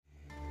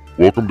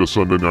Welcome to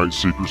Sunday Night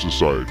Secret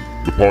Society,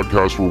 the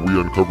podcast where we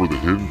uncover the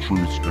hidden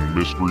truths and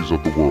mysteries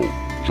of the world.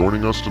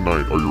 Joining us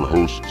tonight are your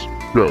hosts,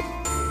 Chef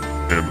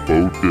and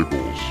Bo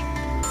Diggles.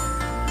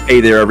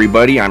 Hey there,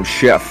 everybody. I'm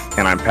Chef,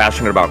 and I'm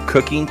passionate about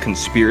cooking,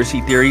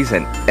 conspiracy theories,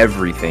 and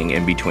everything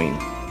in between.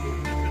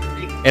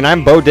 And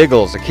I'm Bo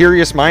Diggles, a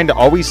curious mind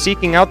always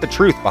seeking out the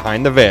truth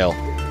behind the veil.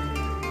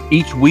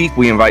 Each week,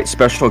 we invite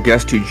special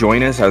guests to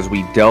join us as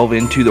we delve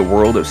into the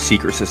world of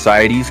secret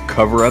societies,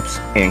 cover-ups,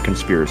 and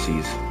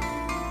conspiracies.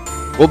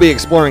 We'll be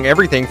exploring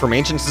everything from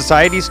ancient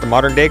societies to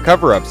modern-day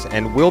cover-ups,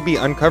 and we'll be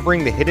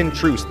uncovering the hidden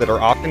truths that are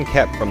often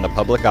kept from the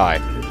public eye.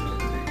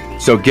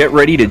 So get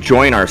ready to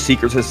join our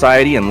secret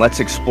society and let's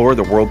explore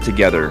the world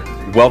together.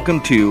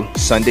 Welcome to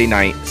Sunday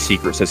Night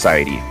Secret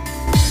Society.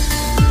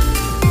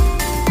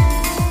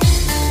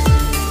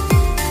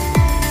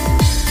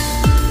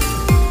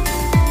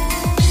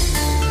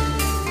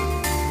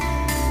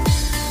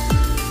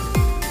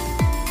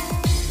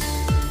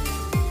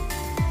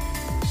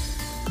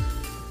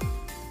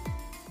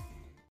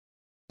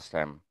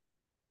 Time.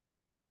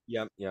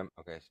 Yep.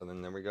 Okay, so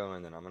then there we go,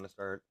 and then I'm going to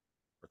start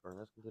recording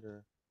this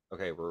computer.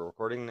 Okay, we're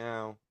recording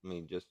now. Let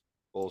me just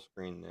full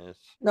screen this.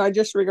 No,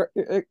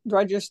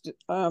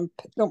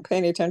 don't pay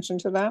any attention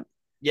to that?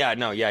 Yeah,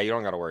 you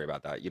don't got to worry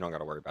about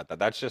that.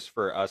 That's just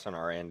for us on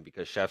our end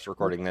because Chef's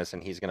recording this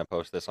and he's going to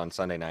post this on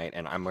Sunday night,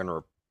 and I'm going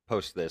to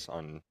post this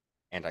on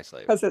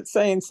Anti-Slave. Because it's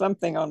saying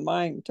something on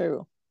mine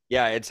too.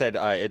 Yeah, it said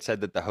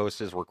that the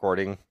host is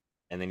recording,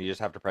 and then you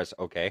just have to press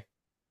OK.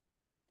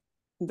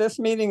 This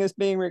meeting is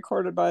being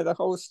recorded by the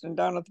host, and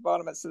down at the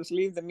bottom it says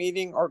leave the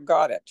meeting or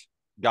got it.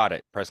 Got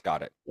it. Press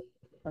got it.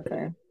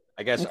 Okay.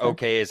 I guess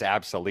okay is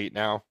obsolete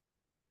now.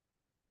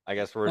 I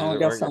guess I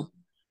guess so.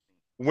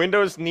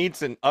 Windows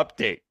needs an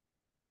update.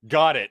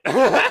 Got it.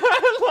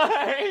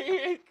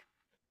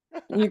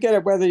 You get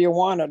it whether you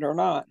want it or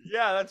not.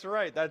 Yeah, that's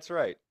right. Dude, that's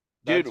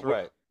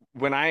right.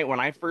 When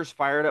I first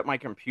fired up my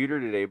computer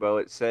today, Bo,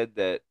 it said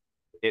that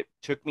it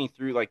took me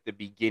through like the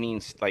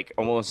beginnings, like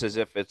almost as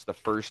if it's the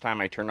first time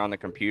I turned on the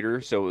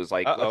computer. So it was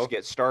like, let's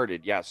get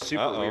started. Yeah,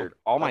 super weird.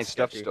 All my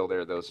stuff's still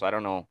there though, so I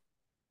don't know.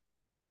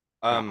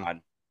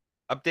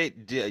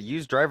 Update.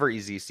 Use driver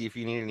easy. See if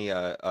you need any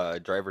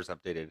drivers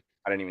updated.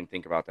 I didn't even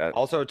think about that.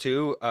 Also,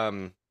 too,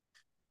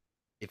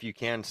 if you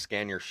can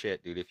scan your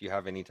shit, dude. If you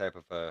have any type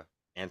of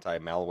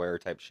anti-malware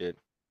type shit.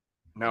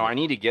 No, I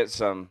need to get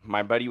some.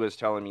 My buddy was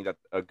telling me that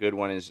a good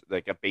one is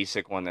like a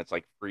basic one that's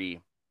like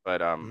free.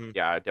 But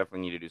yeah, I definitely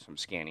need to do some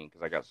scanning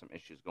because I got some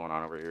issues going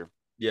on over here.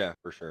 Yeah,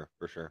 for sure.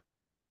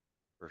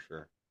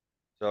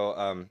 So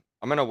I'm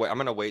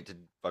gonna wait to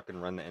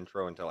fucking run the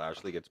intro until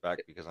Ashley gets back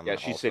because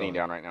she's sitting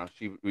down right now.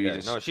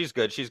 No, she's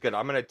good.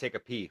 I'm gonna take a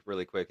pee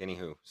really quick.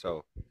 Anywho,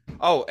 so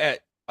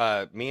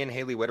me and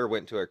Haley Witter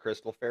went to a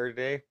crystal fair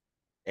today,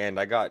 and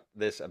I got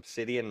this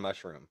obsidian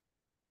mushroom.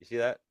 You see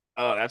that?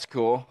 Oh, that's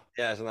cool.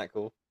 Yeah, isn't that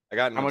cool? I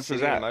got an How much was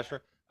that?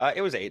 Mushroom.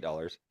 It was $8.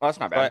 Oh, that's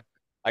not bad. But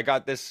I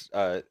got this,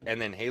 and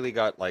then Haley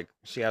got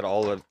she got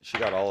all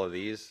of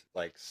these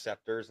like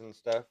scepters and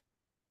stuff.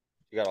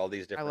 She got all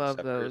these different. I love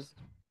scepters.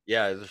 those.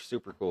 Yeah, they're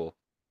super cool.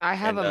 I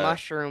have a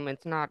mushroom.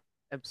 It's not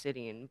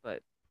obsidian,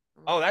 but.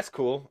 Oh, that's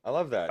cool. I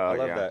love that. I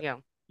love that. Yeah.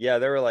 Yeah,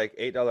 they were like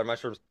 $8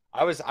 mushrooms.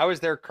 I was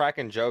there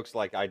cracking jokes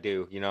like I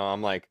do. You know,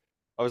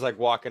 I was like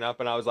walking up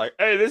and I was like,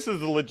 "Hey, this is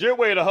the legit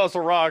way to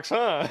hustle rocks,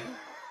 huh?"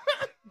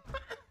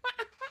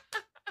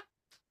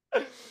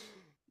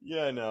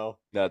 Yeah, no.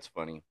 That's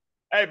funny.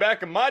 Hey,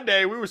 back in my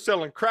day, we were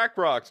selling crack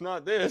rocks,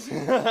 not this.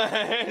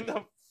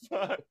 The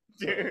fuck,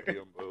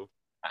 dude?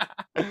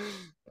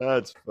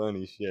 That's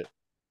funny shit.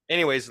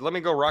 Anyways, let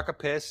me go rock a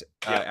piss.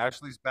 Yeah.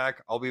 Ashley's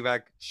back. I'll be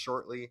back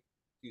shortly.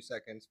 2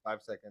 seconds,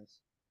 5 seconds.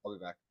 I'll be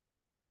back.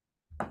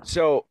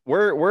 So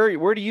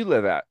where do you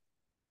live at?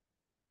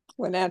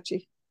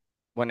 Wenatchee,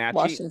 Wenatchee,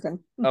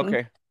 Washington.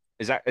 Okay.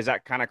 Is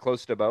that kind of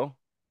close to Bo?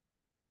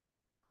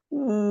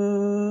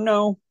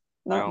 No,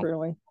 not No.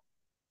 really.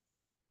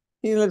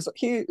 He lives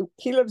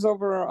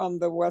over on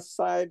the west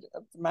side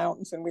of the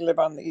mountains, and we live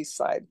on the east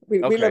side. We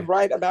live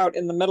right about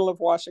in the middle of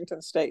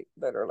Washington State,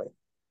 literally.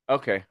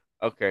 Okay.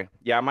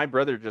 Yeah, my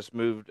brother just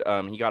moved.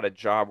 He got a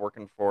job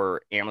working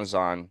for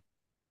Amazon,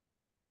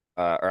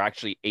 or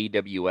actually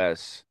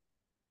AWS,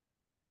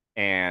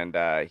 and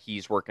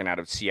he's working out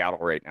of Seattle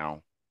right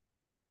now.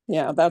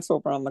 Yeah, that's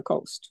over on the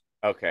coast.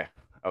 Okay.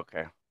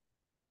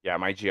 Yeah,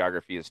 my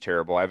geography is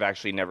terrible. I've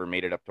actually never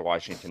made it up to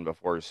Washington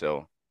before,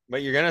 so.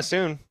 But you're gonna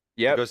soon.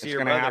 Yeah, go see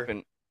your brother.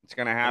 Happen. It's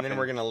gonna happen. And then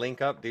we're gonna link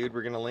up, dude.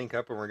 We're gonna link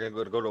up, and we're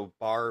gonna go to a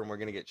bar, and we're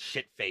gonna get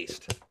shit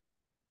faced.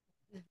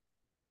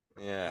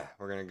 Yeah,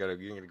 you're gonna go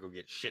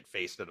get shit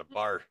faced at a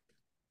bar.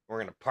 We're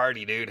gonna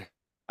party, dude.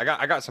 I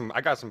got some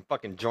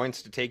fucking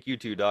joints to take you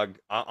to, dog.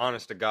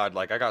 Honest to God,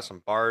 like I got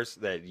some bars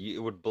that it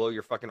would blow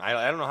your fucking.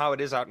 I don't know how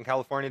it is out in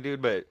California,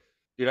 dude, but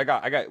dude,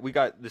 we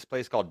got this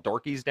place called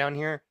Dorky's down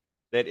here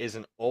that is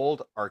an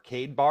old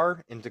arcade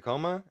bar in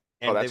Tacoma,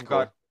 and that's they've cool.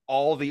 got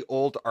all the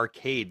old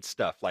arcade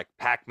stuff like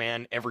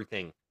Pac-Man,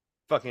 everything,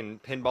 fucking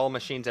pinball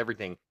machines,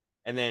 everything.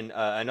 And then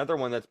another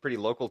one that's pretty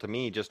local to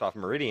me, just off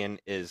Meridian,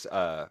 is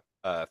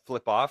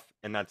flip off,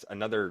 and that's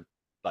another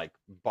like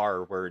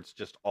bar where it's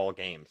just all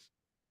games.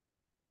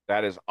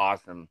 That is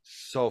awesome.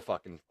 So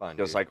fucking fun.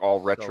 Just dude. like all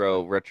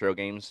So retro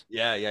games.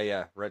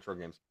 Yeah. Retro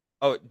games.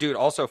 Oh, dude.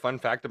 Also, fun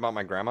fact about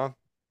my grandma.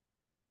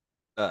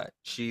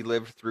 She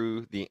lived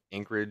through the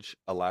Anchorage,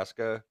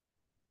 Alaska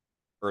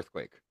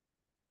earthquake.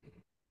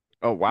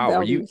 Oh wow,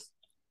 were you?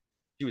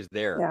 She was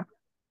there. Yeah.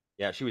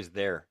 Yeah, she was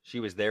there. She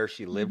was there.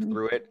 She lived Mm-hmm.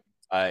 through it.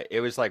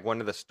 It was like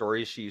one of the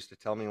stories she used to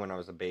tell me when I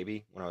was a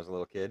baby, when I was a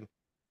little kid.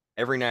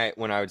 Every night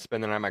when I would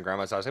spend the night at my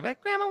grandma's house, I'd be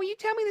like, "Grandma, will you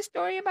tell me the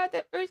story about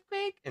the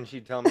earthquake?" And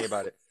she'd tell me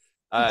about it.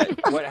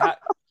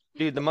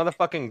 Dude, the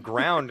motherfucking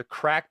ground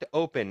cracked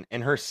open,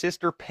 and her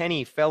sister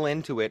Penny fell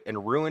into it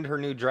and ruined her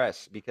new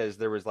dress because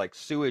there was like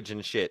sewage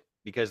and shit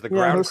because the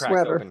ground cracked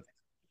sweater. open.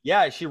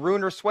 Yeah, she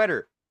ruined her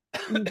sweater.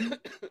 Mm-hmm.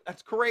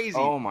 That's crazy.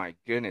 Oh my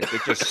goodness,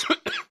 it just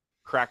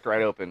cracked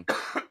right open.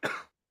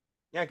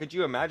 Yeah, could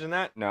you imagine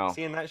that? No.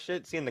 Seeing that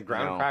shit, seeing the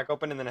ground No. crack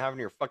open, and then having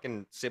your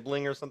fucking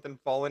sibling or something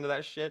fall into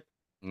that shit.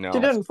 No, she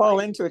didn't fall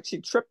into it. She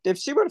tripped. If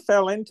she would have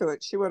fell into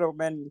it, she would have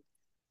been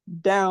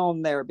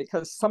down there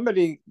because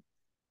somebody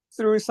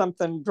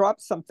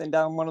dropped something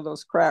down one of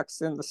those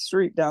cracks in the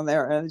street down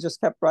there, and it just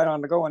kept right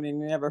on going,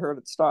 and you never heard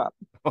it stop.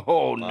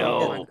 Oh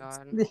no! Oh my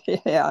god!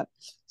 Yeah.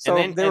 So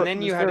and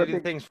then you had to do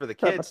things for the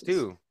kids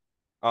too.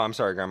 Oh, I'm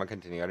sorry, Grandma.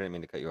 Continue. I didn't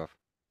mean to cut you off.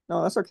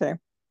 No, that's okay.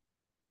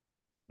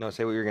 No,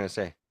 say what you're gonna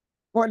say.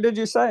 What did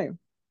you say?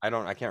 I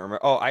can't remember.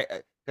 Oh,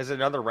 because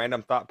another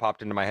random thought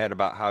popped into my head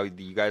about how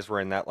you guys were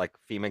in that like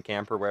FEMA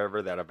camp or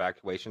whatever, that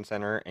evacuation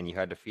center, and you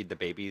had to feed the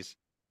babies,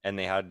 and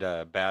they had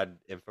bad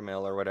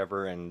infamil or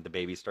whatever, and the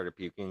babies started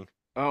puking.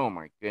 Oh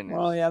my goodness.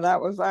 Well, yeah,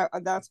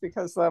 that's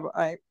because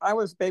I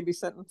was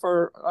babysitting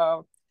for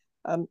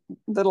a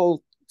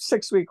little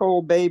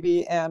 6-week-old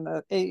baby and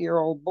an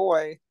 8-year-old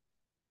boy.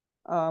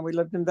 We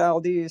lived in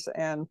Valdez,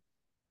 and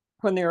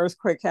when the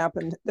earthquake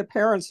happened, the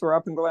parents were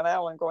up in Glen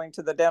Allen going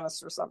to the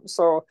dentist or something.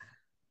 So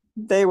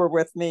they were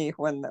with me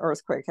when the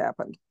earthquake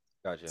happened.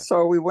 Gotcha.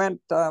 So we went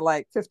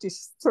like 30,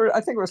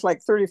 I think it was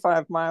like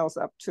 35 miles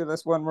up to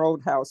this one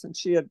roadhouse, and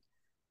she had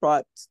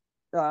brought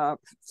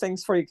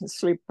things where you can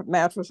sleep,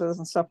 mattresses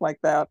and stuff like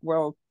that.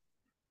 Well,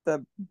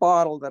 the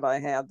bottle that I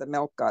had, the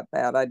milk got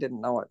bad. I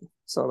didn't know it.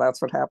 So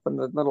that's what happened.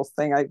 The little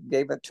thing, I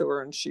gave it to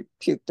her and she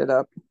puked it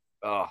up.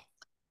 Oh.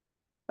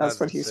 That's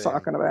what he's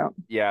talking about.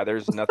 Yeah,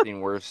 there's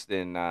nothing worse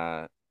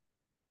than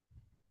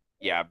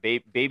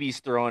babies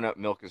throwing up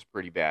milk is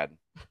pretty bad.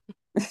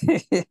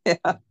 Yeah.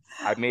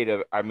 I made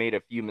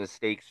a few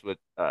mistakes with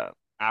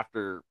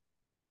after.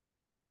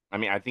 I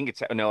mean, I think it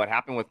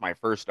happened with my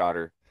first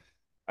daughter.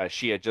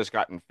 She had just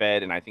gotten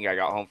fed, and I think I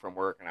got home from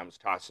work, and I was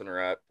tossing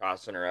her up,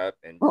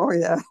 and oh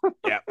yeah,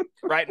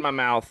 right in my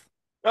mouth.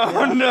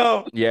 Oh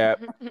no.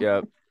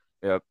 Yep.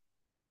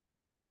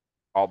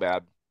 All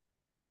bad.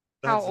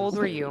 How old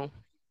were you?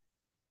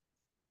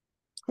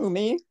 Who,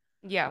 me?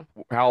 Yeah.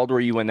 How old were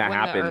you when that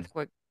happened? The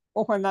earthquake.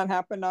 Well, when that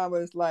happened, I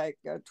was like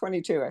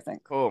 22, I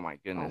think. Oh my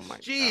goodness. Oh my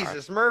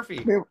Jesus, God.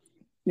 Murphy.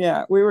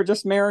 We were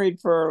just married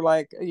for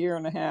like a year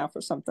and a half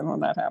or something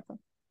when that happened.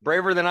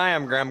 Braver than I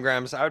am,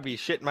 Grams. I would be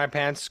shitting my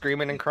pants,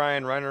 screaming and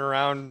crying, running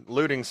around,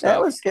 looting stuff.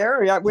 That was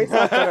scary. We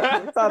thought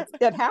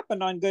it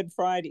happened on Good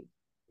Friday.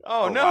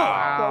 Oh no!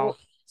 Wow.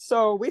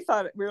 So we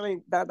thought it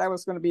really that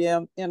was going to be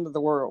end of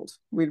the world.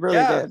 We really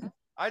did.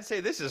 I'd say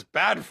this is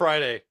bad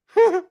Friday.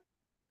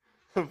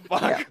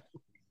 Fuck. Yeah.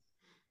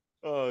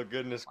 Oh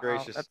goodness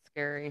gracious. That's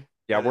scary.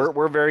 Yeah,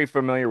 we're very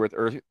familiar with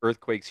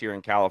earthquakes here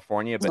in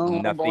California, but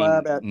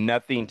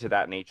nothing to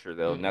that nature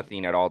though. Mm-hmm.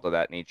 Nothing at all to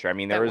that nature. I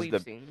mean, there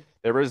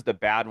was the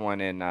bad one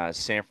in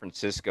San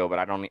Francisco, but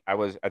I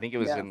think it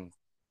was in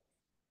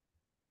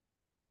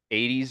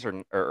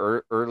 80s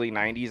or early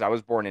 90s. I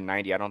was born in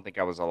 90. I don't think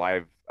I was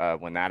alive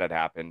when that had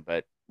happened,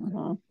 but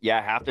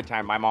half the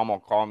time my mom will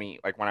call me,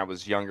 like when I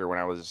was younger, when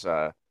I was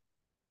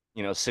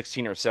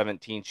 16 or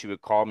 17, she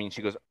would call me and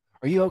she goes,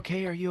 "Are you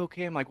okay? Are you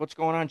okay?" I'm like, "What's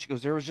going on?" She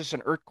goes, "There was just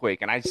an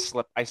earthquake," and I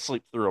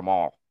sleep through them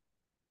all.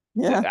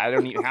 Yeah, I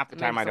don't even half the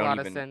time. Half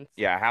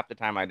the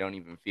time I don't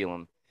even feel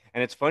them.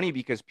 And it's funny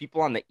because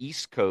people on the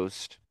East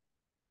Coast,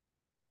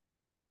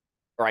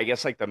 or I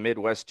guess like the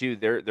Midwest too,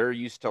 they're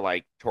used to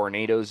like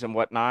tornadoes and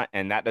whatnot,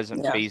 and that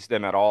doesn't faze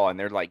them at all. And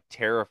they're like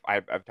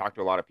terrified. I've talked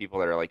to a lot of people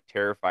that are like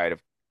terrified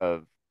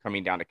of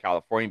coming down to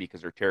California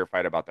because they're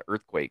terrified about the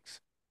earthquakes.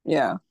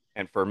 Yeah.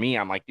 And for me,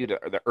 I'm like, dude,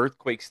 the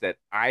earthquakes that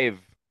I've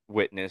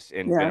witnessed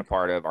and been a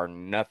part of are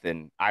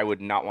nothing. I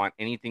would not want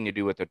anything to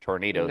do with a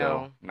tornado,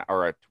 though,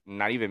 or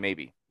not even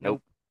maybe.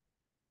 Nope.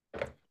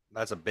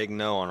 That's a big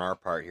no on our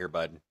part here,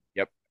 bud.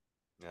 Yep.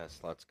 Yes,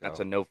 let's go. That's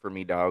a no for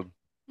me, dog.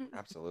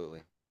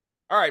 Absolutely.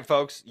 All right,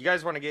 folks. You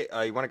guys want to get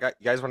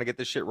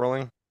this shit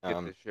rolling?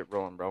 Get this shit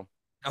rolling, bro.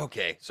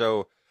 Okay,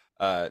 so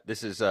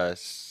this is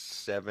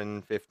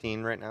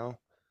 7:15 right now.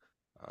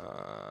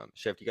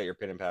 Chef, you got your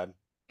pen and pad?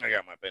 I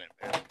got my pen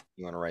and pad.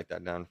 You want to write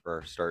that down for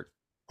our start?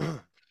 And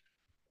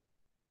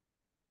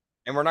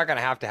we're not going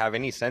to have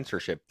any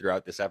censorship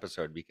throughout this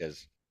episode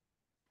because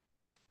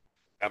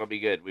that'll be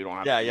good. We don't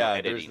have to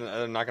editing.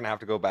 I'm not going to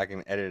have to go back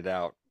and edit it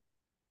out.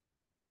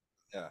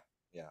 Yeah.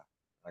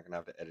 I'm not gonna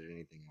have to edit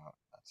anything out.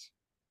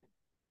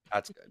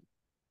 That's good.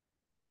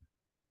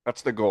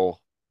 That's the goal.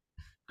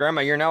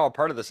 Grandma, you're now a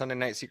part of the Sunday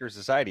Night Secret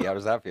Society. How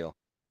does that feel?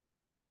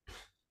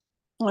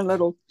 A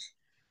little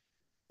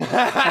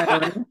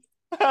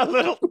A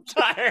little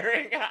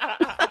tiring.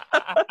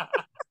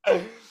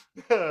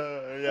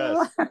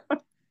 Yes.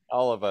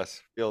 All of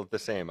us feel the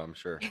same, I'm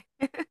sure.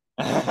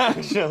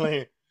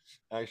 Actually,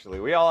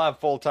 we all have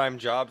full-time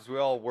jobs. We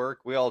all work.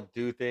 We all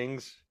do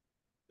things.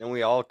 And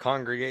we all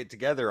congregate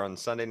together on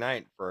Sunday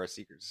night for our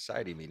secret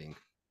society meeting.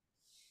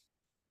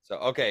 So,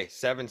 okay,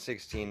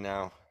 7:16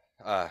 now.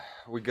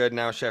 We good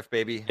now, Chef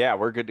Baby? Yeah,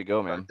 we're good to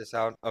go, man. Start this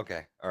out?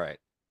 Okay, all right.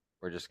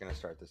 We're just going to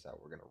start this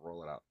out. We're going to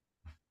roll it out.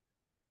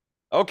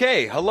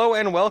 Okay, hello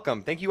and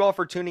welcome. Thank you all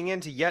for tuning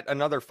in to yet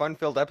another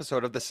fun-filled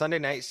episode of the Sunday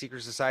Night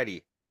Secret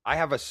Society. I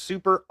have a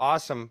super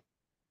awesome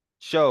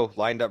show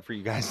lined up for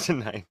you guys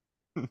tonight.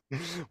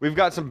 We've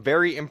got some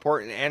very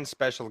important and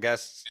special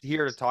guests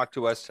here to talk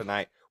to us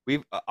tonight.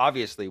 We've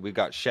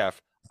got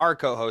Chef, our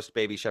co-host,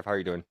 Baby. Chef, how are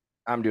you doing?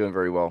 I'm doing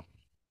very well.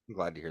 I'm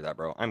glad to hear that,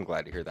 bro. I'm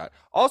glad to hear that.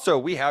 Also,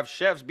 we have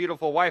Chef's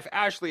beautiful wife,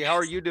 Ashley. How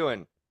are you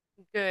doing?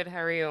 Good.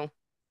 How are you?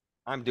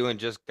 I'm doing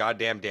just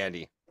goddamn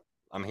dandy.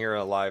 I'm here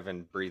alive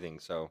and breathing,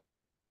 so,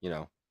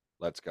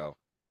 let's go.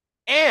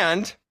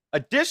 And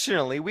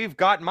additionally, we've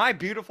got my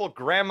beautiful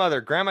grandmother,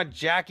 Grandma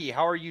Jackie.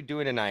 How are you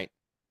doing tonight?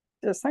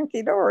 just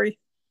hunky dory.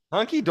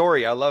 Hunky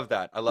Dory. I love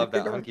that. I love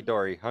that. Hunky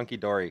Hunky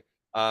Dory.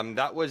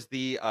 That was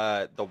the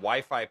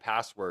Wi-Fi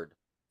password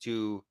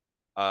to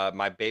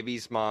my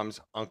baby's mom's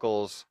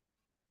uncle's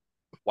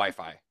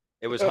Wi-Fi.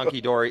 It was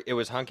Hunky Dory. It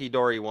was Hunky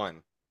Dory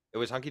 1. It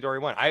was Hunky Dory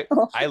 1.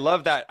 I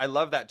love that. I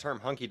love that term,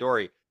 Hunky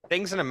Dory.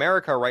 Things in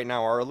America right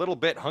now are a little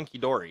bit hunky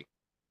dory.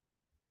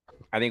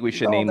 I think we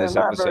should name this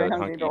episode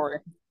Hunky Dory.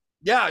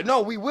 Yeah,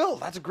 no, we will.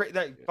 That's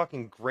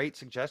fucking great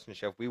suggestion,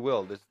 Chef. We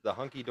will. This is the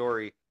Hunky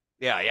Dory.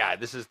 Yeah,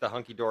 this is the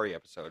Hunky Dory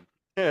episode.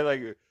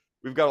 Like,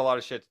 we've got a lot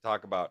of shit to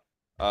talk about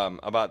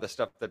the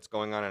stuff that's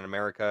going on in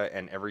America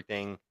and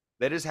everything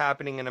that is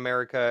happening in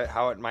America,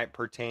 how it might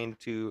pertain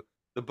to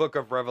the book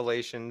of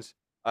Revelations.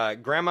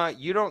 Grandma,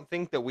 you don't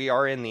think that we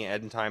are in the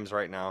end times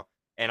right now,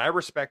 and I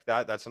respect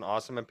that. That's an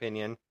awesome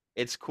opinion.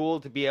 It's cool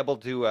to be able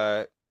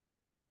to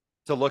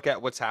look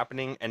at what's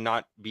happening and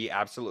not be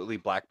absolutely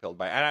black-pilled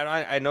by it. And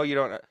I know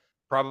you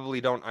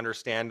probably don't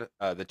understand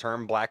the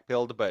term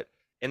black-pilled, but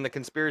in the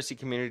conspiracy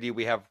community,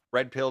 we have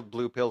red-pilled,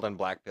 blue-pilled, and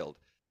black-pilled.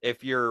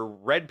 If you're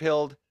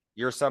red-pilled,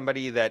 you're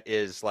somebody that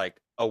is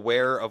like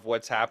aware of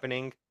what's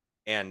happening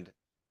and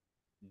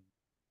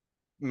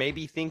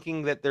maybe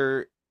thinking that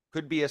there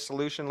could be a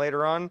solution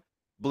later on.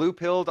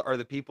 Blue-pilled are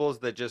the peoples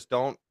that just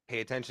don't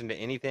pay attention to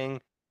anything,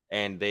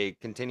 and they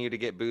continue to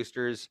get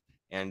boosters,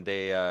 and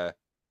they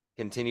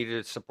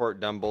continue to support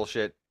dumb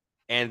bullshit.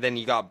 And then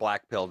you got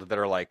black-pilled that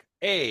are like,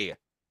 hey,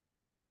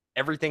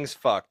 everything's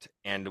fucked,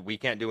 and we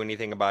can't do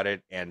anything about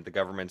it, and the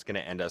government's going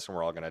to end us, and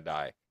we're all going to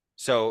die.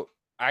 So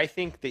I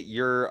think that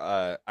your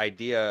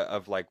idea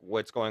of like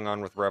what's going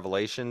on with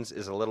Revelations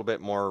is a little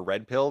bit more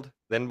red-pilled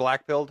than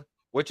black-pilled,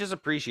 which is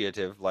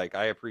appreciative. Like,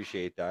 I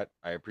appreciate that.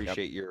 I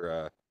appreciate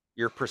your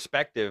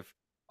perspective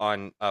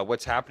on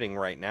what's happening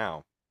right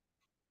now.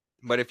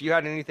 But if you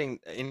had anything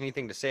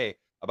to say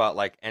about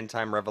like end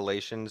time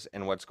revelations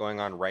and what's going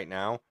on right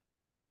now,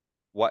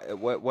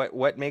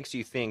 what makes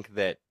you think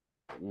that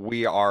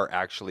we are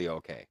actually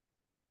okay?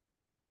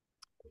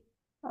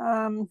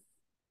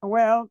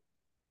 Well,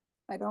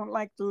 I don't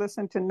like to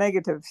listen to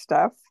negative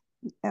stuff,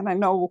 and I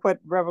know what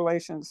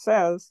Revelation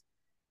says,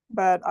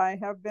 but I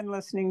have been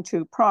listening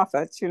to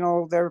prophets.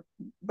 They're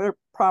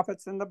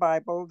prophets in the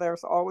Bible.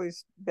 There's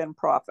always been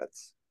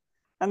prophets,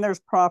 and there's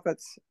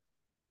prophets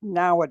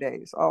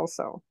nowadays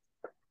also.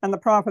 And the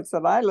prophets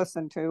that I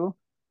listen to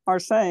are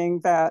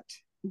saying that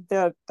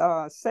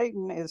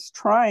Satan is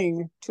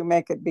trying to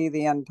make it be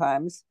the end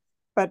times,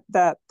 but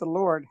that the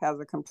Lord has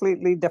a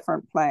completely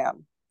different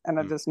plan, and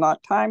it is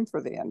not time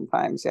for the end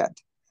times yet.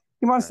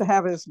 He wants to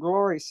have his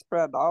glory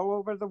spread all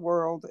over the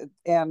world,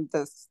 and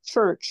the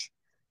church,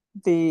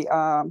 the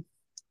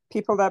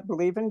people that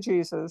believe in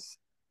Jesus,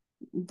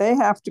 they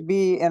have to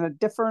be in a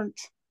different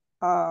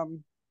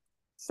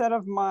set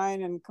of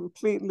mind and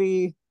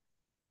completely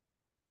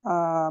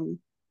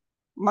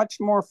much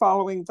more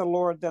following the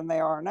Lord than they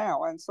are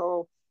now. And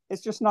so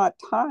it's just not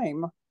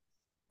time.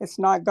 It's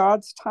not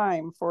God's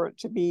time for it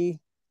to be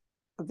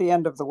the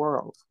end of the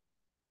world.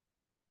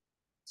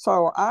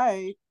 So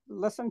I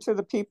listen to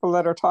the people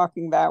that are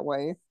talking that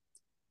way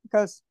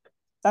because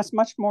that's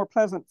much more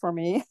pleasant for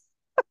me.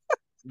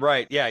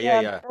 Right.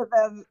 Yeah.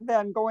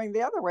 Than going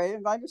the other way.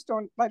 And I just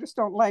don't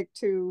like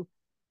to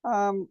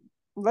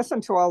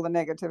listen to all the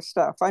negative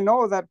stuff. I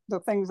know that the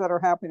things that are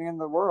happening in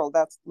the world,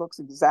 that looks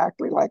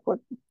exactly like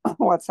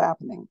what's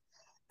happening.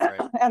 Right.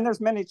 And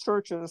there's many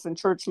churches and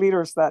church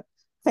leaders that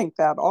think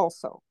that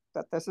also,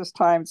 that this is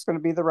time, it's going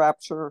to be the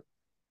rapture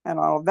and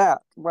all of that.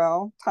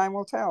 Well, time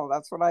will tell.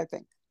 That's what I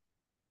think.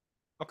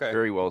 Okay.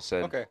 Very well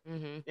said. Okay.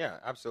 Yeah,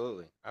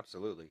 absolutely.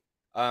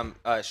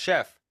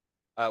 Chef,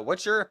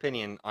 what's your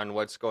opinion on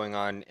what's going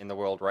on in the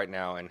world right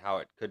now and how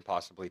it could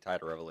possibly tie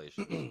to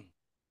Revelation?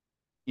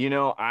 You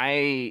know,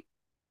 I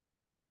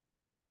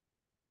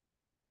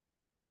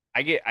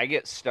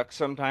get stuck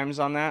sometimes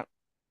on that.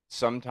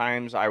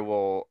 Sometimes I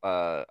will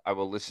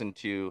listen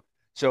to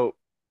so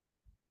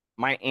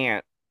my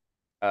aunt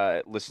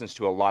listens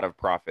to a lot of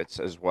prophets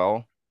as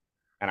well,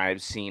 and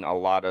I've seen a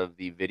lot of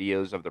the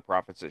videos of the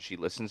prophets that she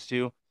listens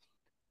to,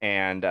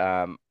 and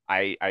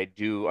I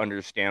do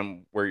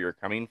understand where you're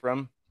coming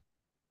from,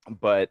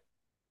 but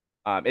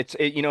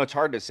it's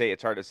hard to say.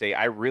 It's hard to say.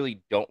 I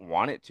really don't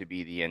want it to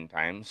be the end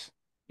times,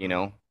 you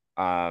Mm-hmm.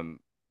 know,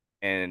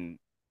 and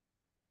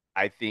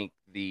I think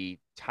the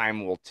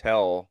time will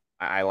tell.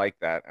 I like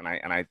that, and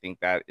I think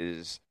that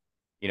is,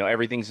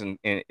 everything's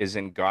is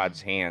in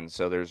God's hands.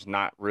 So there's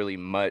not really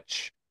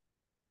much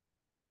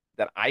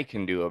that I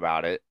can do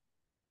about it,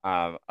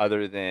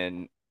 other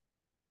than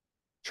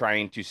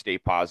trying to stay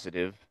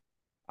positive.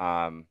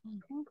 Um,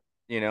 Mhm.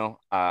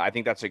 I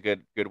think that's a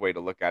good way to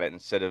look at it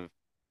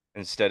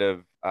instead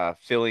of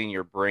filling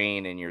your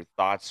brain and your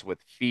thoughts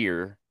with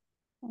fear.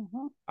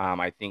 Mhm.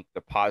 I think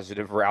the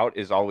positive route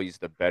is always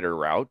the better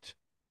route.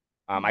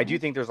 I do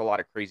Mhm. think there's a lot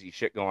of crazy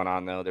shit going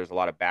on though. There's a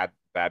lot of bad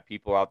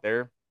people out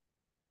there,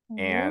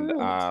 and There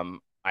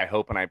is. I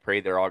hope and I pray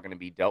they're all going to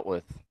be dealt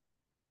with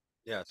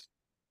Yes.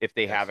 if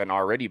they Yes. haven't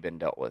already been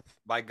dealt with.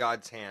 By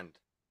God's hand.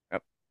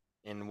 Yep.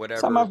 In Some of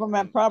whatever. them have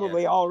And yeah.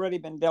 probably already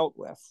been dealt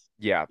with.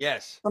 Yeah.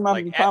 Yes. Some of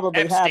Like them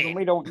probably have, and Epstein.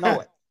 we don't know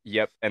it.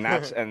 Yep. And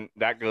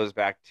that goes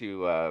back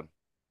to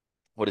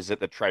what is it?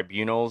 The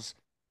tribunals.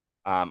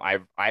 I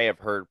have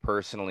heard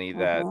personally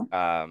that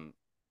Mhm.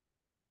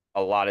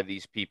 a lot of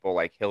these people,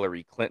 like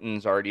Hillary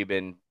Clinton's, already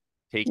been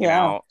taken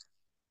Yeah. out.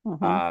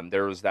 Mhm.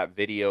 There was that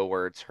video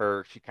where it's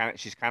her.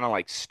 She's kind of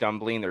like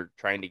stumbling. They're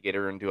trying to get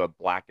her into a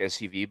black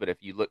SUV, but if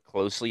you look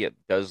closely, it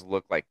does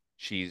look like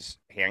she's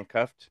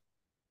handcuffed,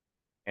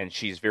 and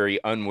she's very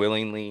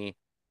unwillingly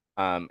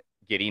um,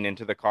 getting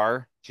into the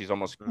car. She's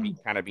almost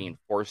Mm, kind of being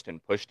forced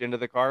and pushed into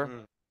the car.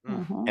 mm,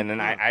 mm, Mhm. And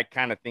then I, mm. I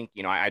kind of think,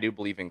 I do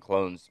believe in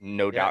clones,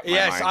 no Yeah. doubt in my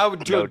Yes, mind, I would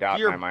no do. doubt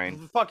in my You're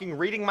mind. fucking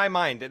reading my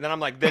mind, and then I'm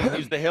like, then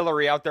use the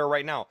Hillary out there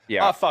right now.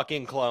 Yeah, A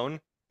fucking clone.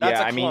 That's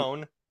yeah. a I mean,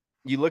 clone.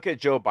 you look at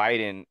Joe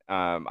Biden.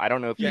 I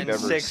don't know if you've Gen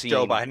ever 6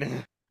 Joe seen.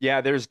 Biden.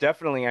 Yeah, there's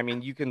definitely. I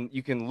mean, you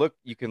can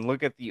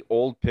look at the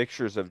old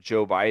pictures of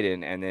Joe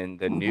Biden and then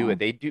the new.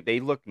 Mhm. They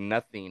look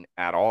nothing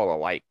at all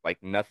alike,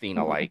 like nothing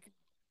Mhm. alike.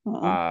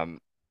 Mhm.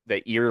 Um,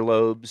 the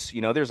earlobes,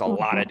 there's a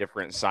lot Mhm. of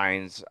different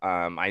signs.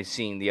 I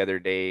seen the other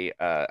day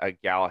a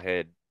gal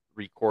had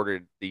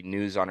recorded the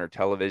news on her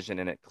television,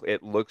 and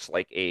it looks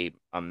like a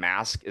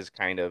mask is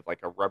kind of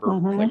like a rubber,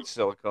 Mhm. like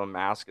silicone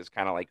mask is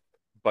kind of like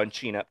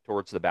bunching up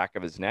towards the back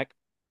of his neck.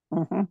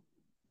 Mhm.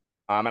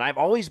 And I've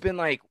always been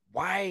like,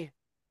 why?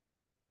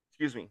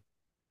 Excuse me.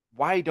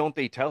 Why don't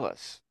they tell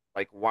us?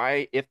 Like,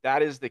 why, if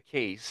that is the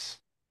case,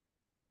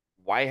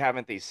 why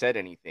haven't they said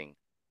anything?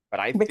 But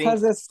I think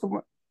Because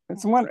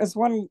it's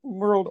one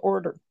world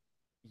order.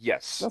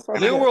 yes, That's what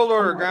and it New is. World One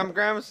Order, world order.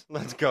 Grams.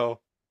 Let's go.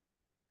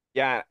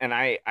 yeah, and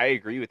I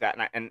agree with that,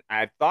 and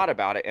I've thought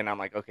about it, and I'm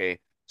like, okay,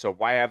 so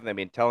why haven't they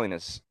been telling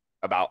us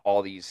about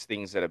all these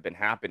things that have been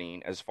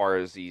happening as far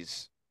as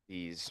these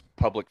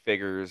public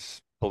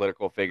figures,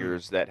 political Mm,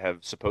 figures that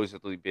have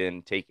supposedly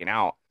been taken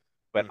out?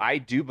 But mm. I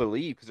do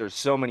believe because there's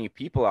so many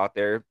people out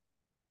there,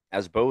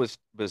 as Bo was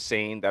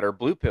saying, that are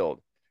blue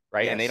pilled,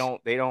 right? And they Yes.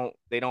 don't they don't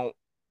they don't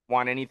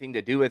want anything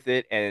to do with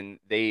it, and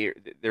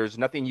there's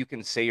nothing you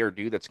can say or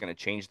do that's going to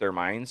change their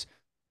minds.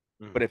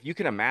 Mm. But if you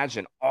can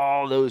imagine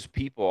all those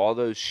people, all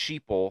those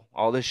sheeple,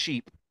 all the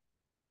sheep,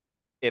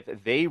 if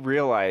they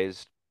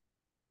realized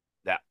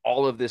that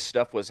all of this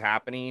stuff was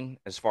happening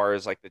as far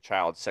as like the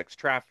child sex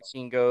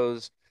trafficking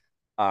goes,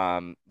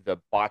 the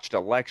botched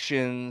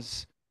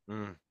elections,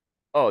 Mm.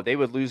 oh, they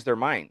would lose their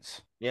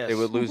minds. They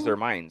would Yes. lose Mhm. their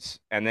minds.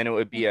 And then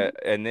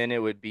Mhm. it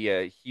would be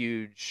a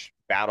huge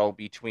battle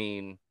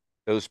between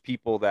those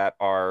people that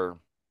are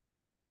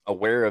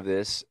aware of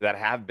this, that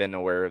have been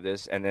aware of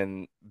this, and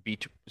then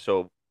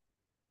so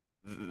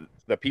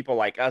the people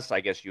like us,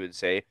 I guess you would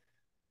say,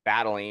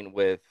 battling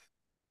with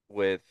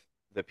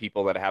the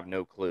people that have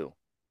no clue.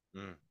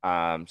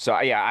 Mm. So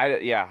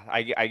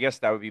I guess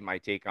that would be my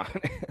take on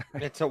it.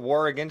 It's a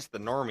war against the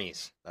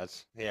normies.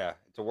 It's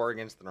a war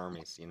against the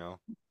normies.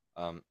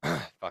 Um,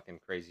 fucking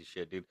crazy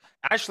shit, dude.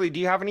 Ashley, do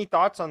you have any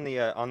thoughts on the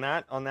on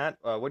that?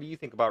 What do you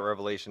think about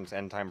Revelations,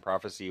 end time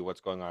prophecy?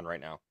 What's going on right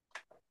now?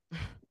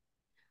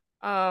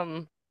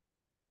 Um,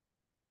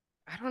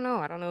 I don't know.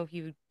 I don't know if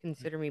you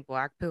consider me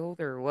black pilled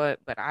or what,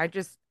 but I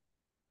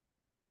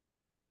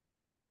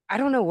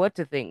don't know what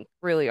to think,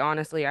 really,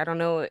 honestly. I don't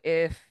know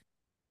if,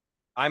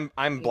 I'm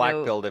you black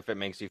know, pilled if it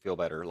makes you feel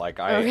better. Like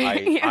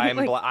okay, yeah,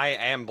 like, I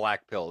am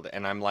black pilled,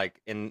 and I'm like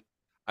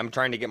I'm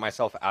trying to get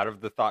myself out of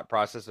the thought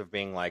process of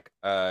being like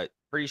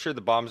pretty sure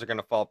the bombs are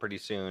gonna fall pretty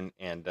soon,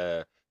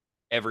 and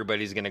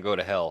everybody's gonna go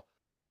to hell.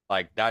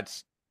 Like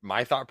that's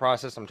my thought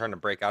process. I'm trying to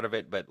break out of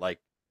it, but like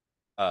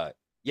uh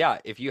yeah,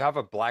 if you have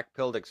a black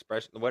pilled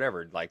expression,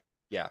 whatever, like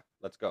yeah,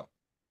 let's go.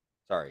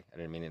 Sorry, I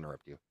didn't mean to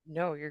interrupt you.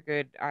 no, you're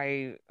good.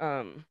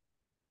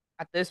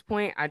 At this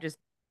point,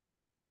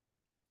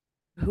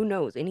 who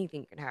knows?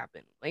 Anything can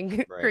happen. Like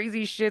Right.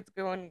 crazy shit's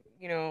going,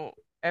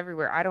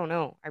 everywhere. I don't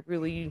know.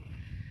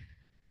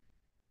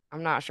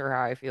 I'm not sure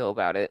how I feel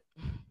about it.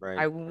 Right.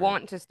 I Right.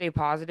 want to stay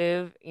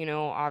positive.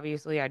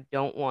 Obviously I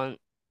don't want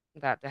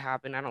that to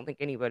happen. I don't think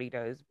anybody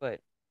does, but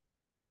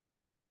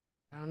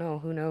I don't know.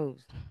 Who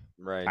knows?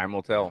 Right. Time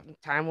will tell.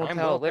 Time will Time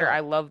tell. will Literally,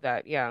 tell. I love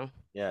that. Yeah.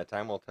 Yeah,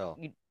 time will tell.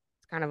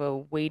 It's kind of a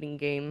waiting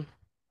game.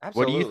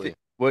 What do you Absolutely. think?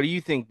 What do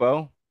you think,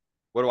 Bo?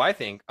 What do I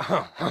think?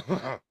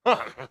 What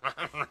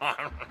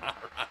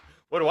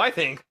do I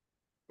think?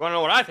 You want to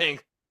know what I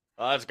think?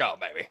 Let's go,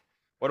 baby.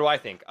 What do I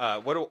think?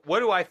 What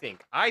do I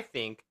think? I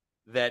think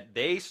that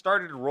they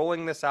started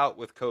rolling this out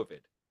with COVID.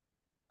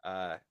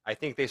 I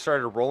think they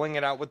started rolling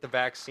it out with the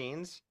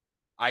vaccines.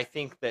 I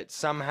think that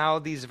somehow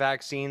these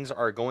vaccines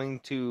are going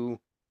to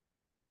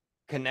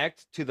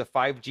connect to the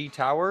 5G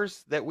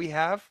towers that we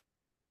have.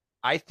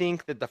 I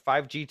think that the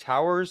 5G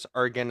towers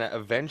are going to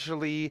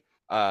eventually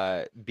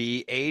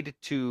be aid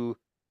to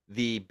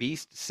the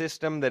beast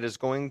system that is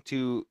going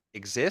to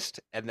exist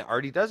and that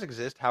already does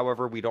exist.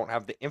 However, we don't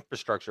have the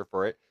infrastructure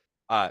for it.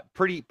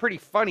 Pretty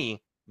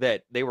funny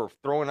that they were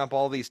throwing up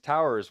all these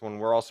towers when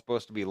we're all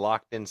supposed to be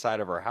locked inside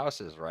of our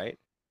houses, right?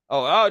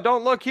 Oh,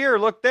 don't look here,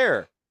 look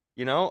there.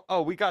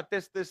 Oh, we got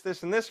this,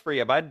 and this for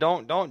you, bud.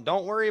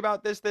 Don't worry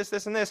about this,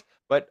 and this.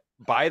 But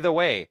by the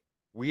way,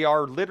 we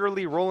are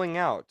literally rolling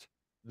out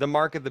the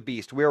mark of the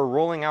beast. We are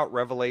rolling out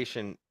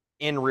Revelation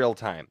in real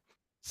time.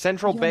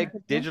 Central bank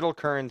digital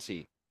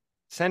currency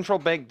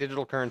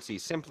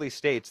simply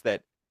states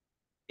that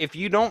if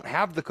you don't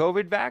have the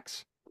COVID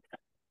vax,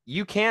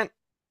 you can't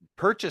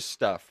purchase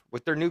stuff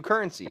with their new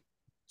currency.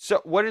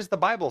 So what does the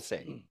Bible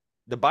say?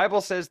 The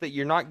Bible says that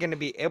you're not going to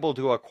be able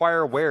to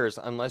acquire wares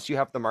unless you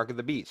have the mark of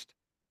the beast.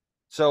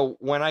 So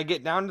when I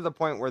get down to the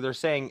point where they're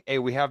saying, hey,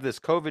 we have this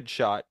COVID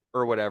shot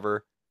or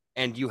whatever,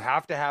 and you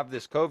have to have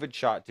this COVID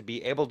shot to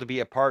be able to be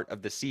a part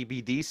of the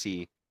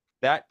CBDC,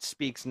 that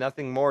speaks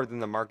nothing more than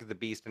the mark of the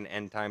beast and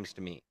end times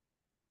to me.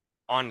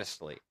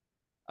 Honestly.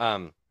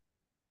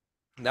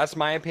 That's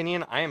my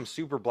opinion. I am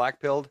super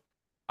black-pilled.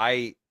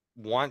 I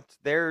want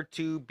there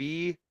to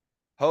be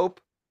hope,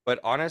 but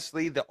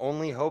honestly, the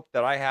only hope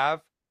that I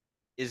have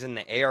is in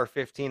the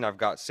AR-15 I've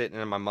got sitting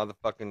in my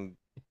motherfucking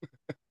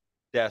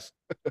desk.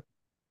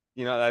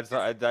 That's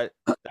the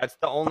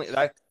only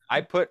that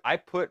I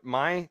put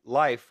my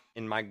life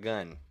in my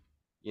gun.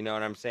 You know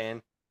what I'm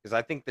saying? Because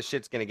I think the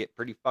shit's gonna get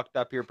pretty fucked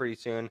up here pretty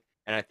soon,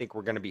 and I think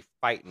we're gonna be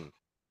fighting.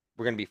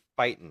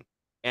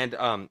 And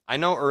I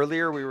know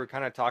earlier we were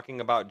kind of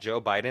talking about Joe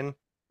Biden,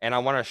 and I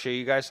want to show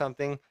you guys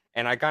something.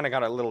 And I kind of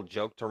got a little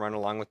joke to run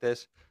along with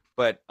this,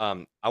 but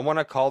I want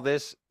to call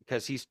this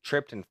because he's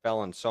tripped and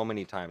fallen so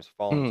many times,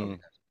 so many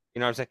times. You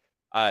know what I'm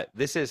saying?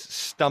 This is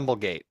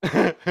Stumblegate.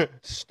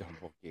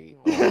 Stumblegate.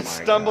 Oh my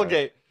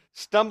Stumblegate. God.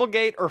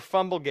 Stumblegate or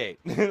Fumblegate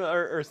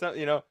or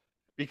something,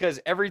 because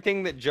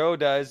everything that Joe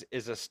does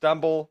is a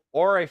stumble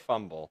or a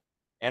fumble.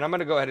 And I'm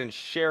going to go ahead and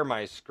share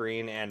my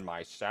screen and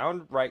my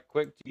sound right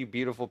quick to you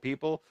beautiful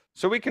people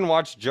so we can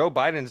watch Joe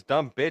Biden's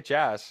dumb bitch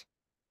ass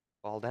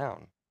fall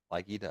down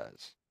like he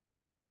does.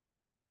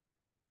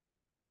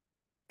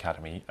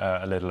 Academy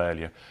a little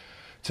earlier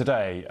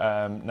today.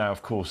 Now,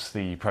 of course,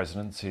 the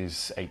president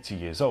is 80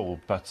 years old,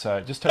 but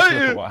just take a look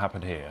at what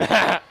happened here.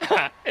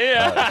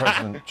 The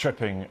president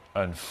tripping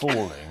and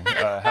falling,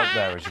 helped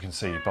there, as you can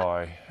see,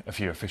 by a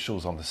few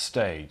officials on the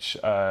stage.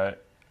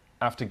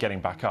 After getting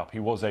back up, he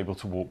was able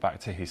to walk back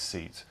to his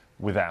seat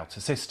without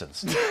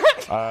assistance.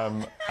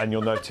 And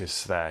you'll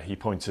notice there, he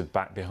pointed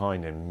back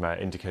behind him,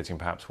 indicating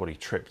perhaps what he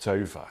tripped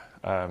over.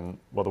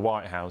 Well, the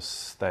White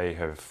House, they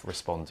have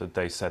responded.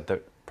 They said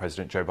that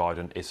President Joe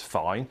Biden is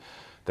fine.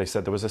 They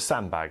said there was a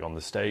sandbag on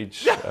the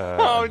stage.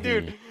 Oh,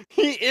 dude,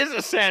 he is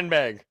a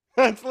sandbag.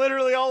 That's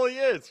literally all he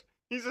is.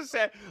 He's a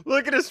sand.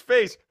 Look at his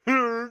face.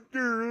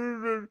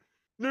 Never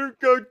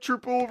got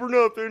trip over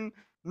nothing.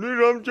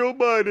 I'm Joe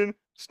Biden.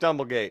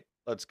 Stumblegate.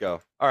 Let's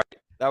go. All right.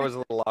 That was a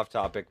little off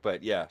topic,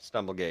 but yeah,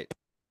 Stumblegate.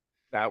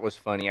 That was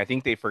funny. I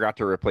think they forgot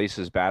to replace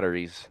his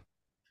batteries.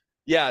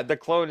 Yeah, the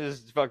clone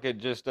is fucking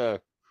just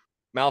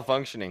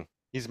malfunctioning.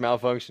 He's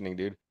malfunctioning,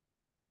 dude.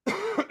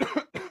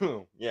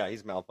 Yeah,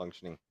 he's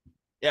malfunctioning.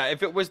 Yeah,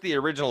 if it was the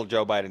original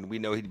Joe Biden, we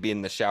know he'd be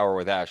in the shower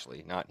with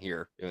Ashley, not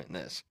here doing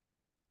this.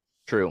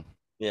 True.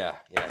 Yeah,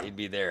 he'd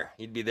be there.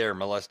 He'd be there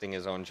molesting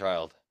his own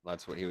child.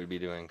 That's what he would be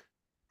doing.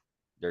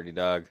 Dirty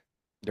dog.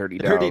 Dirty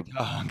dog.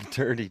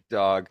 Dirty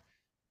dog.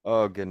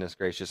 Oh, goodness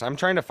gracious. I'm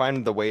trying to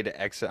find the way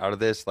to exit out of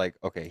this. Like,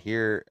 okay,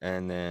 here,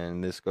 and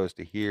then this goes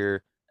to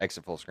here.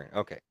 Exit full screen.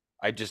 Okay.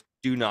 I just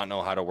do not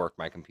know how to work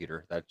my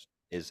computer. That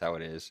is how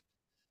it is.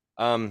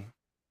 Sheffy.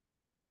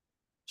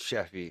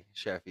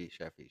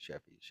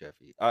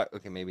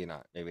 Okay, maybe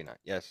not.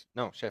 Yes.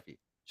 No, Sheffy.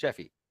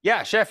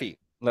 Yeah, Sheffy.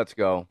 Let's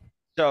go.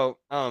 So,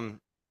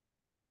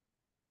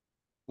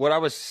 what I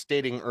was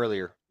stating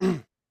earlier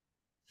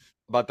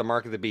about the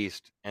mark of the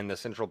beast and the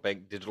central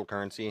bank digital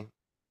currency,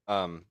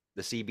 the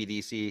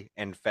CBDC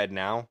and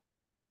FedNow,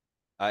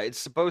 it's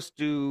supposed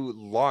to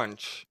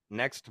launch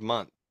next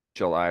month.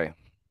 July.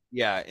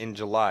 Yeah, in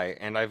July,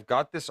 and I've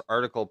got this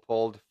article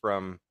pulled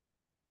from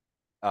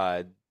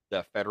the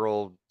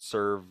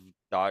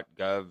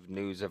federalserv.gov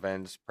news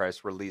events,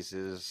 press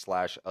releases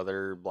 /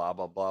 other blah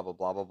blah blah blah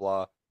blah blah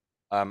blah.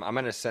 I'm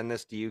gonna send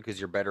this to you because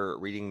you're better at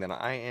reading than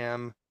I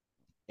am.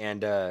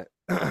 And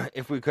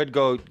if we could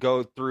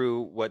go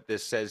through what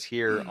this says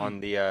here on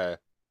the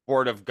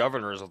Board of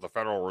Governors of the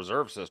Federal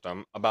Reserve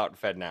System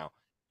about FedNow,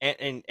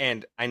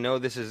 and I know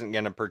this isn't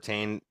going to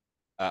pertain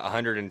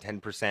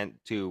 110%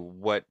 to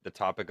what the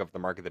topic of the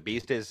Mark of the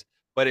Beast is,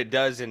 but it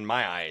does in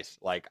my eyes.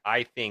 Like,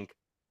 I think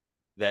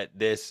that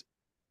this.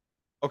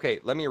 Okay,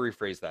 let me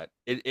rephrase that.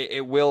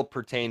 It will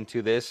pertain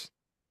to this,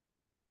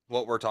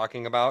 what we're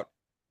talking about,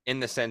 in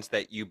the sense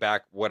that you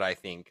back what I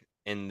think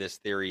in this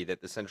theory that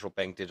the central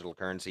bank digital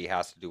currency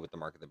has to do with the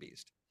Mark of the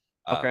Beast.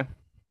 Okay.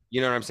 You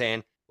know what I'm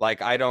saying?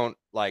 Like, I don't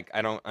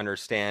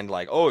understand,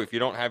 like, oh, if you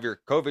don't have your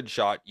COVID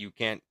shot, you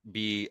can't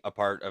be a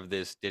part of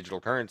this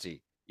digital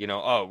currency. You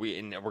know, oh,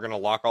 we're going to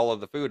lock all of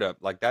the food up.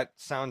 Like, that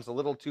sounds a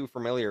little too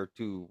familiar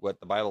to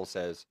what the Bible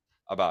says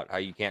about how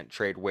you can't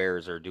trade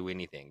wares or do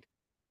anything.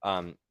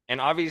 And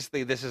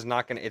obviously this is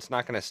not going to, it's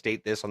not going to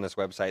state this on this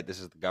website.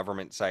 This is the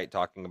government site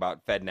talking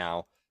about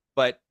FedNow,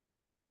 but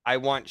I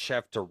want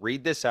Chef to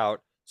read this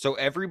out so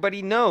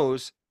everybody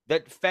knows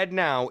that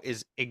FedNow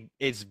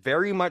is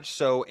very much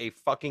so a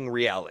fucking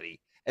reality.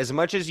 As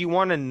much as you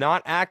want to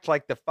not act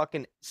like the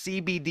fucking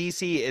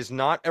CBDC is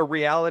not a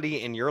reality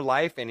in your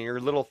life and in your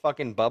little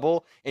fucking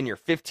bubble in your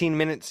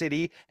 15-minute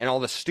city and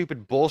all the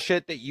stupid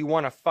bullshit that you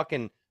want to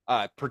fucking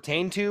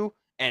pertain to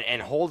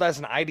and hold as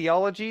an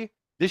ideology,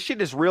 this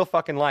shit is real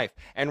fucking life.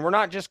 And we're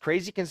not just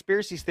crazy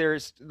conspiracy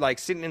theorists like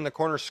sitting in the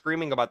corner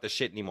screaming about this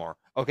shit anymore.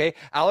 Okay?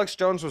 Alex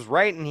Jones was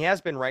right, and he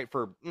has been right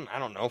for, I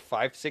don't know,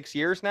 5-6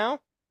 years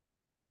now.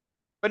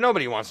 But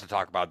nobody wants to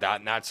talk about that,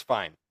 and that's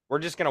fine. We're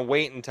just gonna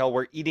wait until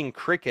we're eating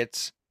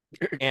crickets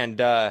and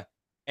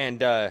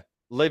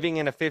living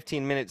in a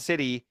 15-minute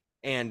city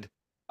and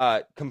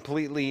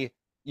completely,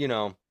 you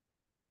know,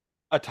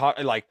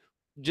 like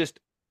just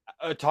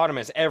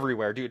autonomous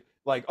everywhere, dude.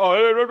 Like,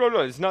 oh,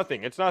 no, it's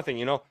nothing. It's nothing.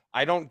 You know,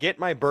 I don't get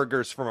my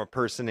burgers from a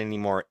person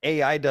anymore.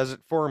 AI does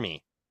it for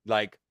me.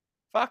 Like,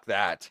 fuck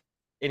that.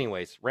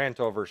 Anyways, rant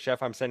over.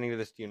 Chef, I'm sending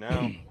this to you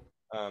now.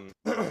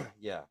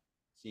 Yeah,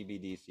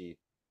 CBDC.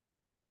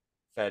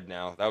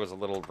 FedNow. That was a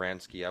little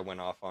rantsky I went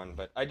off on,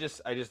 but I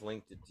just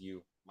linked it to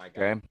you, my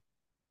guy.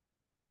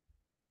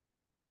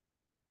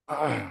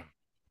 Okay.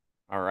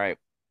 All right.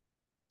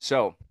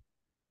 So,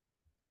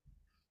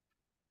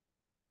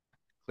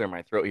 clear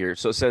my throat here.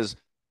 So it says,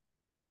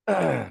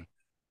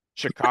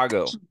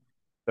 Chicago.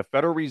 The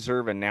Federal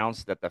Reserve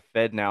announced that the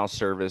FedNow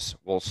service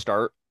will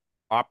start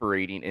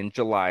operating in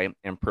July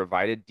and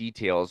provided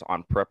details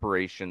on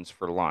preparations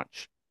for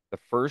launch. The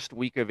first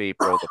week of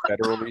April, the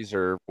Federal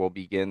Reserve will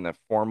begin the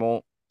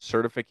formal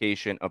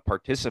certification of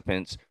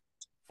participants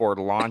for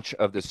launch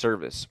of the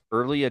service.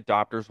 Early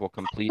adopters will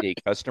complete a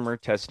customer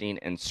testing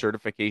and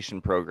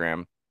certification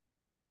program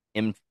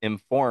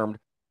informed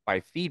by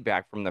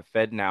feedback from the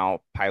FedNow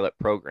pilot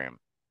program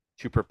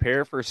to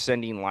prepare for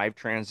sending live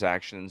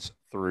transactions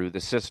through the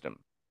system.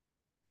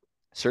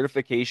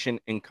 Certification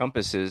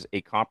encompasses a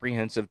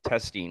comprehensive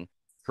testing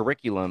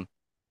curriculum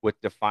with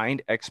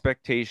defined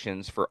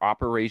expectations for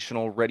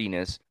operational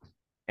readiness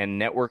and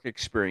network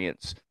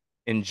experience.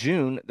 In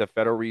June, the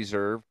Federal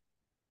Reserve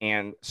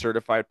and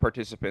certified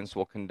participants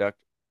will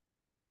conduct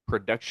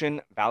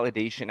production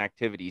validation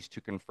activities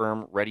to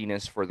confirm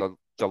readiness for the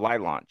July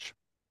launch.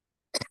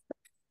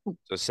 So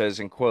it says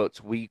in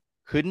quotes, "We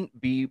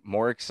couldn't be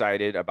more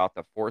excited about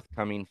the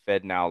forthcoming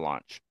FedNow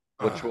launch,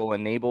 which will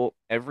enable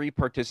every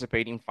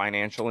participating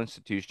financial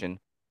institution,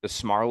 the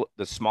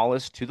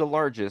smallest to the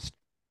largest,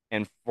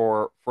 and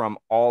from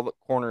all the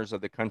corners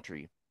of the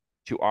country,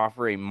 to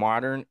offer a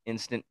modern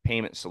instant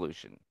payment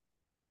solution,"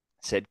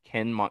 said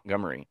Ken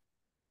Montgomery,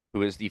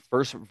 who is the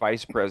first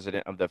vice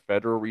president of the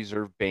Federal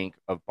Reserve Bank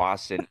of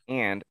Boston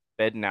and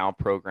FedNow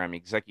program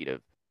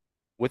executive.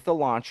 With the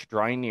launch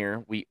drawing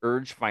near, we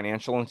urge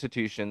financial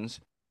institutions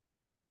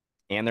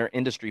and their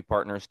industry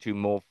partners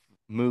to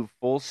move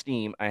full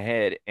steam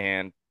ahead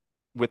and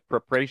with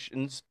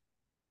preparations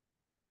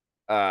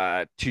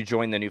to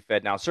join the new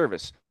FedNow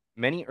service.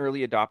 Many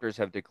early adopters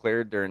have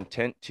declared their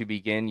intent to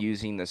begin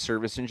using the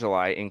service in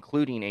July,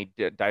 including a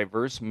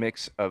diverse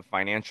mix of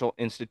financial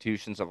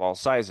institutions of all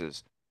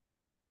sizes,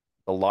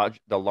 the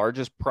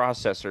largest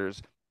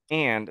processors,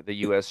 and the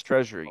U.S.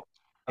 Treasury.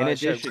 In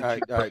addition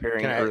to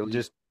preparing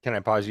early... Can I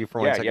pause you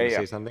for 1 second to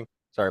say something?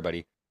 Sorry,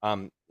 buddy.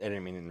 I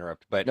didn't mean to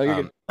interrupt, but no,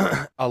 you're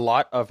good. A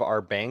lot of our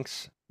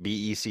banks,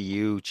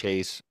 BECU,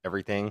 Chase,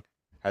 everything,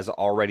 has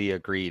already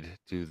agreed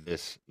to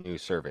this new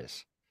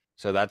service.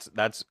 So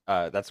that's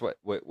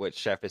what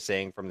Chef is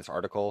saying from this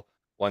article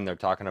when they're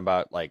talking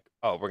about, like,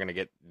 oh, we're gonna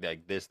get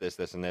like this,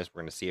 and this.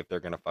 We're gonna see if they're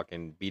gonna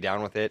fucking be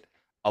down with it.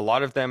 A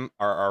lot of them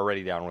are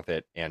already down with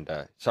it.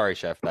 And sorry,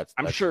 Chef.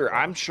 I'm sure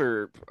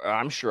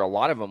a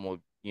lot of them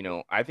will. You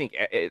know, I think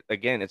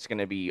again, it's going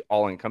to be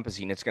all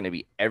encompassing. It's going to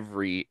be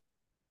every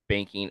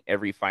banking,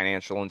 every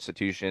financial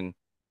institution.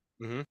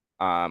 Mm-hmm.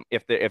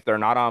 If they're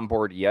not on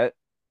board yet,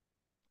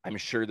 I'm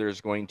sure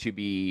there's going to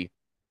be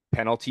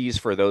penalties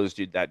for those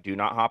that do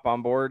not hop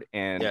on board,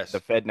 and Yes. the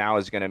Fed now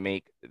is going to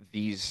make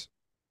these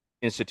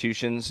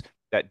institutions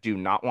that do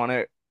not want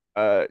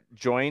to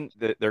join,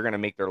 they're going to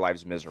make their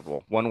lives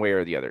miserable one way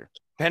or the other.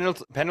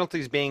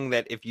 Penalties being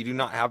that if you do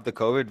not have the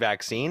COVID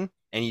vaccine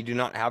and you do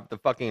not have the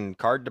fucking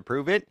card to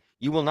prove it,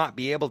 you will not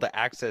be able to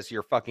access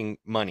your fucking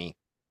money.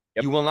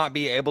 Yep. You will not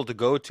be able to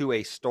go to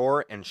a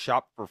store and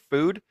shop for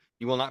food.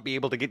 You will not be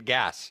able to get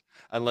gas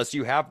unless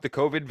you have the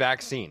COVID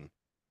vaccine.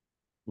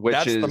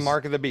 That's the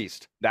mark of the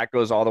beast. That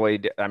goes all the way.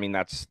 I mean,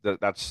 that's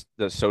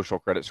the social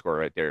credit score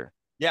right there.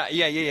 Yeah.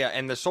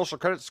 And the social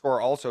credit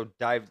score also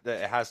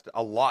it has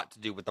a lot to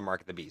do with the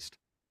mark of the beast.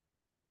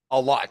 A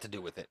lot to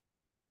do with it.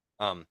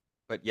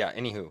 But yeah,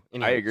 anywho,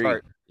 I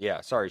agree.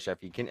 Sorry, Chef.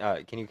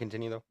 Can you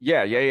continue though?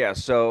 Yeah.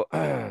 So,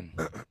 where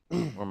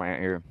am I at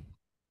here?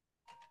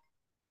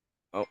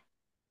 Oh,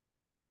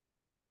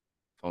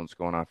 phone's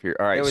going off here.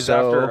 All right. It was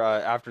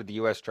after the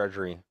U.S.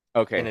 Treasury.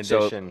 Okay.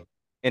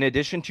 In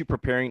addition to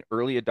preparing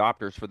early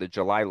adopters for the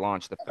July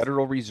launch, the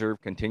Federal Reserve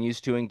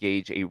continues to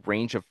engage a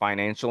range of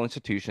financial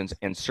institutions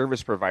and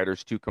service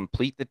providers to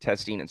complete the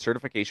testing and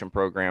certification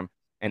program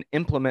and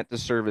implement the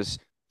service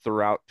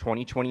throughout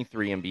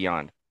 2023 and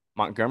beyond.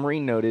 Montgomery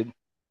noted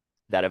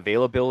that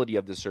availability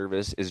of the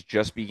service is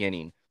just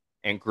beginning,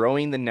 and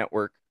growing the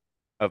network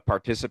of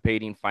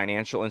participating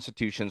financial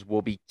institutions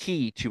will be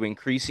key to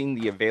increasing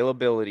the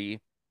availability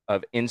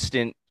of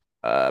instant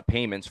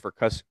payments for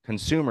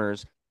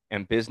consumers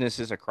and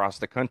businesses across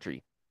the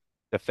country.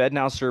 The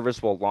FedNow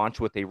service will launch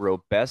with a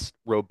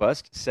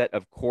robust set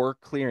of core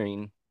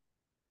clearing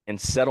and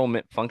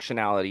settlement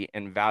functionality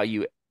and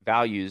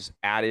values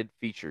added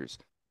features.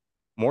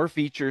 More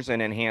features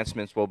and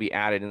enhancements will be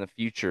added in the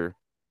future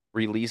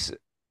release.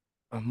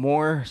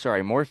 More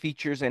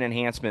features and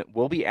enhancement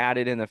will be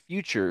added in the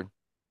future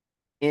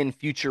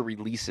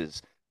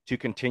releases to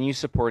continue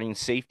supporting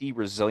safety,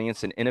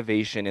 resilience, and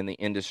innovation in the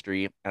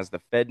industry as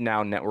the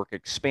FedNow network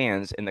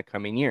expands in the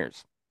coming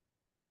years.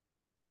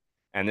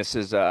 And this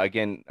is,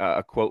 again,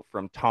 a quote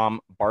from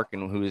Tom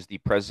Barkin, who is the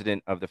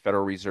president of the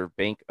Federal Reserve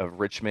Bank of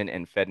Richmond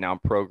and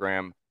FedNow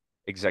program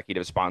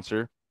executive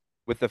sponsor.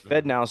 With the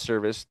FedNow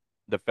service,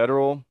 the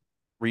Federal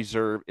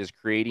Reserve is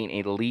creating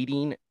a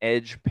leading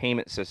edge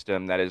payment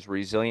system that is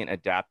resilient,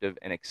 adaptive,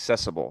 and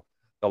accessible.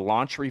 The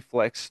launch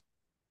reflects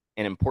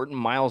an important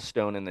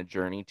milestone in the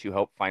journey to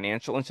help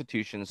financial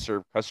institutions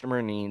serve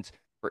customer needs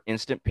for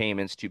instant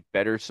payments to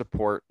better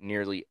support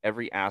nearly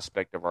every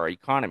aspect of our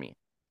economy.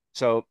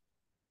 So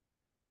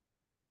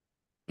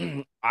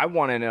I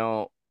want to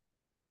know,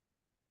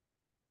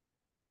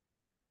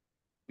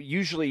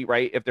 usually,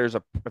 right, if there's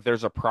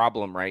a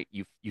problem, right,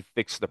 you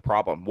fix the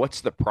problem.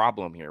 What's the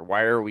problem here?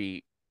 Why are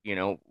we,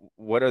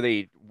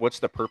 what's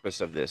the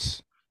purpose of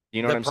this?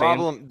 You know what I'm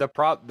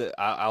saying?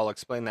 I'll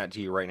explain that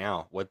to you right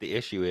now. What the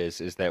issue is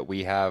that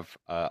we have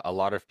a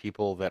lot of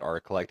people that are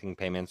collecting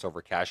payments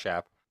over Cash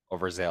App,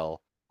 over Zelle,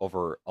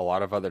 over a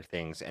lot of other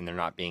things, and they're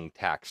not being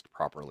taxed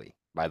properly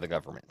by the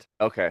government.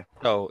 Okay.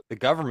 So the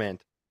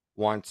government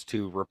wants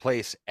to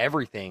replace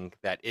everything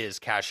that is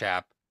Cash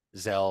App,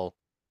 Zelle,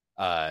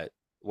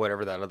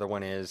 whatever that other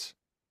one is.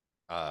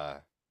 I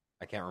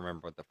can't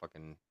remember what the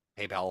fucking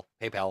PayPal,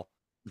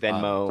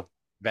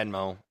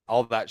 Venmo,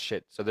 all that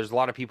shit. So there's a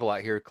lot of people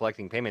out here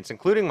collecting payments,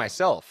 including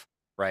myself,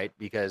 right?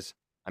 Because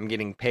I'm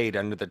getting paid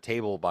under the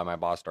table by my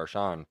boss,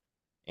 Darshan.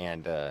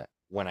 And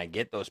when I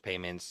get those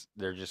payments,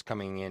 they're just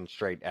coming in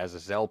straight as a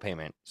Zelle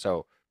payment.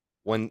 So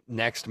when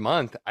next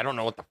month, I don't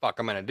know what the fuck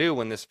I'm going to do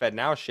when this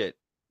FedNow shit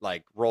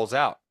like rolls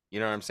out. You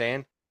know what I'm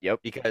saying?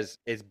 Yep. Because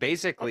it's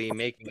basically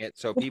making it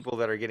so people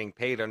that are getting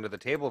paid under the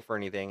table for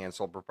anything and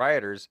sole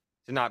proprietors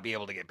to not be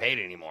able to get paid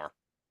anymore.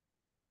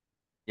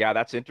 Yeah,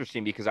 that's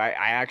interesting because I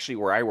actually,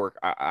 where I work,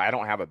 I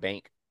don't have a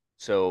bank.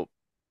 So,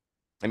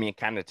 I mean,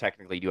 kind of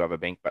technically do have a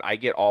bank, but I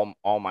get all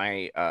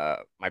my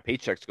my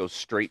paychecks go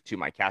straight to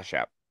my Cash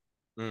App.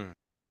 Mm.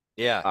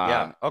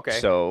 Yeah. Okay.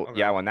 So okay.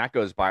 yeah, when that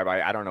goes bye,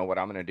 I don't know what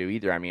I'm gonna do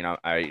either. I mean,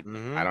 I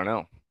don't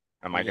know.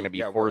 Am I gonna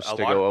be forced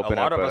to go open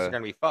up? A lot of us are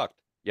gonna be fucked.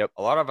 Yep.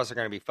 A lot of us are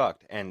gonna be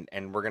fucked, and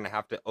we're gonna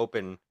have to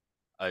open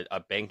a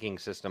banking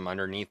system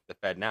underneath the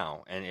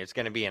FedNow, and it's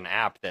gonna be an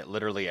app that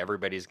literally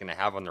everybody's gonna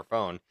have on their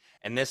phone.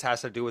 And this has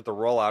to do with the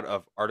rollout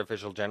of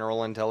artificial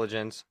general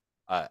intelligence,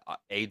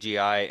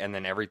 AGI, and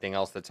then everything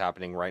else that's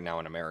happening right now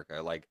in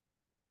America.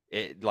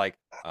 It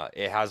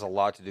has a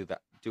lot to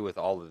do with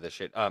all of this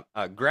shit.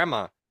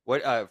 Grandma,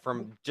 what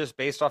from just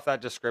based off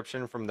that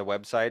description from the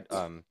website,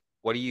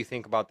 what do you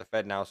think about the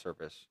FedNow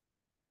service?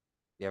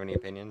 Do you have any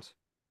opinions?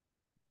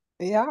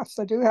 Yes,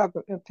 I do have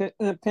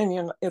an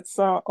opinion. It's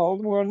all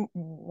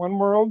one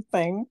world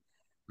thing,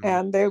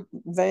 and they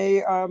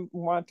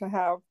want to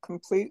have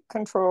complete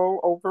control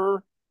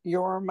over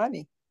your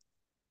money.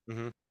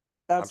 Mm-hmm.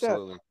 That's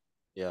Absolutely. it.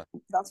 Yeah,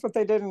 that's what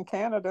they did in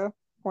Canada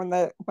when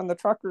the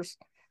truckers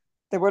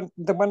they wouldn't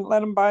let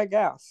them buy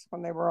gas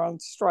when they were on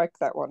strike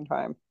that one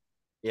time.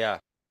 Yeah,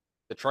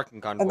 The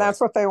trucking convoy. And that's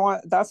what they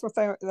want. That's what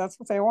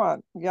they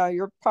want. Yeah,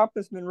 your pop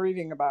has been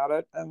reading about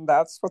it, and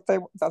that's what they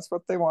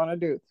want to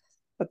do.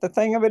 But the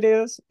thing of it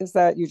is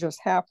that you just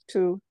have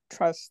to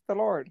trust the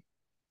Lord,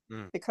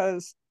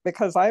 because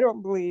I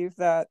don't believe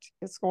that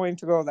it's going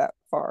to go that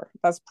far.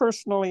 That's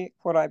personally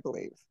what I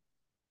believe,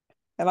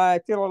 and I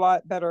feel a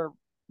lot better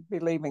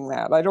believing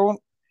that.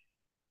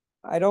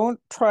 I don't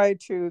try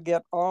to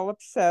get all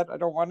upset. I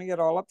don't want to get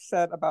all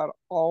upset about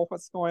all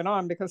what's going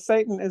on, because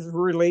Satan is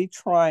really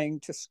trying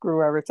to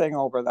screw everything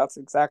over. That's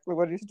exactly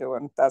what he's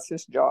doing. That's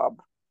his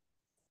job.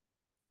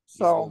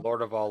 So, he's the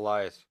Lord of all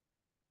lies.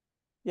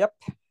 Yep,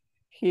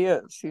 he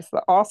is. He's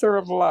the author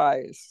of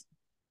lies.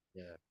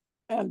 Yeah.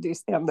 And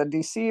the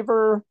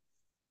deceiver.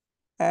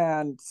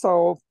 And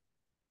so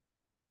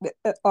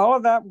all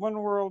of that one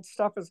world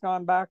stuff has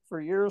gone back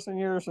for years and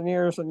years and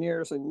years and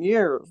years and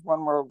years,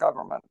 one world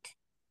government.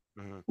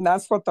 And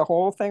that's what the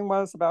whole thing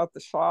was about, the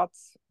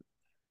shots,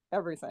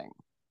 everything,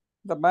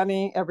 the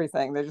money,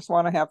 everything. They just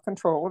want to have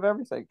control of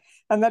everything.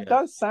 And that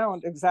does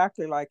sound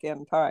exactly like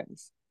end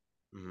times.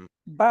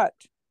 But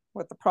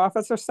what the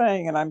prophets are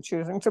saying, and I'm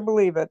choosing to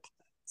believe it,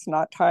 it's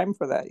not time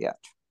for that yet.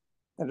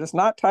 It is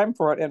not time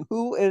for it. And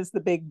who is the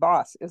big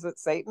boss? Is it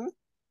Satan?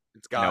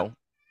 It's God.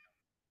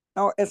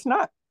 No, it's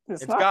not.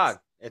 It's not. God.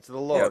 It's the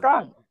Lord. It's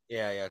God.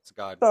 Yeah, it's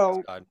God. So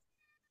it's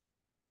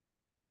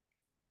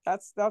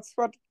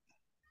God.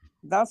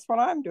 That's what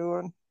I'm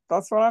doing.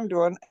 That's what I'm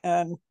doing.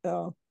 And,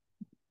 I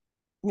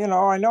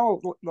know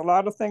a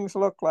lot of things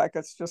look like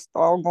it's just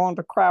all going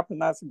to crap,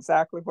 and that's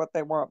exactly what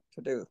they want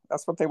to do.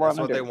 That's what they want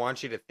to do. That's what they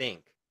want you to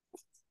think.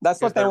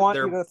 That's what they want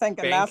you to think,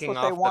 and that's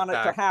what they want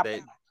it to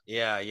happen.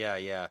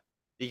 Yeah.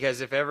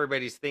 Because if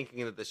everybody's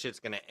thinking that the shit's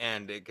going to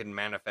end, it can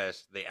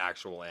manifest the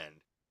actual end.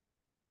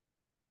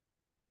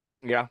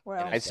 Yeah,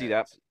 well, I see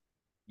that.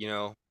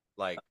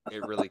 Like,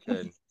 it really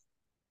could.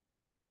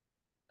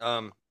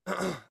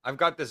 I've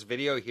got this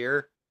video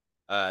here,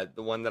 the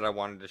one that I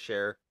wanted to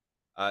share.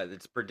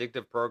 It's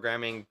predictive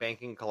programming,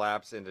 banking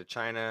collapse into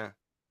China,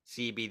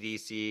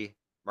 CBDC,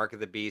 Mark of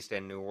the Beast,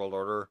 and New World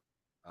Order.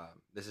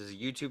 This is a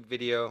YouTube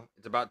video.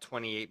 It's about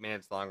 28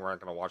 minutes long. We're not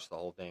going to watch the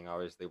whole thing.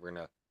 Obviously, we're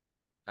going to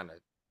kind of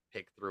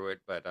pick through it,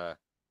 but I'm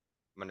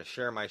going to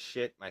share my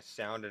shit, my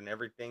sound, and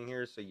everything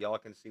here so y'all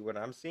can see what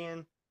I'm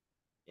seeing.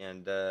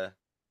 And we're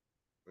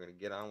going to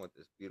get on with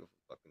this beautiful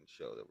fucking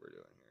show that we're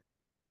doing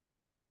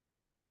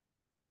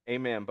here.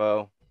 Amen,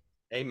 Bo.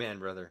 Amen,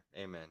 brother.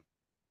 Amen.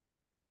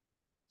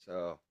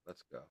 So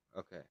let's go.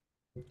 Okay.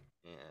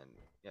 And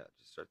yeah,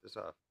 just start this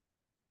off.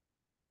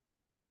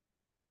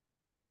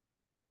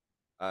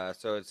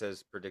 So it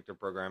says predictive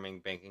programming,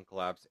 banking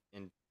collapse.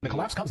 The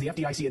collapse comes, the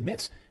FDIC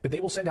admits that they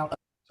will send out...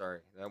 Sorry,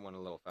 that went a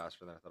little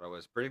faster than I thought it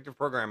was. Predictive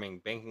programming,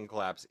 banking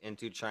collapse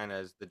into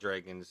China's, the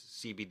Dragons,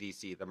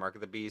 CBDC, the Mark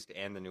of the Beast,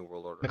 and the New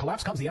World Order. The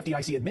collapse comes, the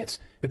FDIC admits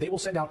that they will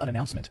send out an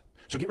announcement.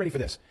 So get ready for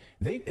this.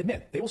 They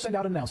admit they will send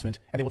out an announcement,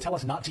 and they will tell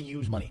us not to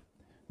use money.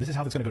 This is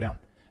how it's going to go down.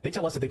 They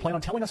tell us that they plan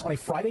on telling us on a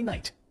Friday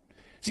night.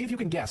 See if you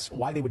can guess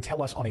why they would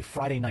tell us on a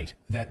Friday night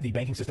that the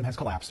banking system has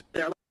collapsed.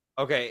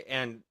 Okay,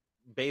 and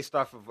based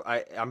off of...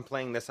 I'm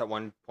playing this at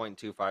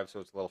 1.25,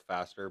 so it's a little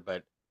faster,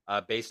 but...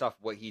 based off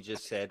what he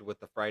just said with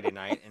the Friday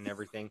night and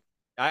everything,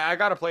 I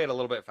gotta play it a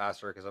little bit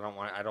faster because I don't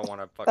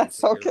want to fucking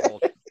sit here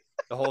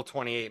the whole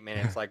 28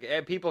 minutes.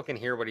 Like, people can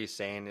hear what he's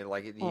saying.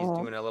 Like, he's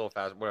doing it a little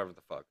fast, whatever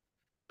the fuck.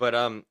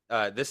 But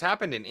this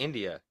happened in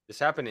India.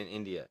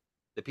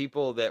 The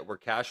people that were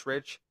cash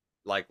rich,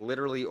 like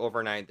literally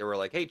overnight, they were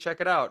like, "Hey,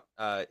 check it out.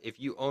 If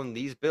you own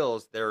these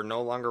bills, they're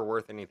no longer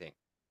worth anything."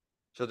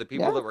 So the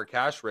people that were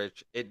cash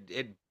rich,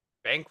 it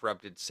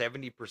bankrupted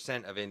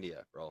 70% of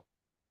India, bro.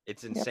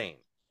 It's insane.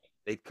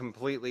 They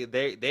completely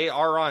they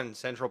are on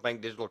central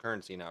bank digital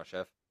currency now,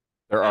 Chef.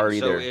 They're already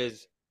there. So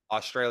is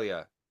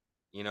Australia.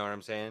 You know what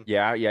I'm saying?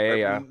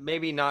 Yeah.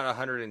 Maybe not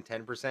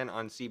 110%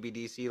 on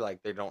CBDC,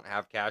 like they don't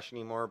have cash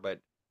anymore, but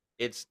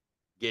it's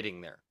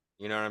getting there.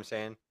 You know what I'm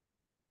saying?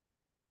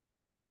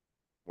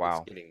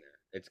 Wow.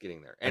 It's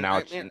getting there. And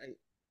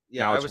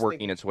now it's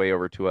working its way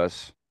over to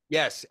us.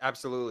 Yes,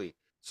 absolutely.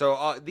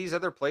 So these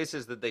other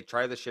places that they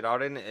try the shit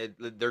out in,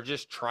 they're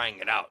just trying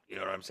it out. You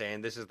know what I'm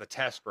saying? This is the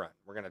test run.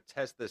 We're going to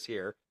test this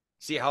here,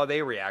 see how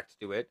they react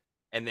to it.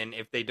 And then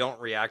if they don't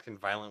react in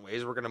violent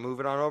ways, we're going to move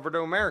it on over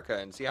to America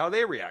and see how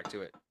they react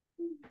to it.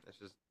 That's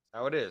just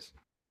how it is.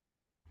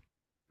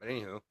 But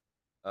anywho,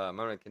 I'm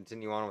going to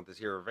continue on with this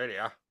here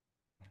video.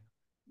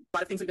 A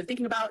lot of things we've been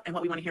thinking about, and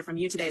what we want to hear from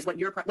you today is what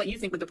you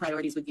think the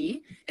priorities would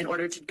be in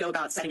order to go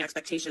about setting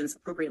expectations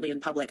appropriately in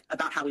public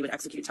about how we would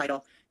execute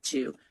Title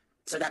II.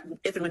 So that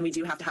if and when we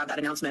do have to have that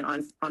announcement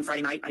on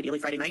Friday night, ideally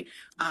Friday night,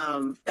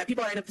 that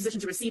people are in a position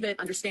to receive it,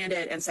 understand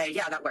it, and say,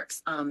 yeah, that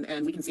works.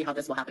 And we can see how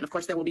this will happen. Of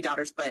course, there will be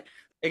doubters, but...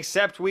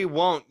 Except we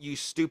won't, you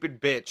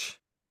stupid bitch.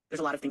 There's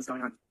a lot of things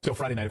going on. So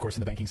Friday night, of course,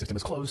 the banking system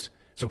is closed.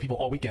 So people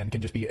all weekend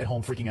can just be at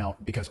home freaking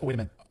out because, oh, wait a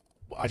minute,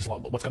 what's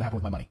going to happen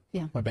with my money?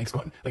 Yeah. My bank's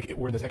going, like,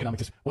 we're in this economic,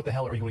 what the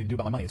hell are you going to do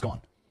about my money? It's gone.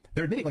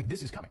 They're admitting, like,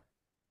 this is coming.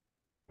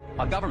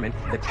 A government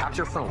that taps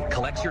your phone,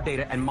 collects your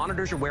data, and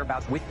monitors your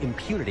whereabouts with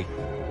impunity.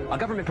 A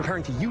government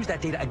preparing to use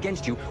that data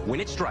against you when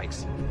it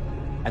strikes.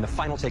 And the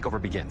final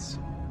takeover begins.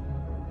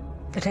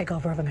 The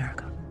takeover of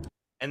America.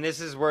 And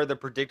this is where the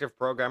predictive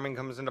programming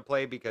comes into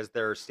play, because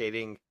they're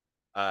stating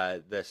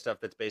the stuff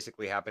that's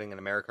basically happening in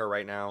America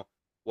right now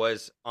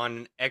was on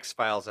an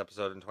X-Files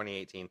episode in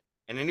 2018.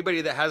 And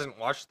anybody that hasn't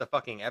watched the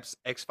fucking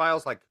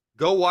X-Files, like,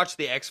 go watch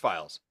the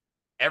X-Files.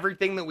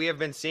 Everything that we have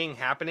been seeing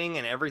happening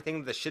and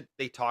everything, the shit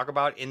they talk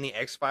about in the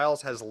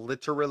X-Files has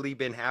literally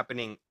been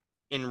happening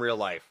in real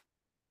life.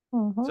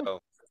 Mm-hmm. So,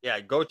 yeah,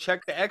 go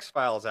check the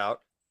X-Files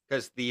out,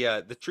 because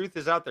the truth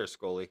is out there,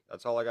 Scully.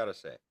 That's all I got to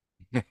say.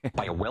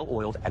 By a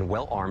well-oiled and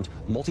well-armed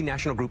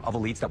multinational group of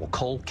elites that will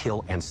cull,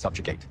 kill, and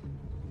subjugate.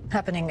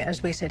 Happening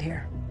as we sit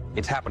here.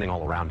 It's happening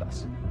all around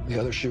us. The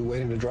other shoe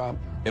waiting to drop?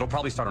 It'll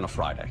probably start on a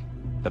Friday.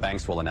 The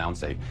banks will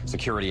announce a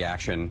security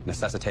action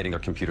necessitating their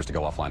computers to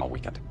go offline all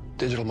weekend.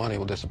 Digital money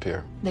will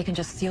disappear. They can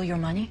just steal your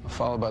money?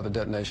 Followed by the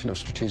detonation of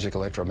strategic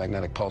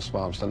electromagnetic pulse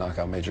bombs to knock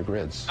out major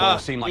grids. It will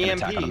seem like an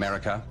attack on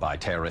America by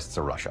terrorists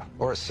or Russia.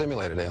 Or a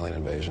simulated alien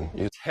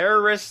invasion.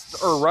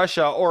 Terrorists or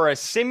Russia, or a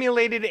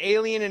simulated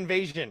alien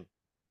invasion.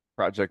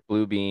 Project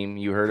Bluebeam,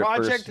 you heard it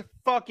first. Project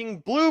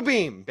fucking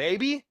Bluebeam,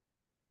 baby.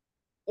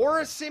 Or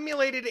a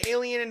simulated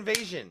alien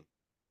invasion.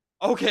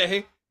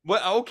 Okay.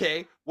 What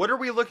are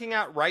we looking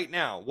at right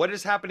now? What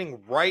is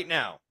happening right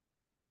now?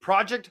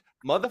 Project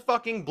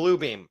motherfucking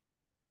Bluebeam.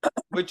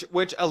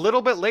 Which a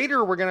little bit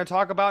later we're going to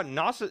talk about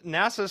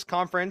NASA's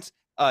conference,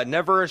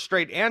 Never a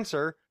Straight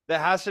Answer,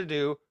 that has to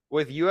do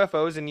with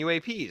UFOs and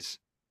UAPs.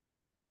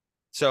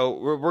 So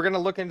we're going to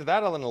look into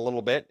that in a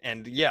little bit.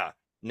 And yeah,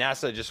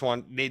 NASA just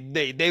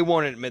they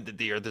won't admit that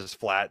the Earth is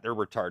flat. They're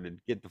retarded.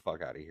 Get the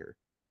fuck out of here.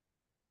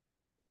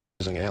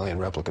 Using alien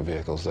replica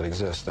vehicles that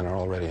exist and are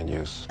already in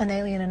use. An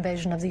alien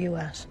invasion of the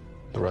U.S.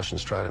 The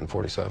Russians tried it in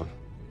 47.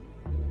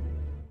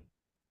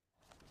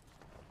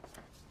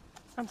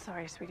 I'm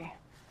sorry, sweetie.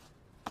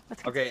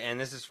 Okay, and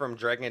this is from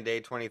Dragon Day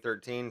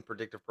 2013,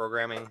 predictive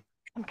programming.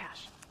 Come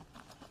cash.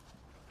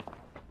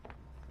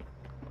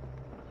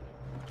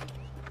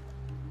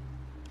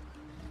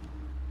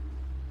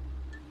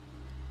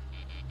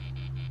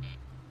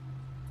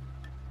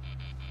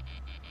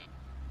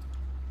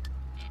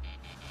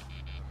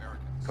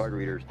 Card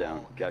readers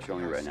down. Cash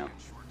only right now.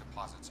 Insured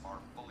deposits are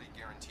fully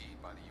guaranteed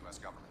by the U.S.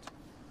 government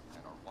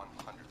and are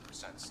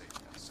 100% safe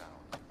and sound.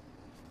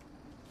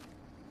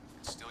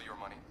 It's still your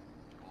money.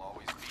 It will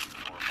always be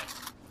your money.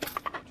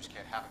 You just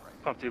can't have it right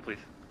now. Pump 2, please.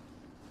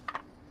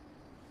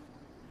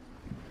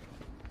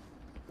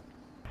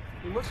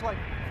 He looks like...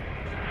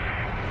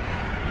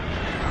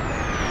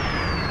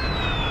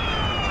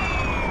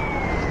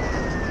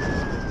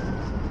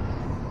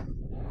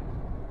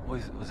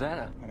 Was that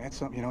a... And that's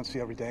something you don't see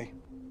every day.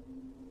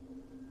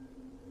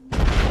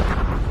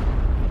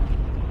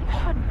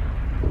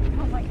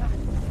 Oh my God.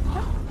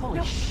 No,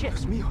 Holy shit.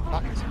 It's me,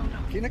 Hawkins.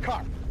 Get in the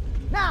car.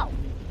 Now!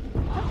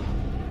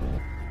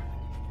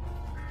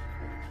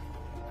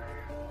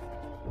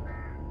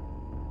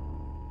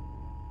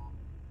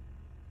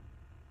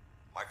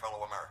 My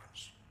fellow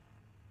Americans,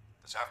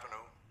 this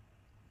afternoon,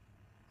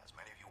 as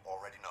many of you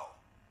already know,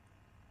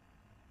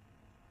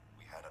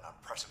 we had an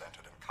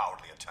unprecedented and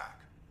cowardly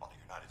attack on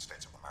the United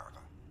States of America.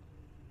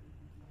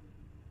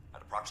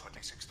 At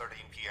approximately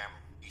 6:13 p.m.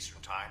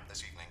 Eastern Time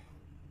this evening,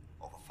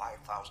 over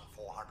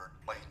 5,400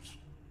 planes,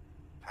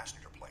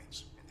 passenger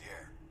planes in the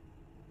air,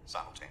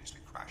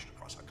 simultaneously crashed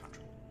across our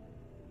country.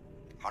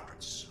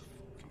 Hundreds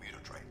of commuter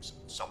trains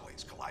and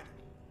subways collided,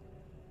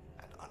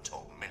 and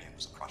untold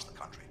millions across the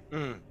country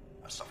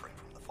are suffering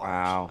from the fires.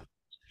 Wow.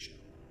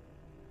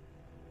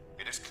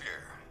 It is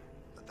clear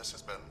that this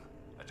has been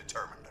a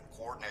determined and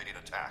coordinated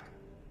attack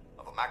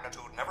of a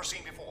magnitude never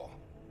seen before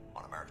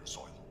on American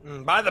soil.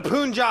 By the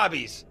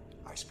Punjabis.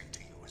 I speak to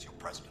you as your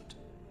president.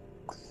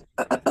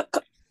 We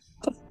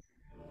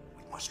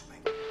must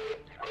remain.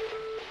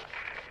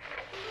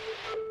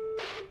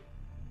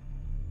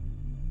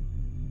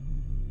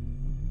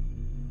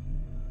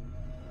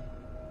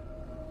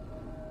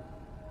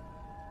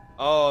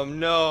 Oh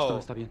no.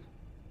 Está bien.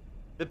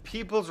 The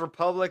People's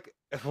Republic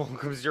of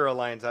Welcome Zero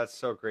Alliance. That's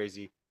so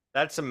crazy.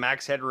 That's some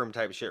Max Headroom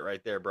type shit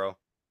right there, bro.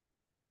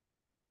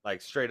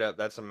 Like straight up,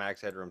 that's some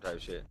Max Headroom type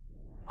shit.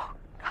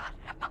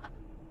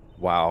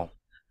 Wow.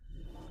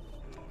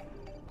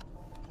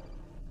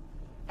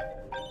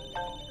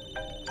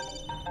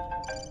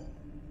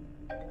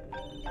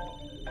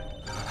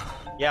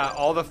 Yeah,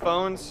 all the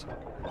phones.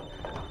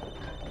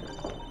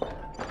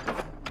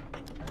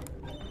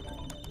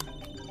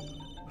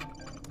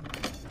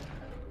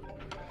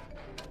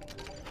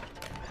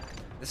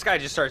 This guy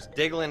just starts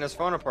diggling his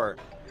phone apart.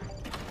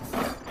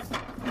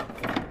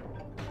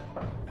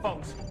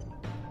 Phones.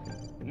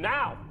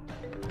 Now!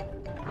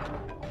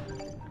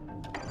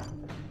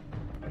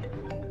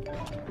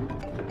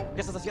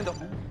 ¿Qué estás haciendo?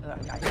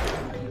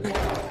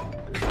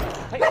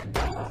 Hey!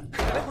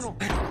 Teléfono!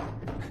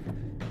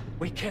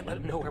 We can't let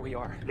him know where we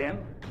are.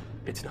 Them?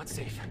 It's not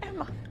safe.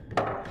 Emma.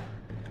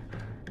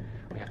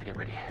 We have to get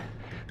ready.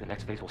 The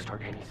next phase will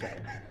start any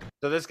second.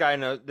 So this guy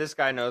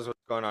knows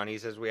what's going on. He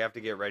says we have to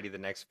get ready. The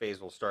next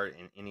phase will start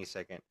in any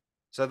second.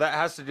 So that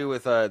has to do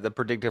with the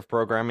predictive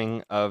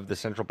programming of the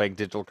central bank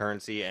digital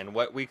currency and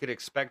what we could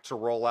expect to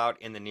roll out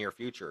in the near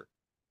future.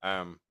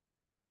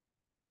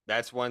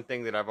 That's one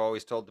thing that I've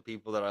always told the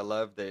people that I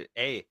love, that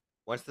hey,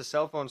 once the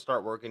cell phones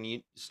stop working,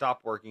 you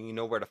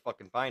know where to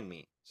fucking find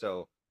me.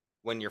 So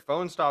when your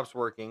phone stops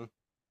working,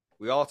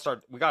 we got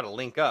to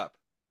link up.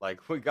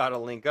 Like, we got to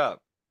link up.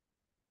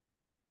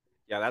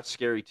 Yeah, that's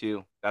scary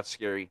too. That's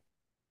scary.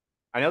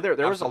 I know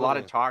there was a lot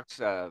of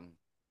talks. I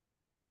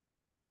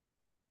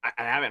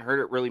haven't heard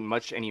it really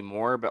much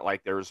anymore, but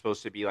like there was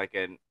supposed to be like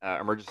an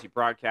emergency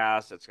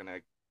broadcast that's gonna,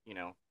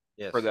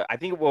 yes. for the I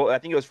think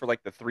it was for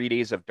like the 3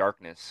 days of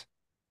darkness.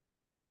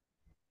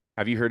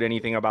 Have you heard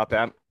anything about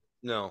that?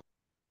 No.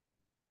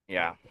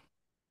 Yeah,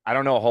 I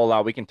don't know a whole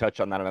lot. We can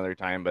touch on that another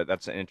time, but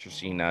that's an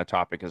interesting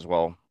topic as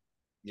well.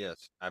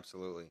 Yes,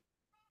 absolutely.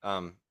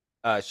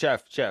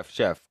 Chef,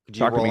 could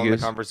you roll on the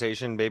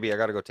conversation, baby? I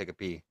gotta go take a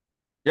pee.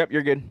 Yep,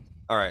 you're good.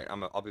 All right,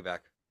 I'll be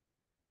back.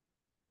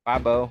 Bye,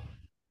 Bo.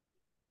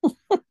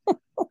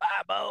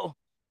 Bye, Bo.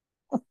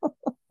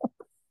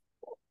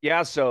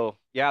 Yeah, so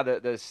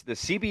the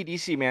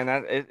CBDC, man,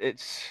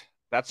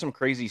 that's some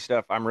crazy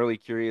stuff. I'm really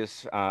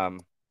curious to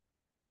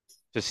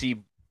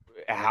see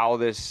how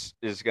this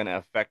is going to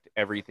affect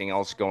everything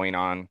else going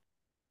on.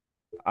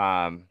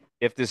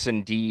 If this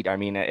indeed, I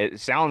mean, it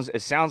sounds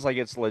like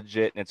it's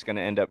legit and it's going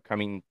to end up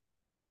coming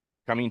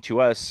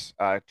to us,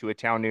 to a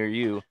town near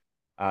you,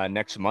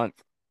 next month.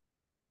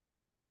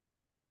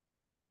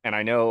 And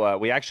I know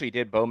we actually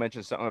did. Bo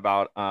mentioned something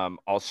about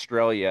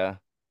Australia.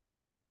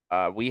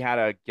 We had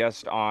a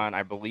guest on,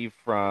 I believe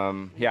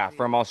from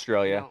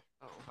Australia.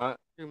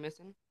 You're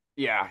missing?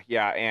 Yeah,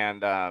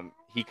 and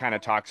he kind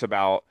of talks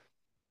about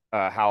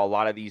how a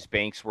lot of these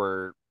banks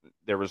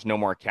there was no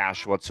more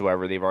cash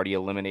whatsoever. They've already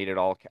eliminated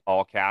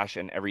all cash,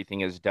 and everything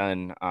is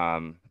done.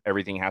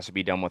 Everything has to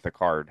be done with a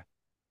card.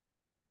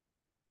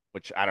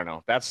 Which I don't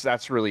know.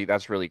 That's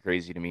really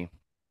crazy to me.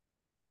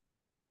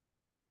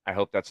 I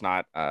hope that's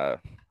not.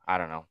 I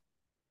don't know.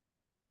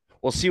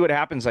 We'll see what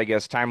happens. I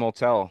guess time will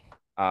tell.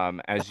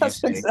 As you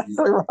say.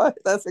 Exactly right.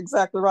 That's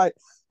exactly right.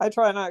 I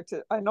try not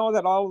to. I know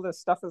that all of this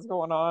stuff is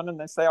going on, and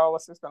they say all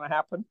this is going to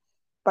happen,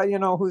 but you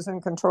know who's in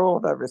control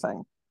of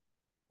everything?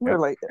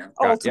 Really,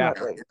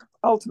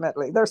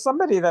 ultimately, there's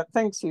somebody that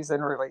thinks he's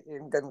really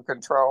in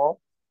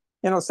control.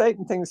 You know,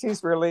 Satan thinks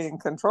he's really in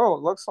control.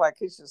 It looks like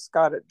he's just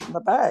got it in the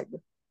bag.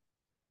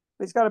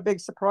 He's got a big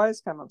surprise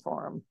coming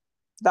for him.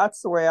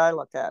 That's the way I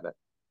look at it.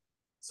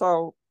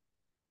 So,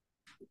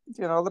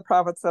 you know, the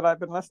prophets that I've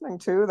been listening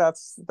to,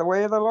 that's the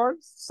way the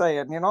Lord's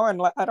saying, you know,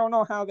 and I don't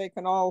know how they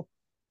can all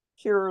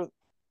hear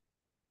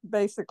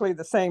basically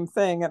the same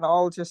thing and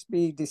all just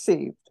be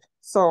deceived.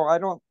 So I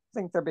don't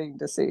think they're being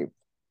deceived.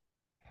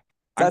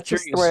 That's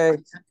just the way.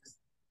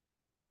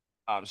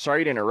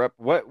 Sorry to interrupt.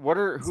 Who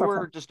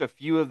are just a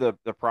few of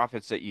the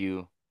prophets that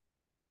you?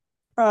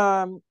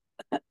 One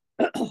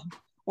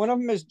of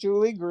them is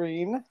Julie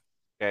Green.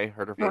 Okay,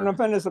 heard of her. One of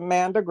them is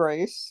Amanda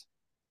Grace.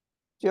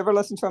 Do you ever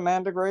listen to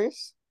Amanda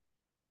Grace?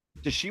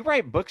 Does she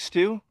write books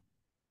too?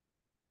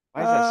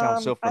 Why does that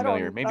sound so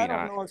familiar? Maybe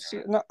not.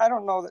 I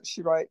don't know that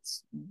she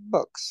writes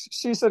books.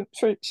 She's in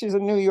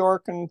New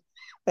York, and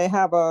they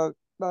have a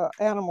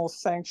animal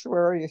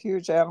sanctuary, a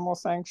huge animal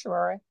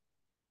sanctuary.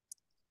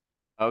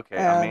 Okay,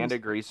 and Amanda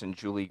Grace and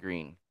Julie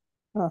Green.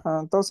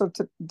 Those are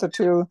the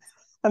two.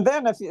 And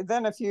then if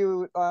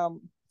you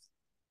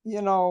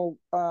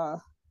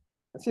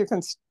if you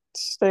can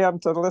stay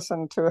up to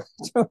listen to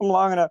him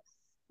long enough,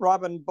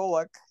 Robin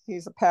Bullock,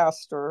 he's a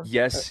pastor.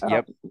 Yes,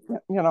 yep.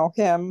 You know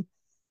him,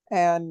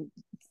 and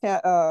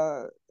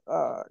Kudeman,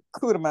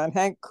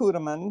 Hank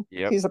Kudeman.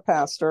 Yep. He's a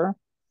pastor.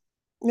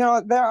 You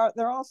know,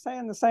 they're all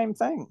saying the same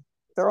thing.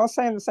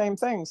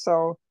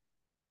 So,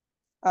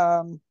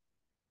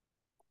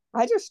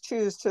 I just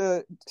choose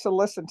to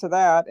listen to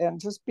that and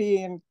just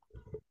be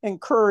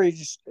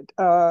encouraged,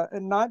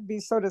 and not be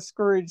so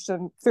discouraged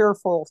and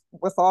fearful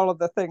with all of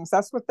the things.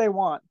 That's what they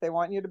want. They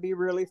want you to be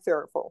really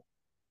fearful.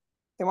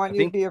 They want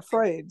you to be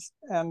afraid,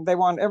 and they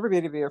want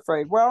everybody to be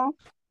afraid. Well,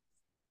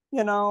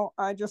 you know,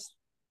 I'm just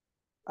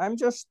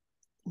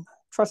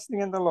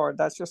trusting in the Lord.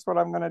 That's just what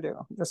I'm going to do.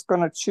 I'm just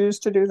going to choose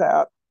to do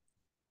that.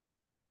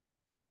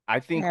 I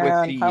think and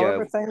with the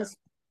however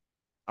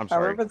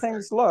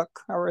things look,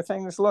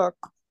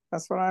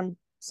 that's what I'm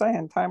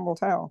saying. Time will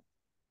tell.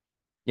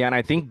 Yeah, and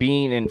I think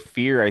being in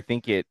fear, I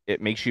think it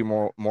makes you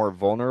more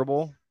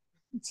vulnerable.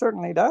 It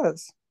certainly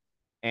does.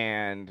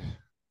 And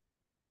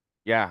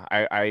yeah,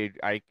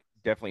 I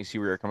definitely see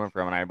where you're coming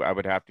from, and I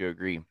would have to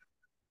agree.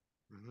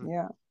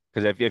 Yeah.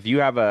 Because if you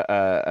have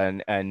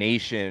a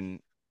nation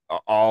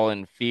all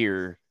in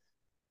fear,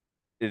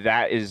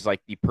 that is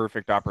like the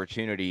perfect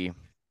opportunity,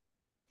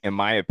 in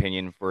my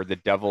opinion, for the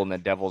devil and the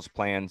devil's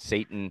plan,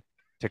 Satan,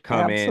 to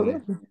come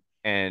in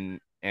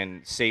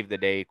and save the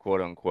day,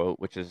 quote unquote,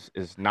 which is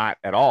not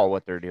at all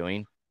what they're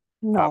doing,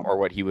 or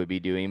what he would be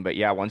doing. But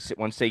yeah, once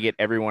they get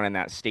everyone in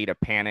that state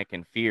of panic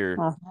and fear,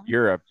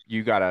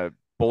 you got a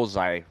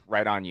bullseye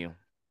right on you.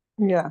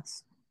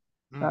 Yes,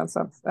 that's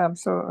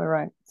absolutely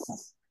right.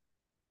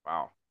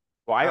 Wow.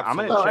 Well, I'm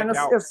going to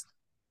check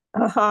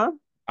out.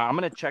 I'm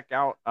going to check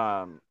out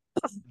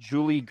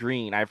Julie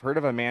Green. I've heard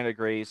of Amanda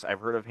Grace. I've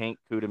heard of Hank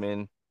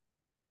Kudeman.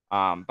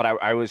 But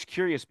I was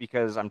curious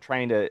because I'm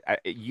trying to.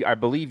 I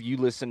believe you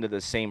listen to the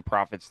same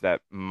prophets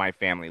that my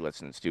family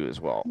listens to as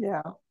well.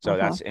 Yeah. So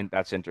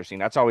that's interesting.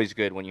 That's always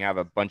good when you have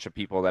a bunch of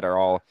people that are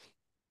all.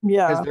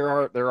 Yeah.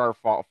 Because there are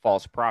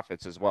false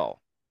prophets as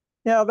well.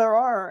 Yeah, there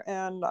are,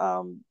 and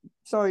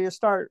so you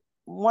start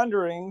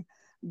wondering,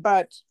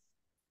 but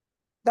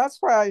that's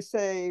why I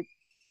say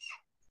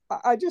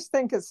I just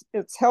think it's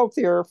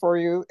healthier for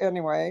you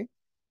anyway,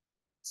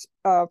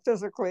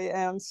 physically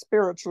and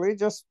spiritually,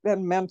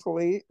 and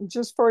mentally,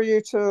 just for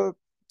you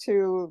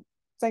to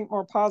think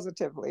more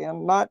positively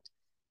and not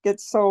get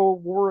so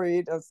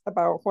worried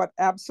about what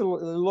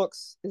absolutely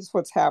looks is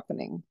what's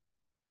happening.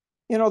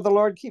 The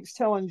Lord keeps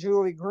telling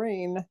Julie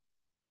Green,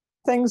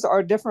 things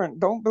are different.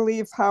 Don't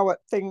believe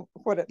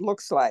what it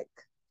looks like.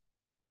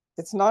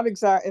 It's not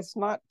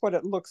what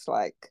it looks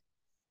like.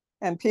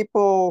 And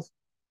people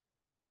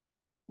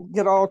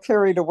get all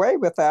carried away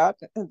with that,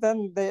 and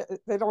then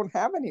they don't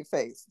have any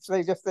faith.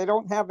 They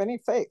don't have any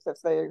faith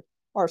if they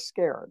are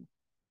scared.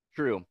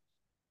 True.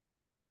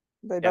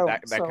 They don't.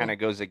 That kind of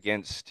goes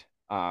against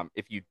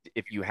if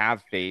you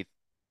have faith,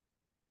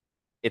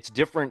 it's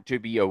different to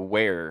be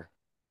aware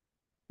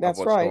of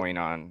what's going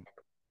on.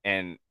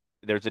 And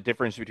there's a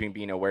difference between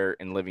being aware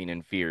and living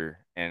in fear.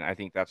 And I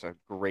think that's a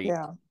great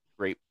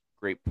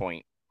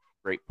point.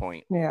 Great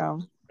point. Yeah.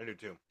 I do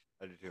too.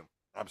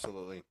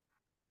 Absolutely.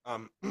 I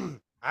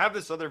have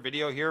this other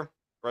video here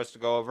for us to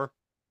go over.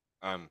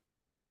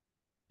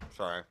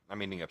 Sorry,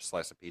 I'm eating a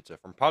slice of pizza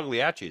from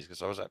Pagliacci's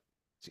because I was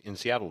in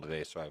Seattle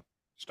today, so I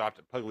stopped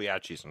at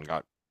Pagliacci's and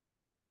got.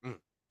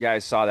 Yeah, I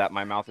saw that.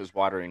 My mouth is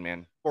watering,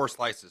 man. 4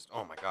 slices.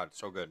 Oh my god,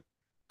 so good.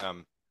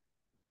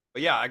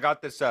 But yeah, I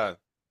got this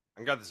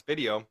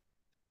video.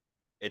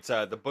 It's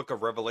the Book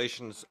of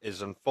Revelations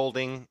is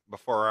unfolding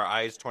before our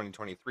eyes,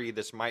 2023.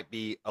 This might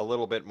be a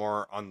little bit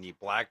more on the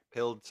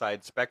black-pilled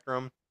side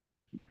spectrum.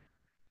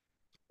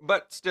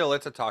 But still,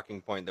 it's a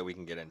talking point that we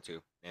can get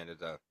into. And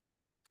it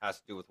has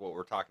to do with what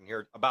we're talking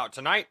here about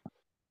tonight.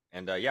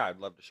 And yeah, I'd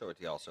love to show it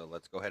to y'all. So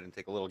let's go ahead and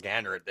take a little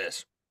gander at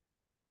this.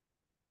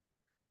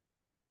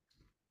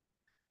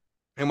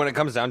 And when it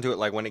comes down to it,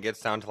 like when it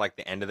gets down to like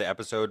the end of the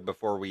episode,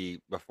 before we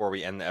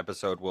end the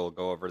episode, we'll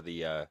go over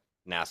the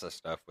NASA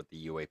stuff with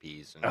the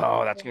UAPs. And...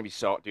 Oh, that's gonna be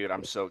dude,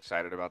 I'm so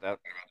excited about that.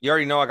 You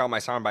already know I got my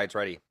sound bites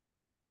ready.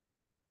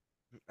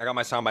 To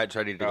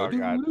go.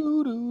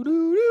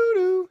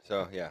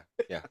 So yeah,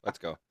 let's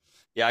go.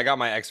 Yeah, I got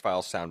my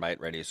X-Files soundbite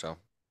ready. So,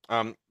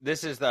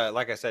 this is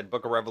like I said,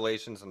 Book of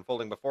Revelations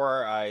unfolding before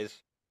our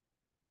eyes.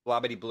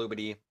 Blobbity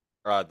bloobity.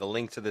 The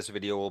link to this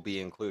video will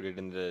be included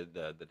in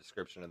the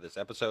description of this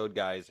episode,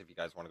 guys. If you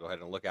guys want to go ahead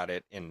and look at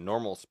it in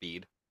normal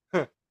speed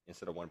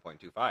instead of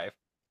 1.25,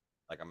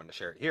 like I'm going to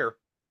share it here.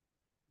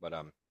 But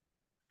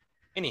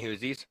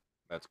anywhoosies,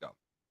 let's go.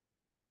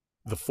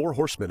 The 4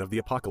 horsemen of the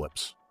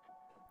apocalypse.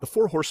 The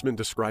 4 horsemen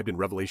described in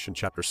Revelation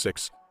chapter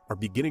 6 are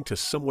beginning to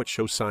somewhat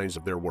show signs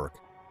of their work.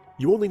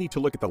 You only need to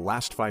look at the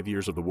last 5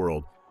 years of the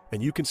world,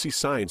 and you can see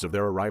signs of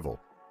their arrival,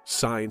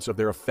 signs of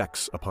their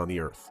effects upon the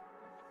earth.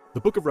 The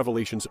book of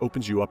Revelations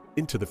opens you up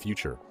into the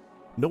future.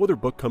 No other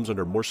book comes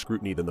under more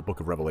scrutiny than the book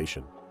of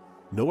Revelation.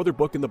 No other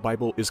book in the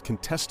Bible is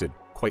contested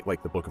quite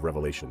like the book of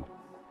Revelation.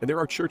 And there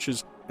are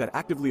churches that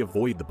actively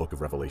avoid the book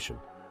of Revelation,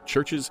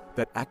 churches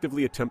that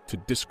actively attempt to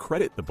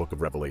discredit the book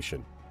of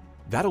Revelation.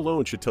 That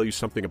alone should tell you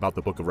something about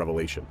the book of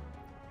Revelation.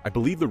 I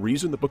believe the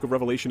reason the book of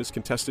Revelation is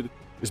contested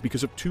is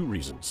because of 2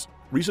 reasons.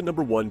 Reason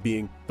number 1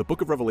 being the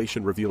book of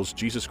Revelation reveals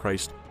Jesus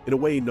Christ in a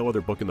way no other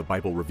book in the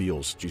Bible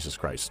reveals Jesus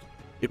Christ.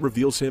 It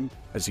reveals him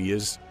as he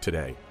is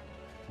today,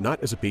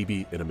 not as a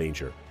baby in a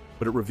manger,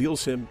 but it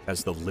reveals him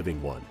as the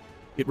living one.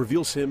 It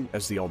reveals him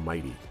as the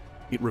Almighty.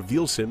 It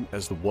reveals him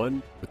as the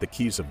one with the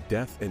keys of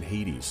death and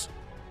Hades.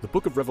 The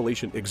book of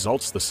Revelation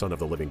exalts the Son of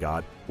the living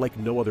God like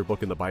no other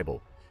book in the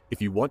Bible.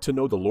 If you want to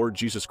know the Lord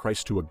Jesus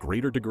Christ to a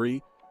greater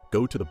degree,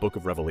 go to the book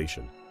of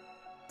Revelation.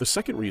 The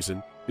second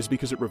reason is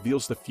because it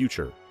reveals the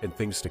future and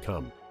things to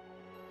come.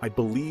 I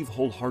believe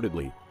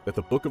wholeheartedly that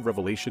the book of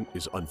Revelation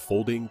is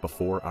unfolding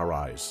before our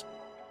eyes.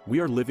 We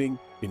are living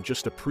in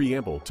just a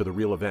preamble to the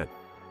real event.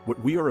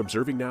 What we are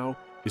observing now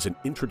is an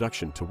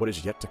introduction to what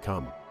is yet to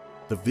come.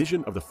 The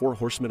vision of the 4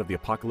 horsemen of the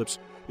apocalypse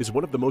is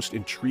one of the most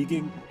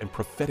intriguing and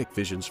prophetic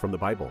visions from the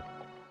Bible.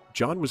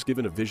 John was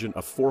given a vision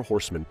of 4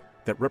 horsemen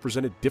that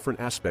represented different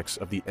aspects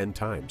of the end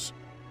times.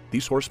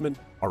 These horsemen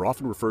are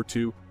often referred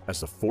to as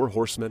the 4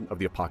 horsemen of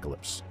the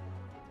apocalypse.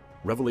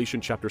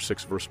 Revelation chapter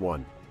 6 verse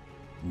 1.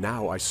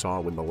 Now I saw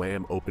when the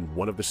Lamb opened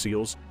one of the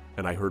seals,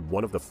 and I heard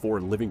one of the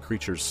 4 living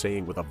creatures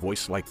saying with a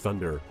voice like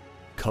thunder,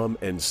 "Come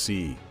and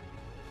see."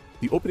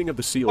 The opening of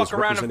the seals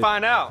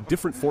represented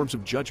different forms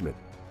of judgment,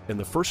 and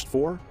the first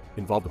 4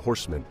 involved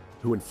horsemen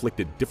who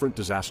inflicted different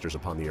disasters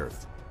upon the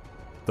earth.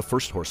 The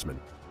first horseman,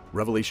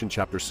 Revelation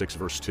chapter 6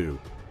 verse 2.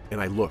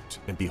 And I looked,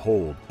 and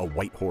behold, a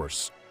white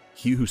horse.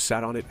 He who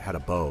sat on it had a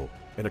bow,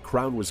 and a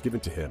crown was given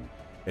to him,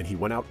 and he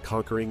went out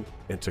conquering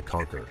and to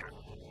conquer.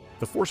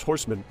 The fourth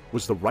horseman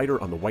was the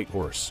rider on the white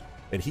horse,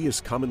 and he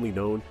is commonly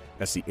known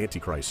as the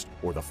Antichrist,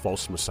 or the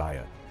false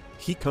Messiah.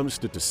 He comes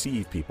to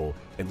deceive people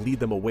and lead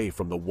them away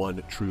from the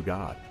one true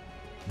God.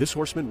 This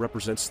horseman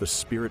represents the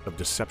spirit of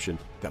deception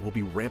that will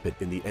be rampant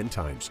in the end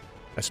times,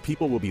 as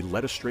people will be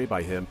led astray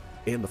by him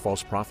and the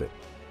false prophet.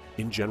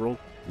 In general,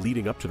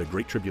 leading up to the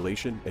Great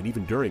Tribulation and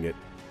even during it,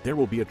 there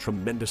will be a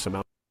tremendous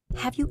amount.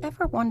 Have you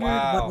ever wondered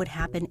what would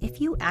happen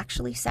if you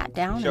actually sat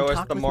down and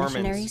talked with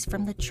missionaries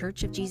from the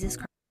Church of Jesus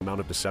Christ?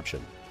 Amount of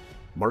deception.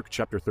 Mark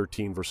chapter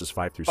 13, verses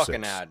 5 through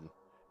 6.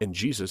 And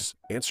Jesus,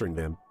 answering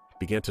them,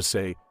 began to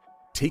say,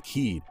 "Take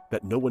heed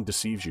that no one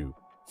deceives you,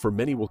 for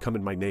many will come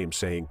in my name,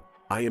 saying,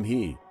 I am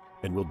he,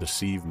 and will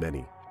deceive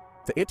many."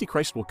 The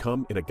Antichrist will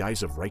come in a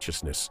guise of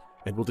righteousness,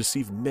 and will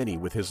deceive many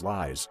with his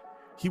lies.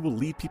 He will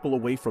lead people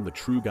away from the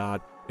true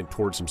God and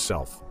towards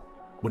himself.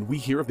 When we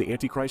hear of the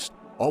Antichrist,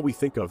 all we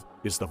think of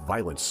is the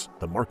violence,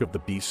 the mark of the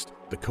beast,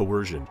 the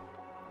coercion.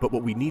 But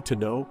what we need to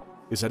know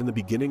is that in the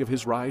beginning of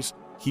his rise,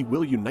 he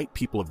will unite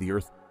people of the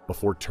earth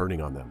before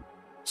turning on them.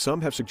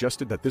 Some have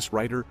suggested that this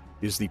rider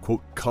is the,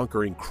 quote,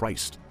 conquering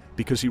Christ,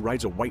 because he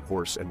rides a white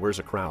horse and wears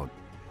a crown.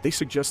 They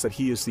suggest that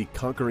he is the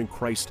conquering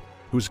Christ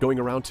who is going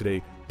around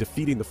today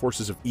defeating the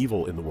forces of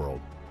evil in the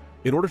world.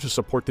 In order to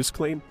support this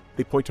claim,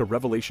 they point to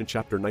Revelation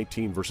chapter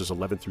 19, verses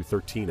 11 through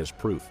 13 as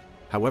proof.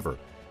 However,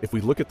 if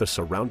we look at the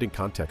surrounding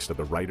context of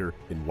the rider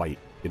in white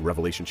in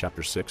Revelation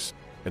chapter 6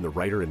 and the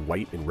rider in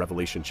white in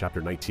Revelation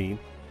chapter 19,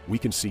 we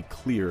can see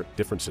clear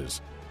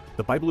differences.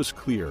 The Bible is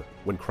clear.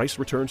 When Christ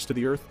returns to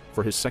the earth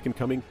for his second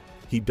coming,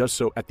 he does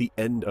so at the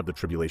end of the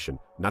tribulation,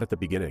 not at the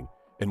beginning.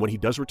 And when he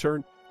does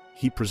return,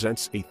 he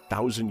presents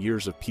 1,000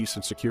 years of peace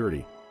and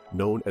security,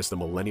 known as the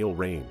millennial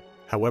reign.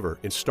 However,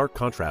 in stark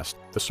contrast,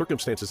 the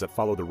circumstances that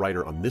follow the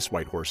rider on this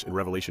white horse in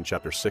Revelation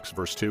chapter 6,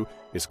 verse 2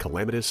 is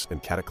calamitous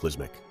and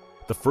cataclysmic.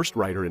 The first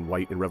rider in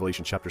white in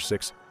Revelation chapter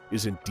 6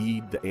 is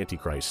indeed the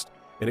Antichrist,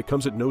 and it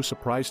comes at no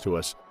surprise to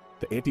us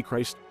the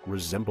Antichrist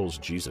resembles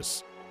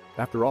Jesus.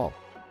 After all,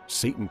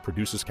 Satan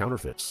produces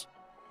counterfeits.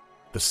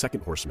 The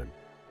second horseman,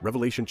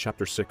 Revelation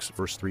chapter 6,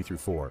 verse 3 through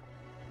 4.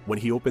 When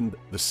he opened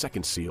the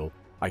second seal,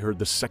 I heard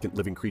the second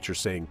living creature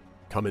saying,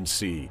 "Come and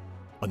see."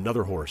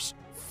 Another horse,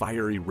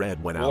 fiery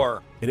red, went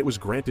out, and it was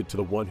granted to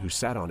the one who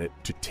sat on it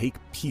to take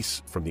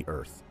peace from the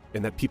earth,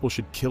 and that people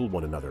should kill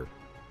one another.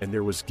 And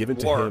there was given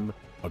to him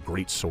a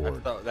great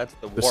sword. That's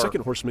the war. The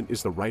second horseman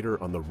is the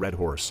rider on the red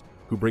horse,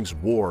 who brings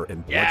war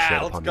and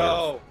bloodshed upon the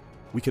earth.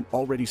 We can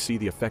already see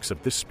the effects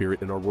of this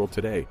spirit in our world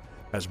today,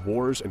 as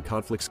wars and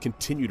conflicts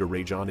continue to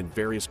rage on in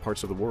various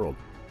parts of the world.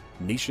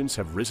 Nations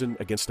have risen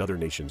against other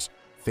nations,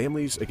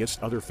 families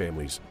against other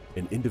families,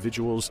 and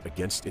individuals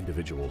against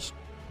individuals.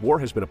 War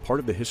has been a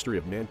part of the history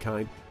of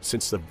mankind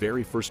since the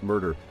very first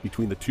murder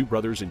between the two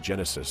brothers in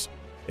Genesis,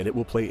 and it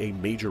will play a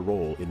major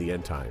role in the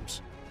end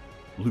times.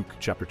 Luke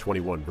chapter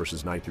 21,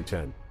 verses 9 through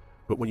 10.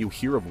 But when you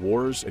hear of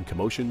wars and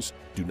commotions,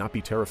 do not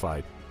be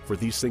terrified, for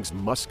these things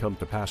must come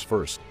to pass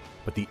first,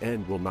 but the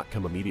end will not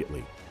come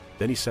immediately.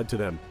 Then he said to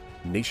them,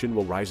 Nation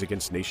will rise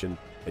against nation,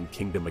 and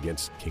kingdom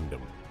against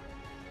kingdom.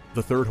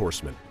 The third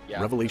horseman,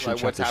 Revelation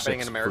chapter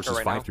 6, verses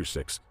 5 through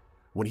 6.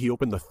 When he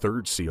opened the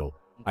third seal,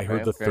 I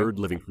heard the third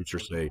living creature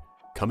say,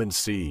 "Come and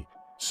see."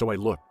 So I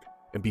looked,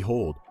 and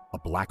behold, a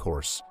black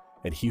horse,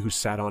 and he who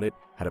sat on it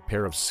had a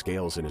pair of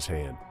scales in his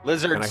hand.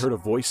 Lizards. And I heard a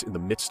voice in the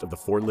midst of the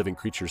four living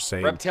creatures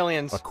saying,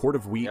 Reptilians. "A quart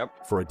of wheat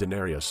for a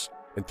denarius,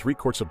 and 3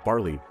 quarts of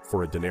barley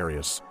for a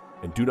denarius,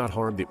 and do not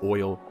harm the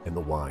oil and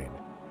the wine."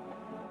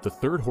 The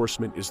third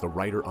horseman is the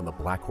rider on the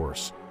black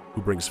horse,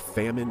 who brings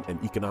famine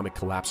and economic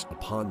collapse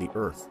upon the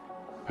earth.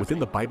 Within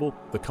the Bible,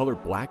 the color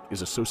black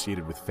is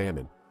associated with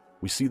famine.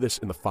 We see this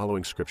in the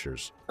following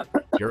scriptures.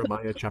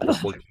 Jeremiah chapter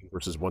 14,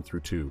 verses 1 through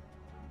 2.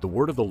 The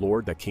word of the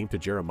Lord that came to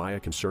Jeremiah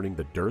concerning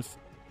the dearth: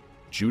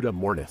 Judah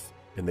mourneth,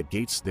 and the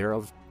gates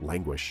thereof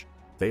languish.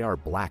 They are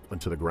black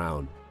unto the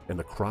ground, and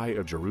the cry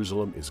of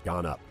Jerusalem is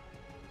gone up.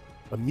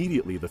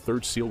 Immediately the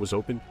third seal was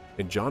opened,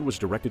 and John was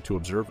directed to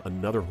observe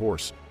another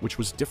horse, which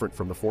was different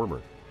from the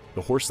former.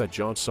 The horse that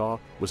John saw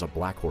was a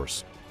black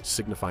horse,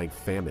 signifying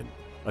famine,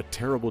 a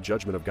terrible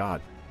judgment of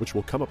God, which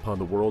will come upon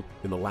the world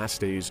in the last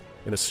days,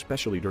 and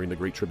especially during the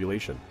Great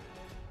Tribulation.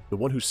 The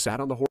one who sat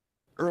on the horse...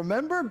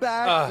 Remember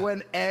back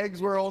when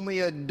eggs were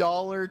only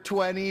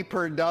 $1.20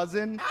 per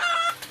dozen?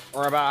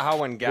 Or about how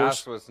when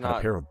gas was not had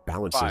a pair of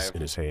balances $5.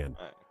 in his hand.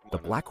 The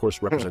black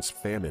horse represents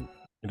famine,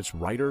 and its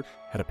rider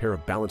had a pair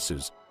of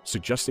balances,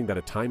 suggesting that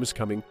a time is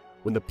coming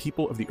when the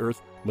people of the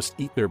earth must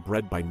eat their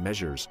bread by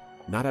measures,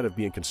 not out of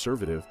being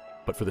conservative,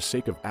 but for the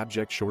sake of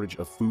abject shortage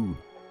of food.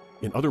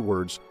 In other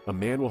words, a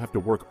man will have to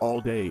work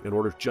all day in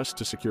order just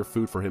to secure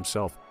food for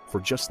himself for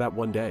just that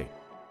one day.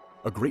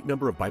 A great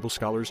number of Bible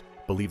scholars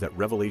believe that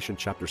Revelation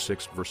chapter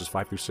 6, verses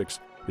 5 through 6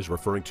 is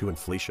referring to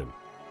inflation.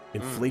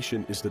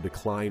 Inflation is the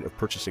decline of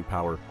purchasing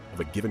power of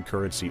a given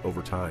currency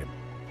over time.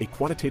 A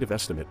quantitative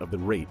estimate of the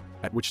rate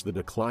at which the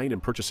decline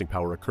in purchasing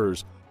power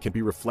occurs can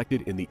be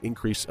reflected in the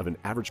increase of an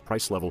average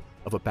price level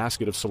of a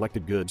basket of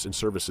selected goods and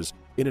services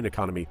in an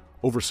economy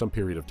over some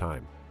period of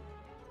time.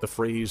 The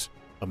phrase,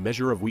 "a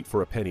measure of wheat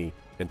for a penny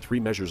and 3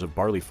 measures of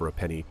barley for a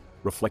penny,"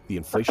 reflect the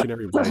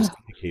inflationary rise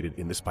indicated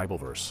in this Bible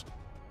verse.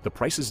 The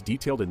prices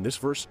detailed in this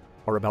verse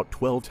are about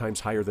 12 times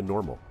higher than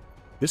normal.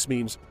 This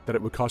means that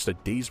it would cost a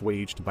day's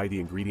wage to buy the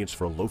ingredients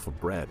for a loaf of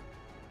bread.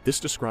 This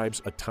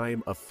describes a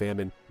time of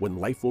famine when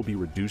life will be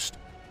reduced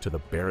to the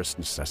barest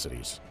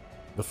necessities.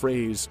 The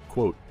phrase,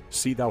 quote,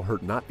 "see thou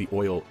hurt not the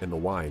oil and the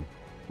wine,"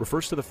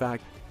 refers to the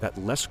fact that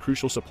less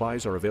crucial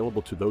supplies are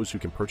available to those who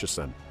can purchase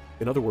them.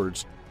 In other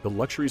words, the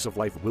luxuries of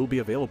life will be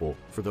available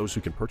for those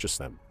who can purchase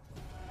them.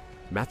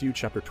 Matthew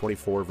chapter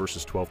 24,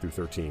 verses 12 through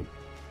 13.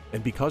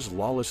 "And because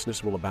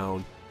lawlessness will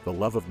abound, the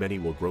love of many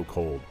will grow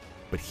cold,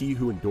 but he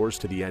who endures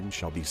to the end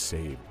shall be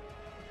saved."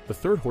 The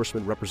third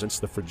horseman represents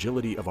the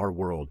fragility of our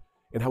world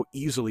and how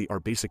easily our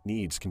basic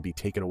needs can be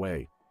taken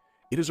away.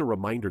 It is a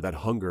reminder that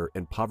hunger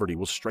and poverty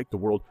will strike the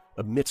world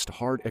amidst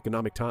hard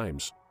economic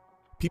times.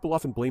 People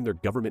often blame their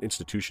government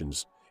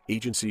institutions,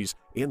 agencies,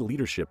 and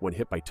leadership when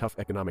hit by tough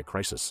economic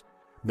crisis.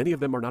 Many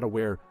of them are not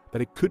aware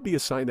that it could be a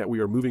sign that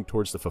we are moving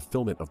towards the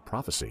fulfillment of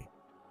prophecy.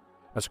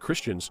 As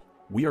Christians,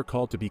 we are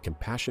called to be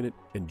compassionate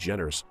and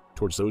generous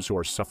towards those who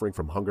are suffering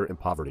from hunger and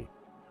poverty.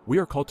 We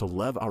are called to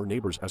love our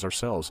neighbors as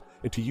ourselves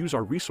and to use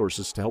our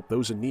resources to help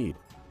those in need.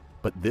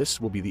 But this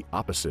will be the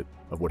opposite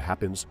of what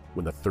happens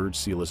when the third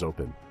seal is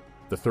opened.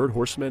 The third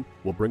horseman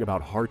will bring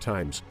about hard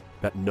times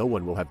that no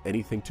one will have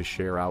anything to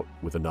share out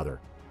with another.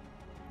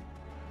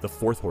 The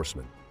fourth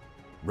horseman.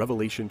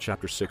 Revelation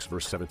chapter 6,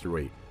 verse 7 through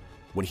 8.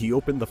 "When he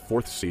opened the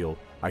fourth seal,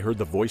 I heard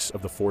the voice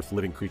of the fourth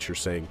living creature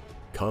saying,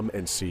 'Come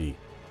and see.'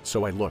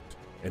 So I looked,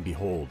 and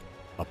behold,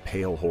 a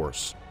pale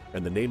horse,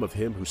 and the name of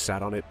him who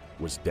sat on it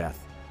was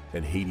Death,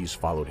 and Hades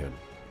followed him.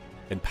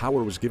 And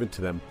power was given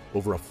to them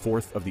over a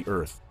fourth of the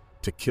earth,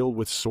 to kill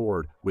with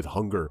sword, with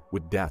hunger,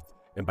 with death,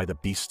 and by the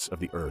beasts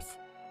of the earth."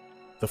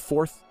 The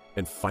fourth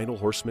and final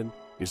horseman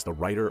is the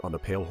rider on the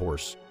pale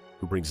horse,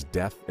 who brings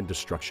death and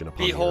destruction upon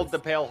the Behold earth. the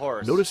pale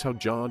horse. Notice how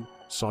John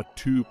saw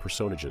 2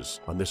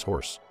 personages on this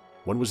horse.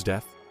 One was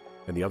Death,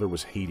 and the other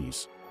was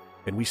Hades.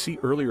 And we see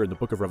earlier in the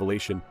book of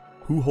Revelation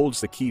who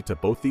holds the key to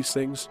both these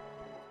things.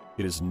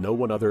 It is no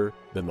one other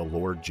than the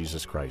Lord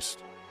Jesus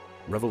Christ.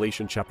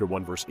 Revelation chapter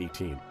 1, verse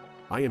 18.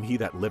 "I am he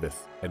that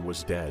liveth and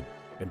was dead,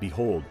 and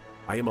behold,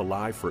 I am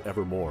alive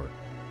forevermore.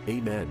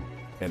 Amen,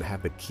 and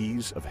have the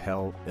keys of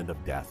hell and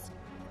of death."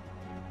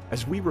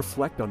 As we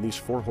reflect on these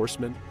 4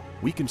 horsemen,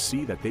 we can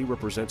see that they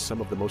represent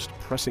some of the most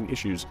pressing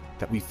issues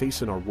that we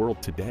face in our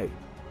world today.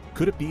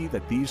 Could it be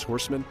that these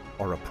horsemen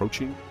are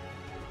approaching?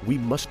 We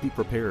must be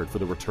prepared for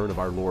the return of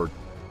our Lord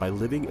by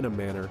living in a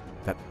manner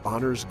that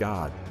honors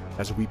God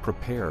as we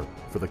prepare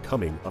for the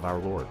coming of our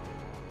Lord.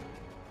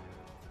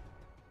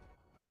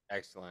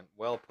 Excellent.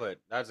 Well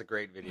put. That's a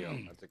great video.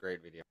 That's a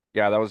great video.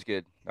 Yeah, that was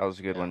good. That was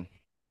a good one.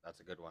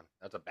 That's a good one.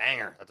 That's a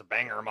banger. That's a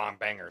banger among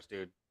bangers,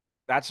 dude.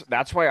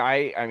 That's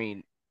why I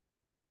mean,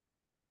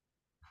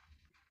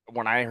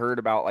 when I heard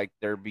about like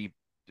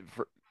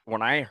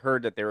when I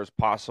heard that there was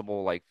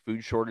possible like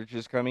food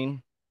shortages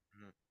coming,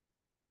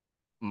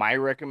 my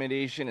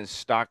recommendation is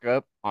stock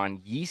up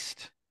on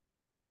yeast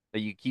that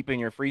you keep in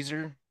your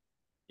freezer,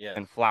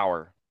 and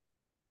flour.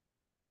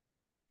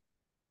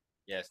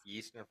 Yes,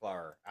 yeast and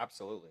flour.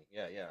 Absolutely.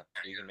 Yeah, yeah.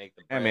 So you can make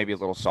the bread. And maybe a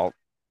little salt.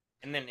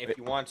 And then if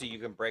you want to, you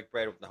can break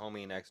bread with the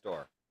homie next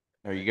door.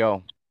 There you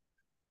go.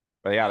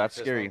 But yeah, that's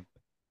scary.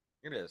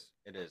 It is.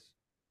 It is.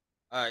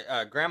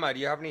 Grandma, do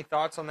you have any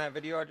thoughts on that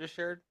video I just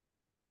shared?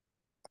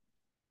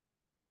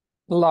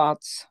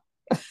 Lots.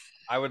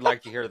 I would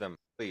like to hear them,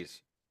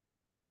 please.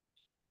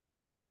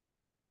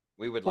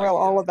 We would like Well,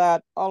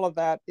 to all of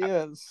that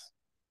is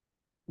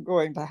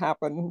going to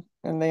happen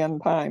in the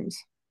end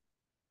times.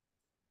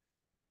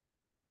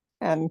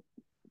 And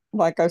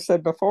like I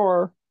said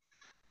before,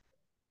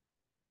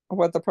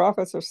 what the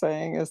prophets are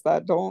saying is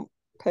that don't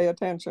pay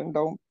attention,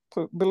 don't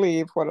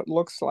believe what it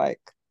looks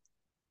like,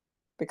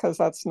 because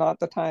that's not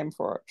the time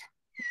for it.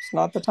 It's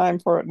not the time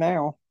for it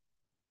now.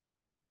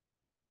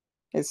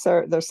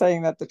 They're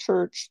saying that the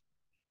church,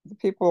 the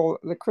people,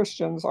 the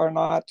Christians are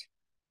not,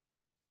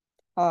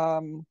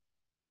 the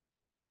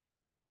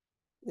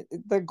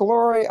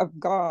glory of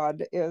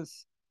God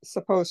is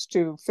supposed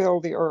to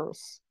fill the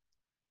earth.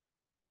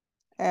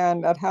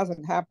 And that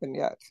hasn't happened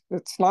yet.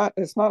 It's not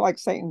like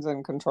Satan's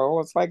in control.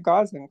 It's like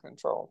God's in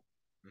control.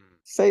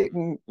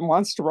 Satan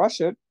wants to rush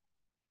it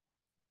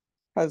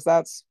because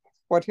that's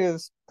what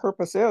his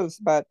purpose is,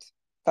 but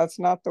that's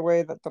not the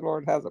way that the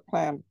Lord has it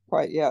planned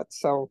quite yet.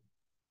 So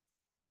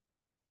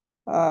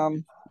I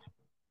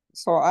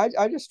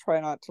just try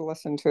not to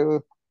listen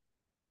to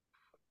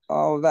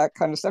all that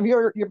kind of stuff.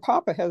 Your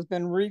papa has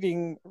been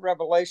reading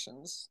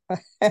Revelations.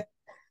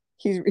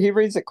 He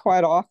reads it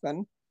quite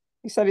often.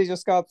 He said he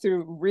just got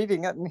through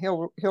reading it and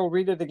he'll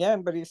read it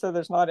again, but he said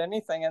there's not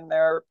anything in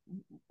there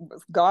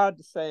with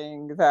God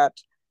saying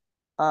that.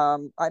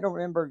 I don't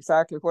remember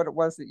exactly what it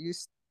was that you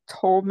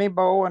told me,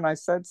 Bo, and I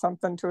said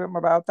something to him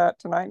about that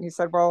tonight, and he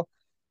said, well,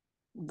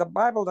 the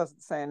Bible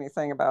doesn't say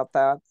anything about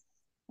that.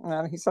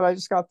 And he said, I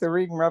just got the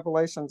reading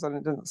Revelations and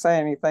it didn't say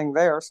anything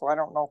there, so I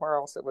don't know where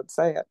else it would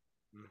say it.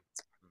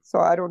 So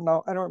I don't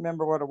know. I don't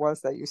remember what it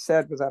was that you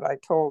said, but that I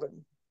told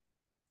him.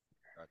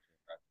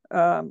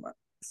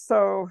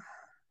 So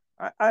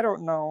I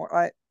don't know.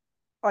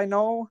 I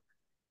know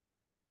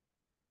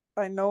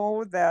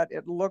that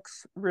it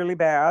looks really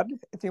bad,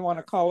 if you want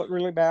to call it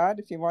really bad,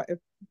 if you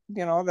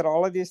know that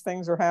all of these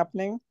things are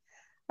happening.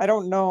 I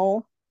don't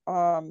know.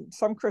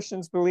 Some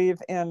Christians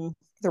believe in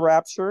the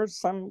rapture,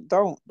 some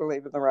don't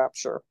believe in the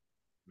rapture.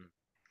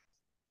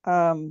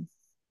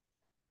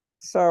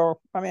 So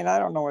I mean, I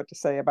don't know what to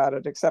say about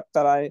it, except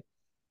that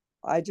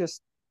I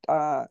just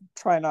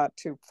try not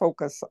to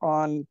focus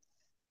on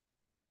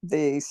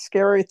the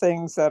scary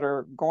things that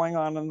are going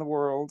on in the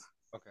world.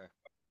 Okay.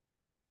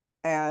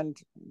 And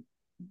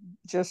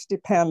just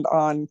depend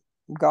on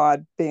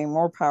God being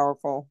more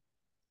powerful.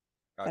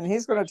 Gotcha. And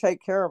he's going to take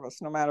care of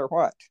us no matter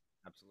what.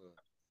 Absolutely.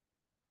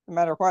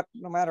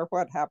 No matter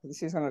what happens,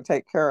 he's going to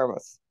take care of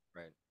us.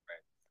 Right.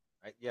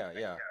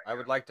 Yeah. I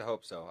would like to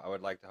hope so. And I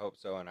would like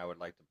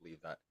to believe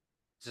that.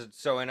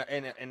 So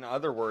in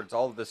other words,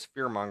 all of this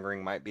fear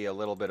mongering might be a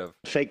little bit of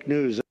fake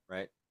news,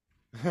 right?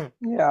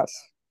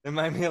 Yes. It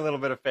might be a little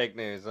bit of fake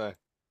news.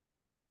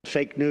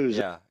 Fake news.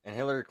 Yeah, and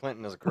Hillary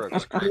Clinton is a crook.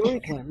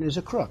 Hillary Clinton is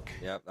a crook.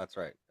 Yep, that's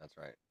right.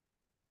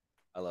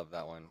 I love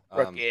that one.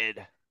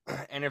 Crooked.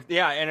 And if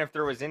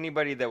there was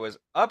anybody that was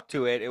up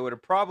to it, it would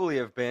have probably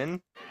have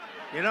been.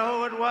 You know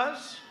who it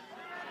was?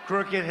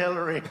 Crooked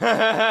Hillary.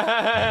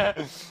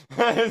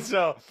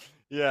 So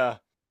yeah,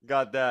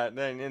 got that.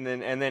 And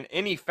then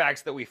any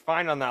facts that we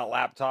find on that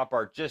laptop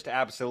are just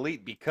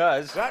obsolete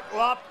because that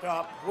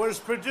laptop was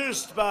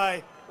produced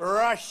by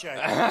Russia.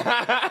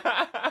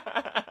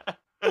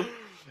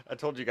 I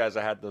told you guys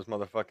I had those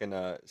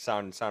motherfucking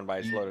sound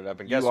bites loaded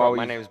up, and guess what?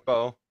 My name's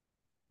Bo.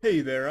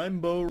 Hey there, I'm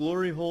Bo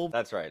Glory Hole.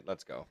 That's right.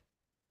 Let's go.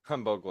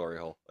 I'm Bo Glory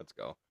Hole. Let's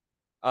go.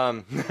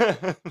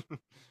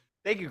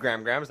 Thank you,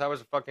 Grams.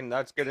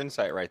 That's good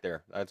insight right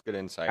there. That's good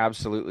insight.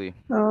 Absolutely.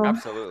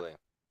 Absolutely.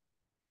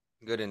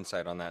 Good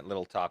insight on that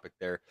little topic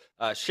there.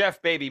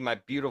 Chef Baby, my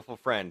beautiful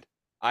friend,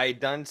 I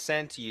done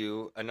sent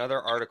you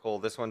another article.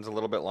 This one's a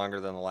little bit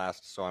longer than the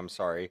last, so I'm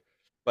sorry.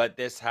 But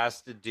this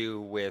has to do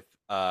with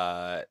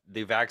the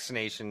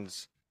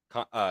vaccinations.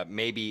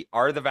 Maybe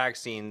are the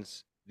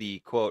vaccines the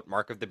quote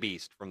mark of the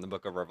beast from the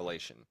Book of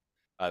Revelation?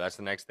 That's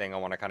the next thing I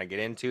want to kind of get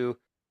into.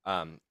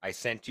 I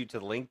sent you the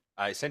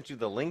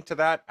link to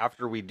that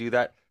after we do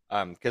that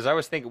because I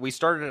was thinking we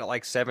started at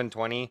like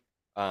 7:20.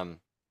 I'm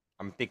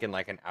thinking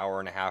like an hour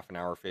and a half, an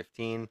hour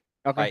 15.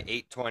 Okay. By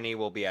 8:20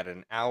 we'll be at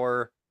an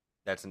hour.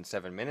 That's in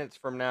 7 minutes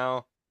from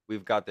now.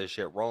 We've got this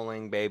shit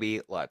rolling,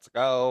 baby. Let's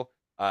go.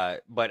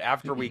 But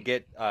after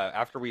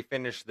we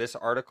finish this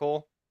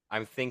article,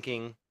 I'm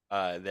thinking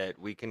that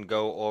we can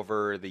go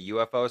over the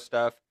UFO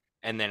stuff,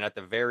 and then at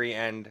the very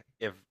end,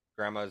 if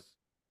Grandma's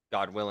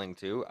God willing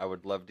to, I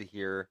would love to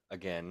hear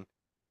again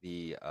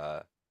the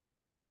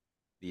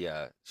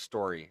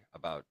story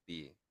about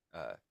the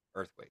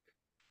earthquake.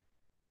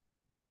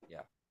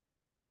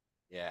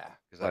 Yeah,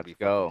 because that'd be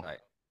go. Tight.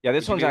 Yeah,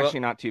 this one's actually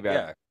not too bad.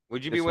 Yeah,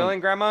 would you be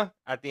willing, Grandma?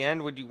 At the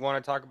end, would you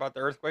want to talk about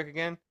the earthquake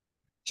again?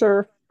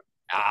 Sure.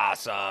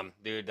 Awesome,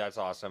 dude. That's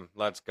awesome.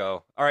 Let's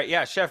go. All right,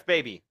 yeah, Chef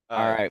Baby. All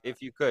right,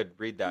 if you could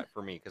read that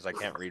for me because I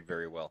can't read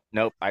very well.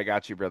 Nope, I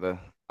got you, brother.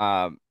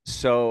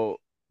 So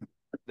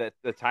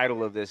the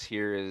title of this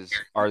here is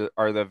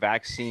are the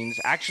vaccines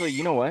actually?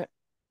 You know what?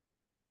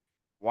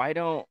 Why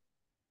don't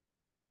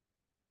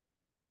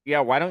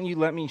you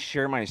let me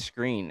share my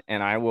screen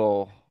and I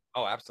will?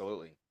 Oh,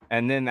 absolutely.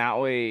 And then that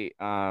way,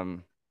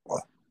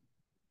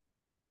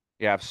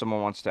 if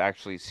someone wants to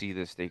actually see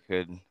this, they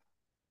could.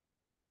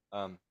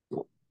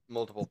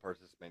 Multiple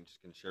participants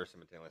can share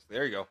simultaneously.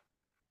 There you go.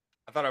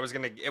 I thought I was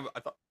gonna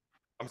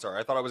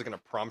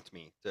prompt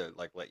me to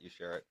like let you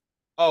share it.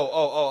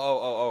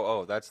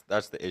 Oh. That's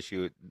the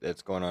issue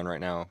that's going on right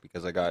now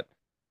because I got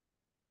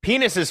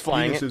penises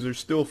flying. Penises are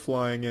still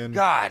flying in.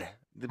 God,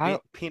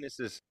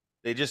 penises.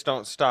 They just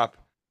don't stop.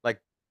 Like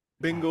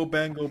bingo,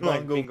 bango, bongo.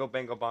 Like, bingo,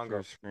 bango,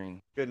 bongo.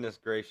 Screen. Goodness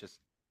gracious.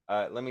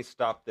 Let me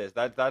stop this.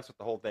 That's what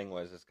the whole thing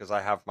was. Is because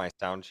I have my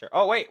sound share.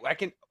 Oh wait, I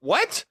can.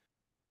 What?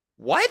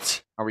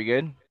 Are we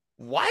good?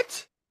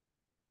 What?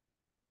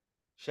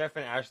 Chef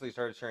and Ashley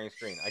started sharing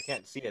screen. I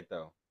can't see it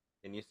though.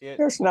 Can you see it?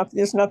 There's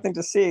nothing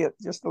to see.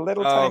 It's just a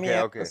little tiny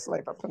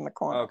slip up in the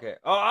corner. Okay.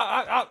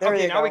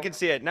 Okay. Now we can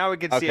see it.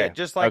 See it.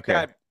 Just like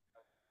that.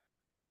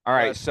 All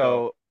right.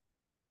 So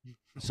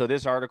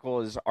this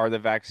article is: Are the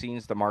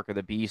vaccines the mark of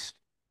the beast?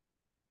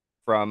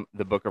 From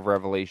the Book of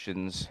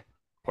Revelations? ?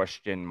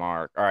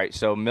 All right.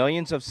 So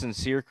millions of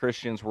sincere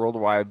Christians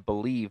worldwide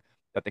believe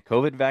that the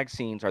COVID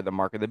vaccines are the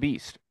mark of the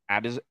beast,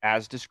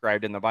 as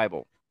described in the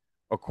Bible.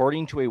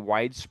 According to a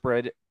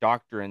widespread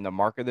doctrine, the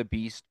mark of the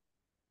beast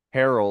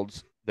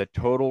heralds the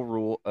total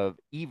rule of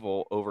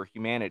evil over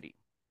humanity,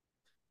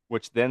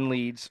 which then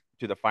leads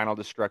to the final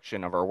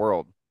destruction of our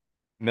world.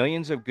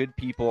 Millions of good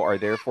people are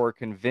therefore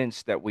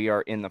convinced that we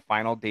are in the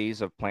final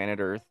days of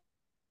planet Earth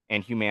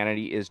and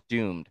humanity is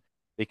doomed.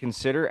 They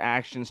consider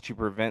actions to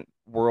prevent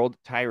world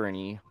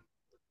tyranny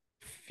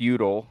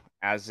futile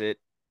as it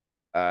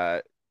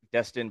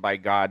destined by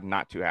God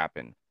not to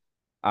happen.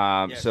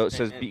 Yes, so it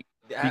says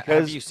have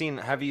because you seen?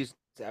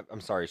 I'm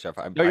sorry, Chef.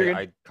 No, you're good.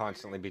 I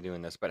constantly be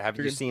doing this, but have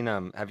You're you good. seen?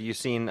 Have you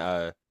seen?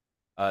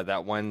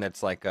 That one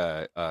that's like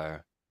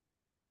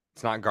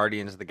it's not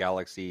Guardians of the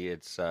Galaxy.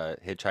 It's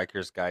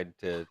Hitchhiker's Guide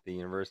to the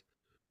Universe.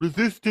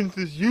 Resistance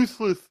is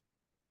useless.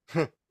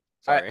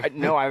 Sorry.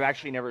 No, I've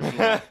actually never seen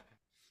that.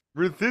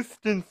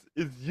 Resistance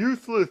is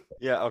useless.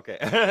 Yeah. Okay.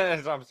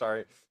 I'm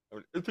sorry.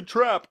 It's a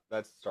trap.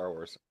 That's Star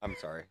Wars. I'm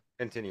sorry.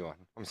 Continue on.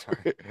 I'm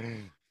sorry.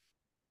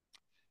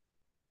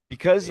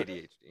 Because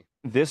ADHD.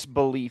 This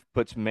belief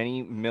puts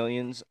many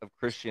millions of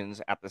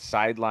Christians at the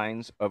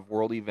sidelines of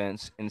world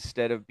events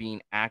instead of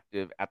being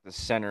active at the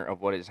center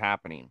of what is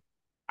happening.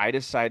 I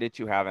decided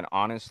to have an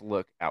honest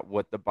look at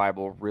what the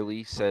Bible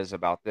really says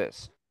about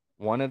this.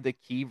 One of the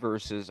key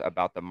verses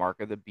about the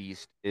mark of the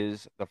beast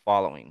is the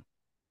following: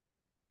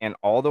 "And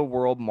all the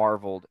world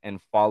marveled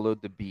and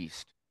followed the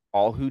beast.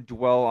 All who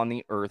dwell on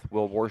the earth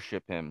will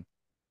worship him,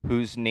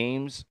 whose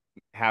names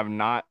have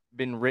not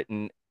been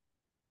written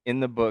in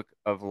the book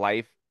of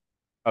life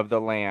of the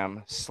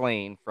Lamb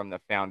slain from the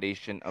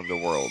foundation of the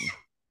world."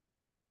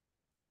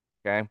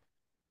 Okay.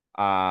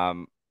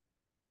 Now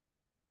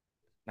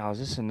is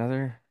this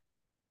another?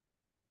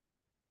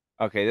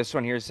 Okay, this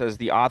one here says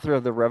the author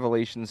of the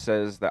Revelation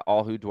says that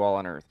all who dwell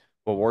on earth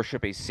will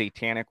worship a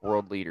satanic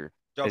world leader.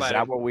 Joe Is Biden.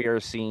 that what we are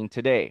seeing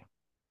today?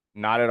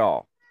 Not at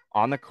all.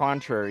 On the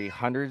contrary,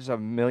 hundreds of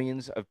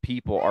millions of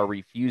people are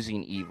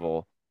refusing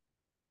evil.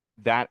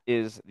 That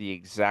is the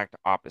exact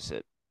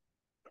opposite.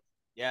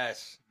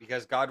 Yes,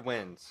 because God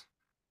wins.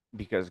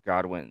 Because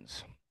God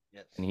wins.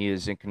 Yes. And he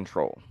is in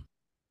control.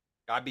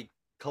 God be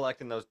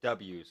collecting those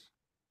W's.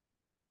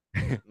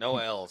 No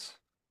L's.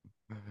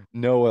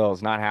 No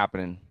L's, not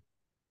happening.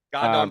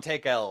 God don't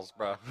take L's,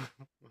 bro.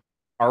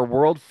 Our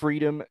World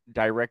Freedom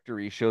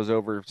Directory shows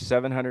over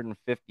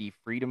 750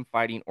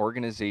 freedom-fighting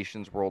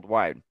organizations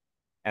worldwide,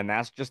 and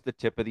that's just the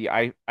tip of the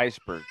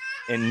iceberg.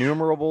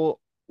 Innumerable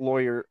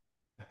lawyers,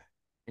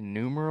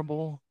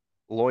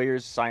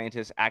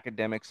 scientists,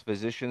 academics,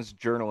 physicians,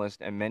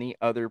 journalists, and many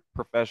other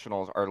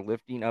professionals are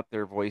lifting up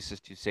their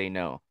voices to say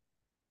no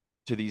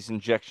to these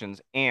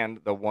injections and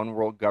the one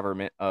world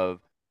government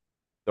of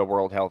the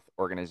World Health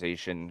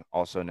Organization,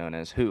 also known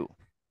as WHO.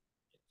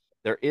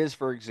 There is,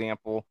 for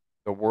example,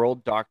 the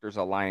World Doctors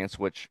Alliance,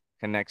 which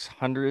connects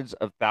hundreds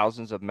of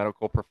thousands of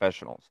medical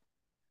professionals.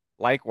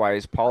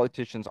 Likewise,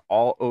 politicians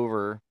all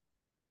over,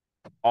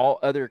 all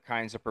other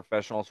kinds of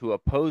professionals who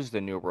oppose the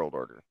New World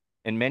Order.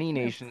 In many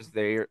nations,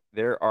 there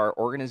are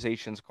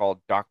organizations called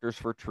Doctors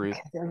for Truth,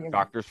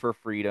 Doctors for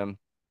Freedom,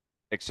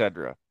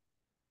 etc.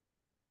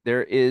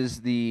 There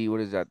is the,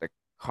 the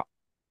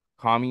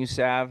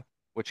CommuSav,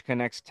 which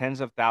connects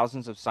tens of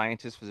thousands of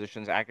scientists,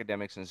 physicians,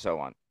 academics, and so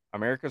on.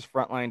 America's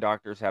frontline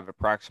doctors have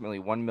approximately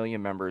 1 million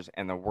members,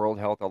 and the World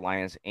Health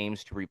Alliance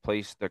aims to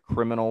replace the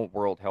criminal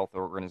World Health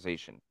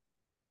Organization.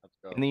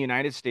 In the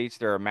United States,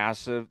 there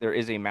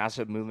is a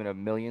massive movement of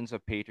millions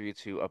of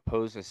patriots who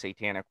oppose the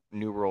satanic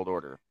New World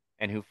Order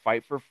and who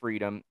fight for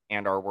freedom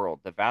and our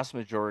world. The vast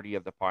majority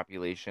of the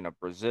population of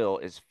Brazil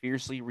is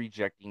fiercely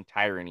rejecting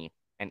tyranny,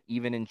 and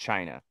even in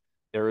China,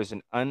 there is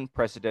an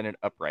unprecedented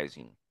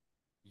uprising.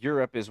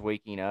 Europe is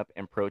waking up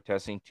and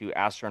protesting to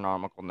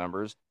astronomical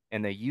numbers.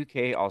 In the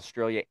UK,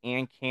 Australia,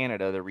 and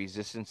Canada, the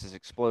resistance is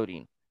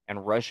exploding,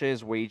 and Russia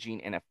is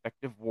waging an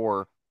effective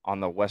war on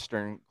the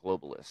Western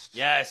globalists.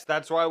 Yes,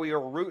 that's why we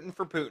are rooting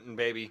for Putin,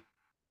 baby.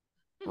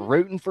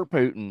 Rooting for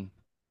Putin.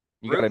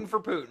 Rooting for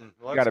Putin.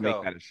 You got to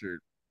make that a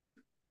shirt.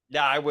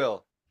 Yeah, I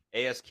will.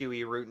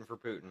 ASQE rooting for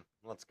Putin.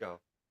 Let's go.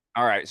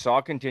 All right, so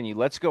I'll continue.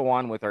 Let's go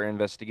on with our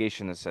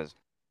investigation that says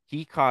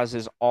he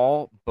causes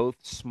all, both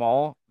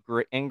small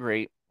and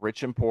great,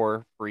 rich and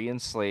poor, free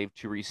and slave,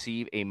 to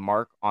receive a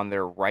mark on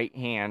their right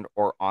hand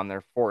or on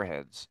their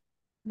foreheads.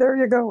 There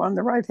you go, on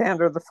the right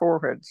hand or the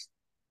foreheads.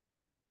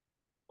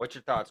 What's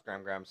your thoughts,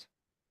 Grams?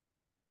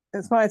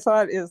 It's my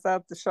thought is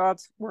that the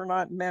shots were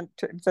not meant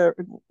to,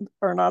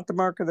 are not the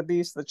mark of the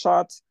beast. The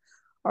shots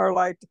are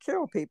like to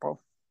kill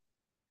people.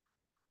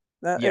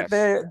 Yes.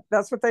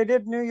 That's what they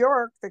did in New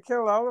York. They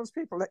killed all those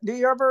people. Do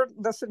you ever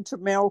listen to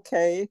Mel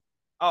K?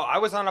 Oh, I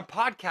was on a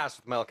podcast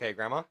with Mel K,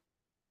 Grandma.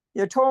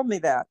 You told me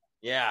that.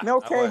 Yeah.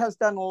 Mel K has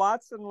done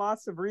lots and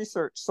lots of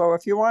research. So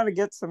if you want to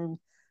get some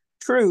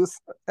truth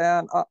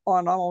and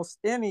on almost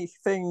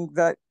anything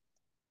that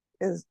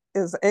is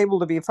able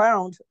to be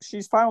found,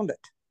 she's found it.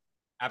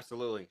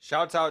 Absolutely.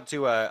 Shouts out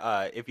to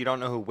if you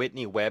don't know who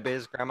Whitney Webb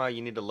is, Grandma,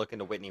 you need to look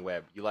into Whitney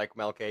Webb. You like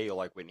Mel K, you'll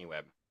like Whitney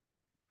Webb.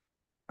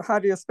 How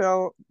do you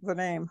spell the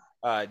name?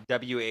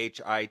 WHITNEY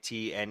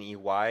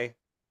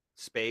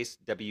space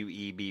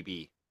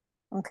WEBB.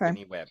 Okay.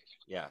 Whitney Webb.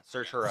 Yeah,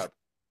 search her up.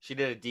 She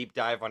did a deep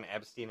dive on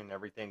Epstein and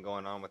everything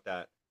going on with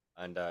that,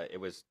 and it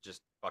was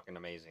just fucking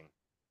amazing.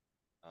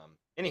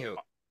 Anywho,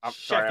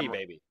 Sheffy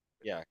baby.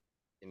 Yeah.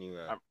 Can you?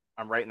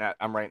 I'm writing that.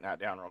 I'm writing that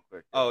down real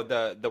quick. Oh,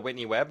 the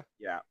Whitney Webb.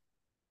 Yeah.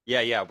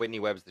 Yeah. Whitney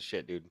Webb's the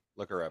shit, dude.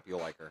 Look her up. You'll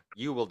like her.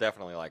 You will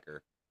definitely like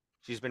her.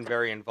 She's been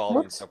very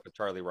involved in stuff with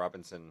Charlie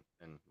Robinson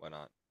and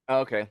whatnot.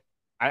 Okay.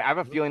 I have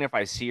a feeling if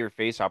I see her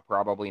face, I'll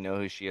probably know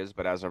who she is.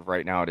 But as of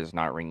right now, it is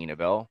not ringing a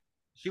bell.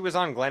 She was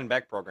on Glenn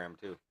Beck program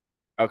too.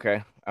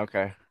 Okay.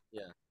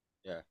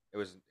 Yeah. It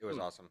was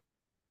awesome.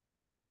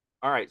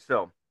 All right.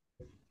 So,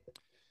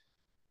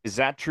 is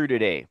that true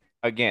today?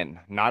 Again,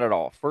 not at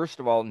all.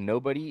 First of all,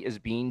 nobody is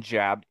being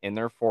jabbed in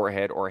their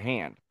forehead or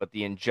hand, but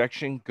the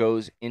injection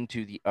goes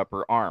into the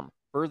upper arm.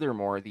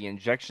 Furthermore, the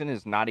injection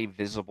is not a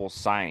visible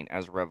sign,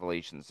 as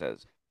Revelation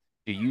says.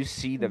 Do you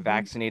see the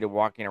vaccinated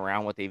walking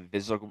around with a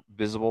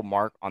visible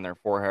mark on their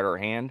forehead or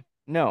hand?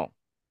 No.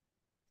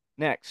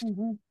 Next,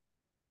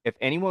 if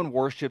anyone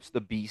worships the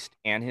beast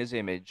and his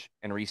image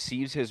and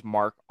receives his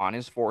mark on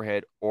his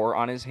forehead or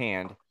on his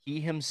hand, he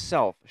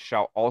himself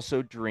shall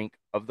also drink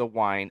of the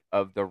wine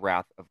of the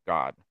wrath of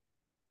God.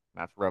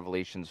 That's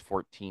Revelations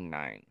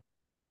 14:9.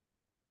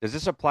 Does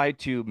this apply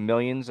to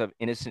millions of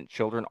innocent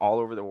children all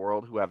over the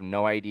world who have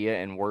no idea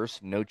and worse,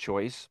 no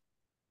choice?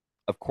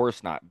 Of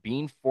course not.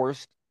 Being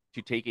forced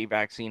to take a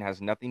vaccine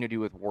has nothing to do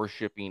with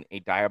worshiping a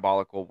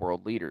diabolical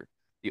world leader.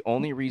 The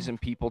only reason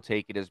people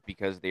take it is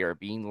because they are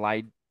being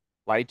lied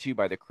to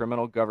by the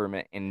criminal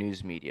government and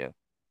news media.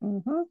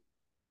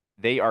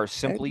 They are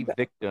simply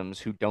victims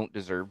who don't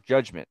deserve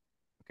judgment.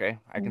 Okay,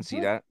 I can see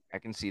that.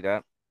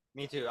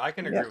 Me too. I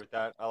can agree with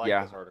that. I like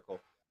this article.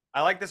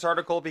 I like this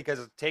article because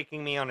it's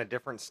taking me on a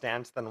different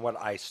stance than what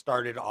I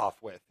started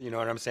off with. You know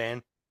what I'm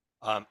saying?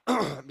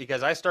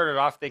 Because I started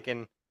off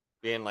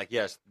being like,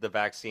 yes, the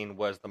vaccine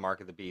was the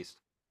mark of the beast.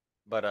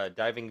 But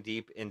diving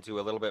deep into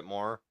a little bit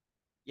more,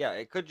 yeah,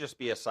 it could just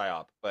be a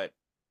psyop, but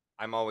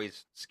I'm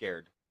always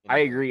scared. I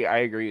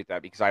agree with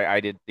that because I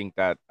did think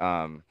that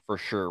for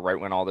sure right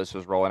when all this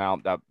was rolling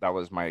out, that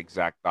was my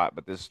exact thought.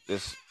 But this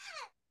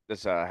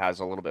has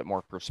a little bit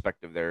more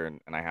perspective there,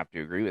 and I have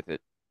to agree with it.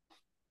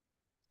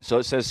 So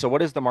it says, so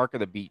what is the mark of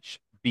the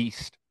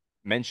beast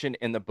mentioned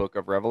in the book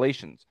of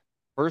Revelations?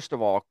 First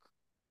of all,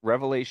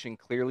 Revelation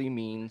clearly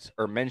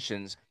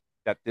mentions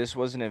that this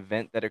was an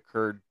event that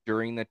occurred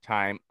during the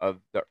time of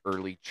the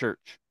early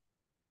church.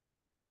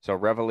 So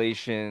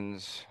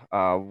Revelations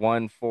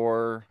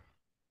 1:4,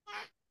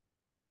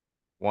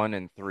 1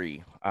 and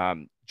 3.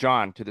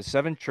 John, to the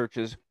 7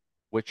 churches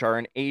which are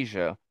in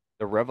Asia,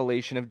 the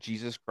revelation of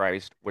Jesus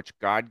Christ, which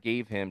God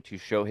gave him to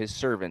show his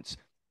servants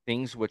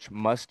things which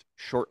must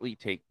shortly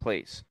take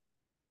place.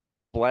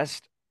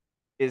 Blessed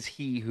is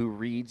he who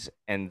reads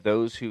and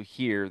those who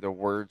hear the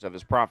words of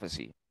his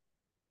prophecy,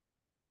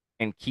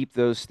 and keep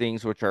those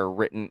things which are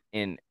written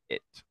in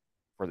it,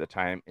 for the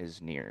time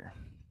is near.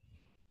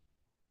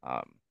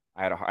 I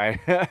had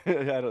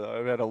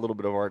a little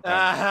bit of a hard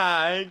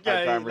time.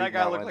 That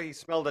guy looked like he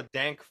smelled a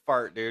dank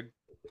fart, dude.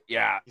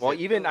 Yeah. Well,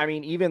 even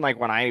like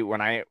when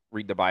I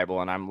read the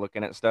Bible and I'm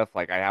looking at stuff,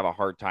 like I have a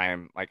hard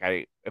time. Like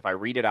if I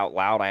read it out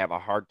loud, I have a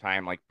hard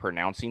time like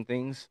pronouncing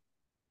things.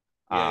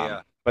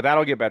 Yeah. But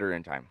that'll get better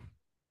in time.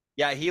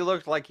 Yeah, he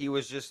looked like he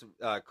was just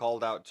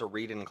called out to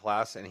read in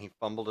class, and he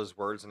fumbled his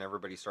words, and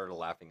everybody started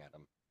laughing at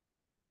him.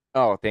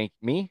 Oh, thank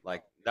me.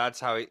 Like that's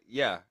how he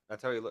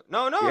looked.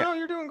 No,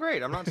 you're doing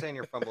great. I'm not saying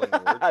you're fumbling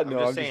your words. I'm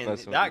just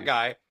saying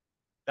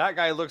that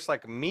guy looks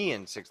like me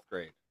in 6th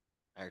grade,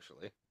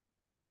 actually.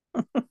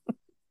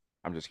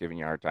 I'm just giving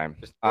you a hard time.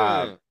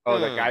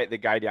 The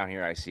guy down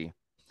here I see.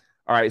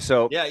 All right,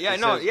 so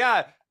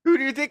who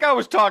do you think I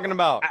was talking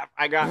about?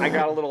 I got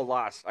a little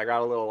lost.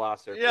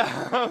 There.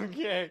 Yeah,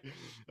 okay.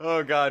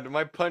 Oh god,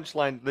 my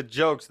punchline, the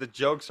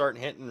jokes aren't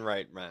hitting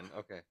right, man.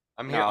 Okay.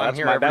 I'm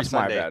here every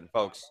Sunday,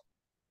 folks.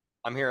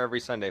 I'm here every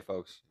Sunday,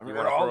 folks. You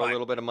want to throw a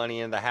little bit of money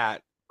in the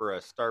hat for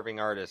a starving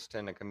artist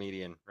and a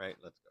comedian, right?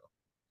 Let's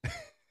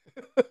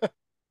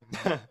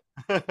go.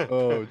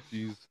 Oh,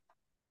 jeez.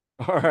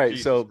 All right,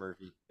 Jesus, so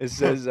Murphy. It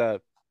says,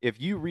 if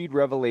you read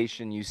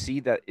Revelation, you see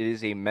that it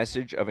is a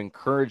message of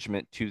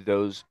encouragement to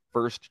those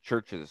first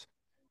churches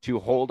to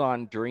hold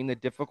on during the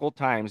difficult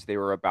times they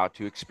were about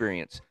to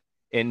experience.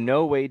 In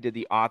no way did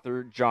the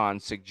author, John,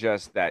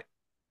 suggest that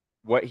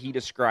what he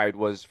described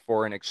was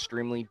for an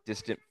extremely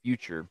distant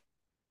future.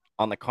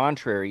 On the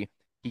contrary,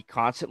 he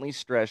constantly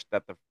stressed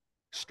that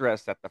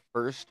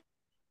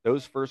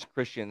those first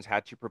Christians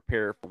had to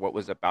prepare for what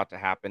was about to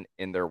happen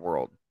in their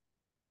world.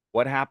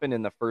 What happened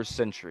in the first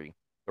century?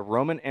 The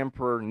Roman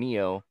Emperor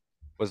Nero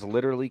was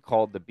literally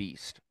called the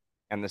Beast,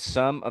 and the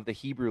sum of the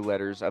Hebrew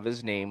letters of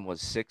his name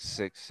was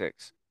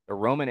 666. The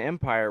Roman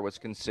Empire was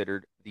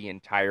considered the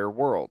entire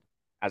world,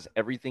 as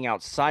everything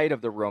outside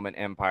of the Roman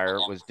Empire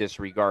was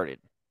disregarded.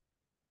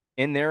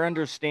 In their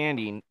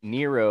understanding,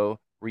 Nero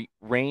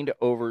reigned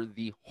over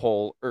the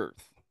whole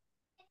earth.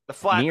 The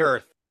flat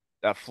earth.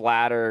 The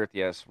flat earth,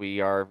 yes, we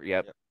are.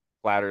 Yep.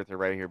 Flat earth,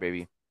 right here,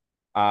 baby.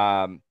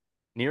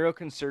 Nero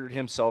considered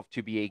himself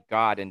to be a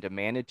god and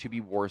demanded to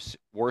be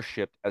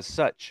worshipped as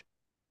such.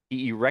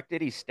 He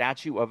erected a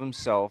statue of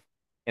himself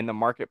in the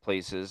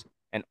marketplaces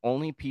and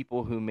only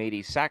people who made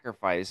a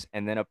sacrifice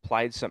and then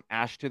applied some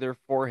ash to their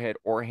forehead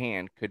or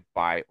hand could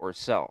buy or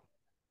sell.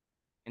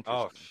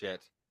 Oh Interesting.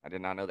 shit! I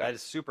did not know that. That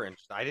is super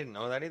interesting. I didn't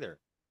know that either.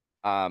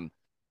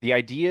 The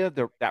idea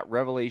that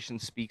Revelation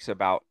speaks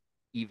about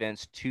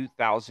events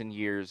 2,000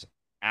 years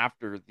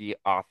after the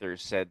author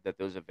said that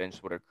those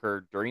events would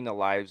occur during the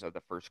lives of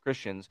the first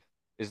Christians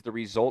is the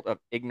result of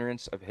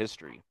ignorance of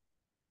history.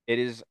 It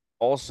is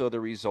also the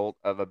result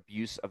of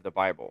abuse of the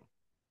Bible.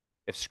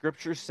 If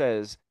Scripture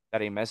says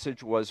that a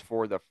message was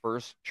for the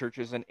first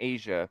churches in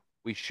Asia,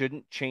 we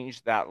shouldn't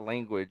change that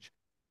language,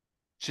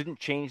 shouldn't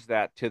change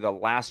that to the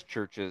last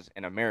churches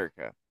in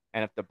America.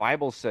 And if the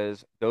Bible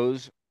says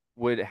those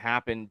would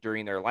happen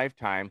during their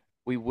lifetime,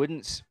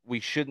 we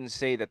shouldn't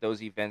say that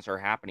those events are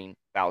happening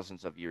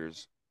thousands of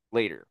years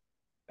later.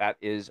 That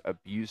is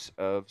abuse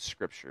of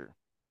Scripture.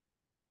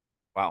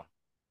 Wow.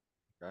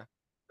 Okay.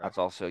 That's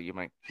also, you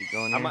might keep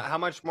going. How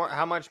much more?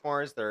 How much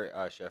more is there,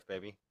 Chef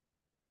Baby?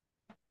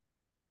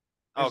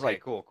 There's Okay,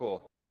 like,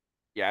 cool.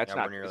 Yeah, it's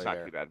we're not nearly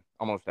too bad.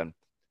 Almost done.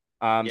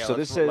 Yeah, so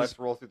this says let's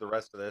roll through the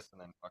rest of this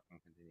and then fucking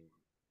continue.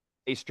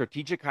 A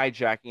strategic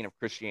hijacking of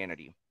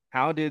Christianity.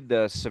 How did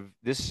this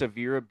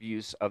severe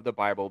abuse of the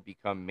Bible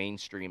become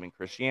mainstream in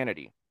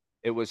Christianity?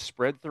 It was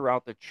spread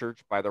throughout the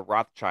church by the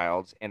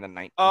Rothschilds in the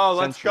 19th century.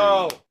 Let's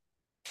go.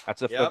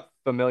 That's a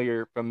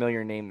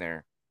familiar name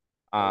there.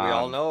 We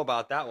all know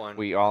about that one.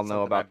 We all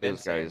know about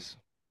those guys.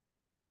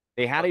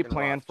 They had a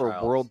plan for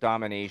world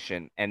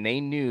domination, and they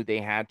knew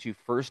they had to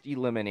first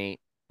eliminate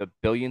the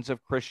billions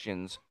of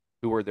Christians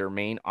who were their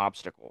main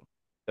obstacle.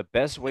 The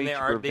best way to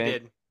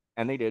prevent,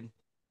 and they did,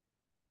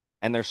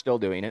 and they're still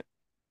doing it.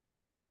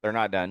 They're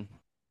not done.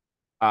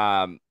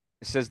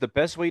 It says the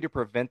best way to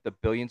prevent the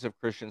billions of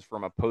Christians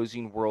from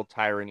opposing world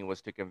tyranny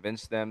was to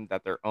convince them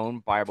that their own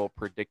Bible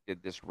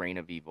predicted this reign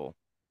of evil.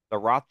 The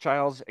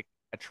Rothschilds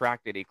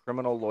attracted a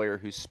criminal lawyer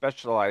who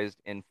specialized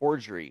in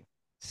forgery,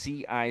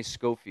 C.I.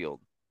 Scofield.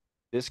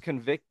 This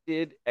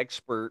convicted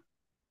expert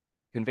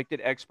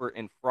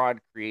in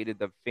fraud created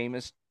the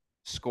famous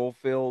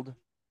Scofield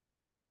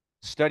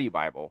Study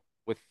Bible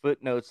with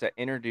footnotes that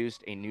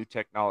introduced a new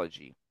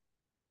technology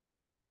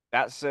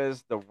that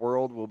says the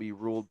world will be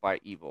ruled by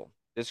evil.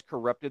 This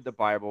corrupted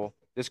Bible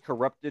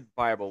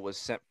was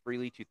sent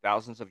freely to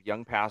thousands of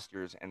young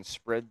pastors and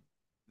spread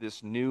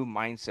this new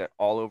mindset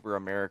all over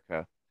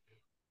America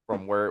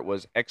from where it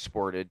was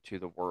exported to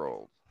the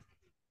world.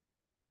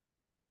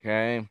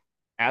 Okay.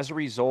 As a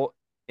result,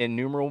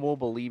 innumerable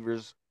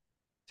believers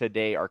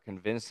today are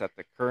convinced that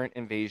the current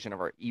invasion of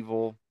our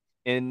evil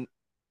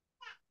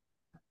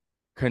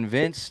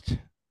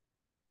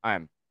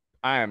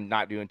I am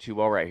not doing too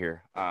well right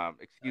here.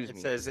 Excuse me.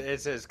 It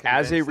says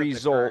as a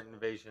result, the current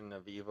invasion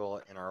of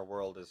evil in our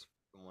world is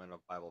one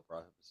of Bible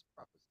prophecy.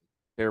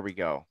 There we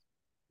go.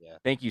 Yeah.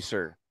 Thank you,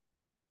 sir.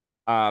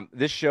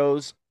 This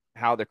shows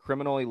how the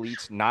criminal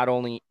elites not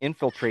only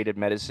infiltrated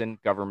medicine,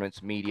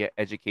 governments, media,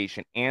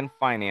 education, and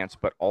finance,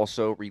 but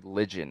also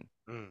religion.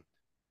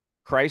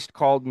 Christ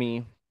called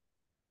me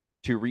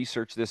to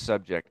research this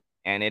subject,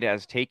 and it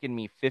has taken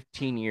me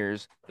 15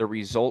 years. The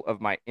result of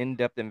my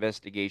in-depth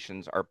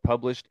investigations are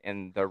published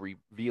in the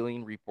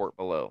revealing report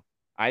below.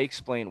 I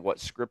explain what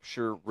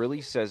Scripture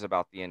really says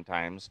about the end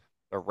times,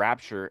 the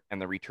rapture,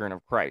 and the return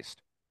of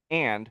Christ,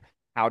 and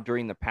how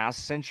during the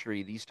past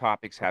century these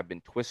topics have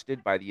been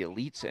twisted by the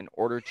elites in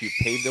order to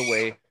pave the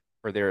way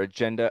for their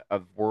agenda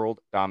of world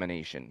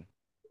domination.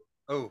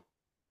 Oh.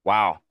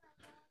 Wow.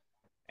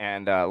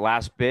 And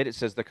last bit, it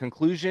says the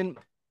conclusion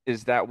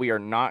is that we are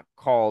not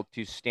called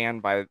to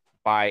stand by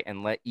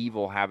and let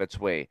evil have its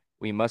way.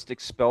 We must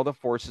expel the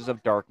forces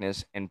of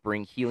darkness and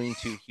bring healing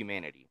to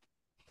humanity.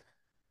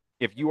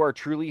 If you are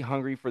truly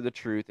hungry for the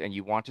truth and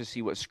you want to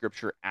see what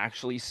Scripture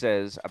actually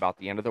says about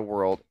the end of the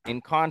world, in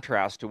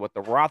contrast to what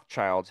the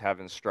Rothschilds have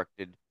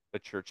instructed the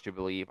church to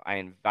believe, I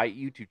invite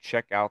you to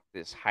check out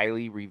this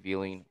highly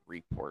revealing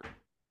report.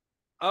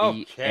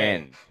 Okay. The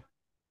end.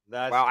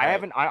 That's wow,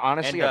 tight. I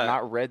honestly have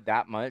not read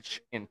that much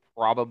in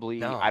probably,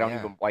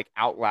 even, like,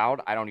 out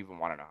loud, I don't even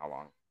want to know how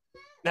long.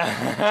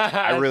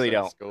 I really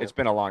don't. Cool. It's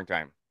been a long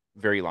time.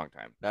 Very long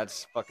time.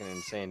 That's fucking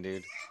insane,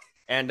 dude.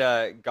 And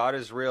God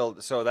is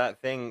real. So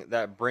that thing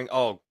that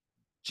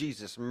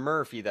Jesus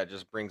Murphy, that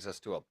just brings us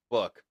to a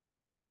book.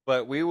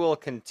 But we will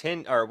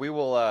continue, or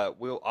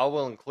I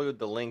will include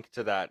the link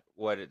to that,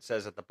 what it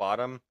says at the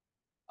bottom,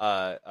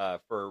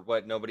 for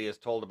what nobody is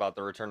told about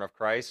the return of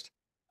Christ.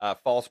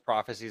 False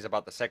prophecies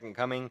about the second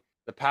coming.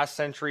 The past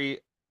century,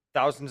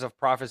 thousands of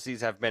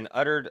prophecies have been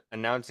uttered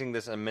announcing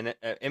this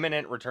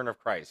imminent return of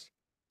Christ.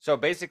 So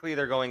basically,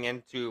 they're going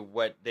into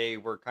what they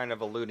were kind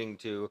of alluding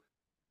to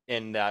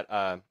in that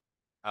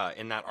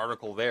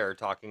article there,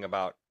 talking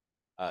about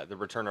the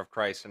return of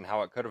Christ and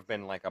how it could have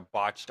been like a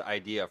botched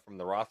idea from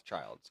the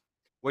Rothschilds,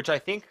 which I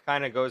think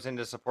kind of goes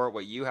into support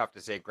what you have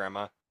to say,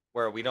 Grandma,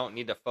 where we don't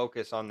need to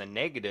focus on the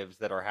negatives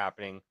that are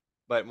happening,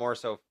 but more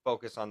so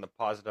focus on the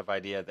positive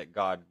idea that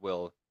God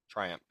will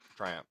triumph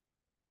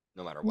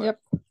no matter what. Yep.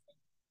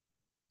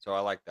 So I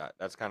like that.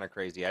 That's kind of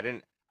crazy.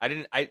 I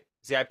I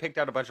picked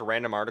out a bunch of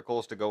random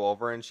articles to go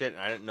over and shit,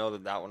 and I didn't know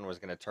that one was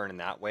going to turn in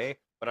that way.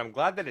 But I'm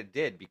glad that it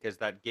did, because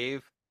that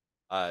gave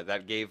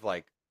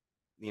like,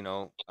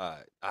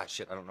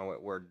 shit, I don't know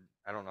what word,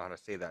 I don't know how to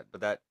say that,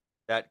 but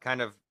that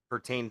kind of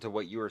pertained to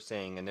what you were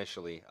saying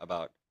initially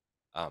about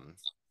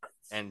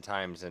end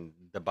times and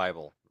the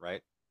Bible,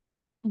 right?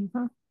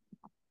 Mm-hmm.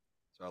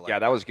 So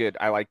that was good.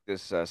 I like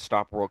this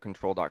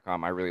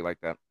stopworldcontrol.com. I really like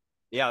that.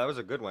 Yeah, that was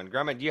a good one.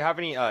 Grandma, do you have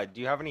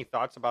any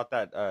thoughts about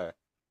that?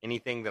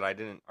 Anything that I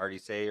didn't already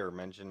say or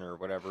mention or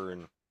whatever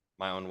in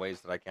my own ways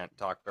that I can't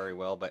talk very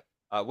well? But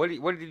what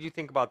did you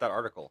think about that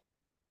article?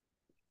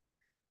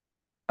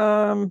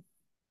 I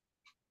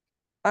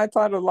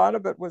thought a lot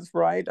of it was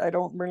right. I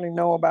don't really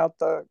know about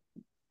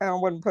I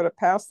wouldn't put it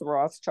past the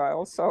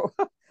Rothschilds. So,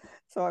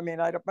 I mean,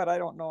 I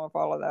don't know if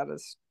all of that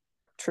is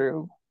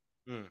true.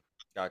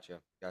 Gotcha.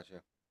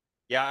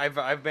 Yeah,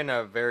 I've been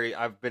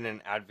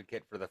an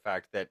advocate for the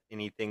fact that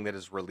anything that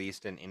is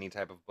released in any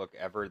type of book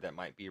ever that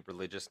might be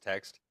religious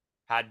text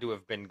had to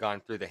have been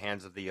gone through the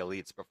hands of the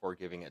elites before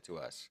giving it to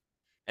us.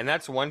 And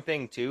that's one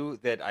thing too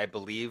that I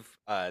believe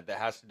that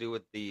has to do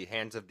with the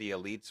hands of the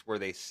elites, where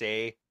they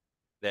say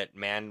that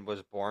man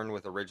was born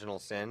with original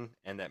sin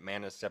and that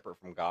man is separate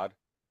from God.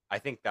 I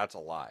think that's a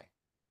lie.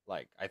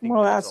 Like, I think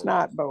that's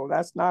not, Bo.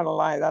 That's not a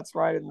lie. That's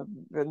right in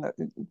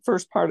the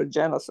first part of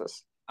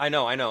Genesis. I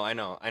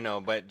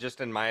know. But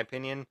just in my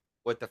opinion,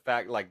 with the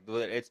fact, like,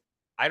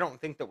 I don't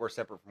think that we're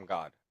separate from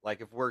God.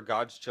 Like, if we're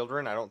God's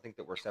children, I don't think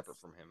that we're separate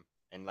from Him.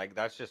 And like,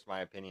 that's just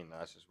my opinion.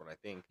 That's just what I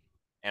think.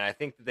 And I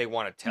think that they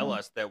want to tell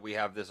us that we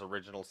have this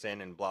original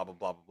sin and blah blah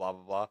blah blah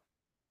blah blah.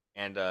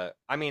 And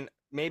I mean,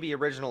 maybe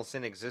original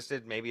sin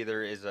existed. Maybe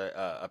there is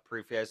a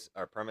preface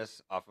or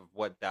premise off of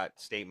what that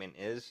statement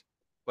is.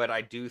 But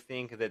I do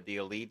think that the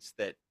elites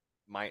that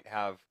might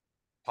have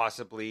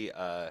possibly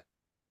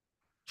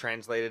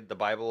translated the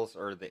Bibles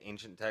or the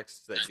ancient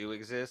texts that do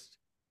exist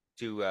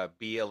to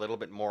be a little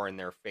bit more in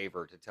their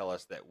favor, to tell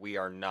us that we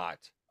are not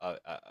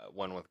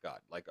one with God.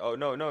 Like, oh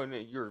no,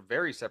 you're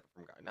very separate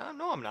from God.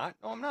 No,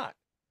 I'm not.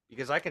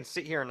 Because I can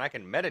sit here and I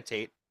can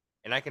meditate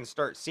and I can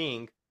start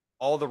seeing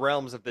all the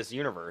realms of this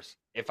universe.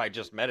 If I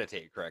just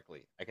meditate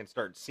correctly, I can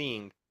start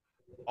seeing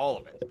all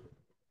of it.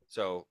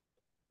 So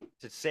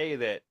to say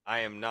that I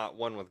am not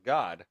one with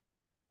God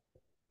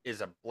is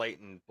a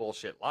blatant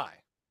bullshit lie.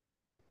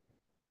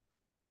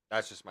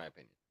 That's just my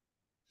opinion.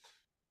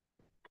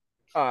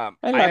 I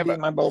love you,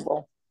 my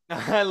Bobo.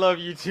 I love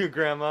you too,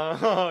 Grandma.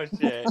 Oh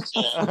shit.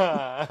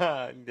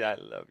 I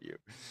love you.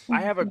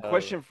 I have a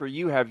question for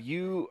you. Have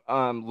you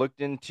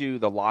looked into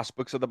the lost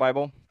books of the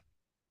Bible?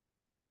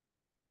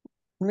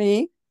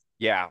 Me?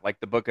 Yeah, like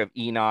the book of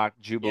Enoch,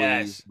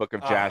 Jubilees, book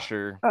of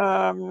Jasher.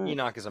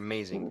 Enoch is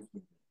amazing.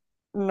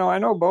 No, I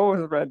know Bo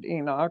has read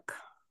Enoch.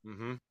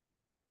 Mm-hmm.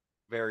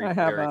 Very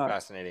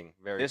fascinating.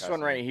 This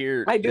one right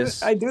here. I do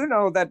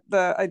know that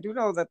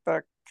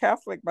the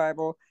Catholic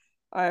Bible.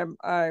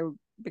 I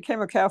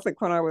became a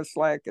Catholic when I was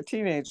like a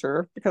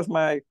teenager because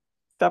my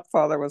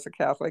stepfather was a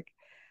Catholic,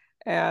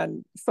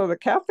 and so the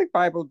Catholic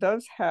Bible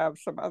does have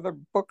some other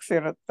books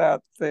in it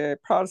that the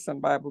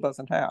Protestant Bible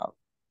doesn't have.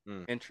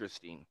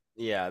 Interesting.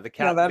 Yeah, the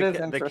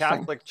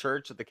Catholic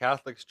Church. The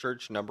Catholic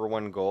Church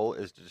 #1 goal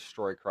is to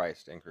destroy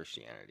Christ and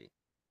Christianity.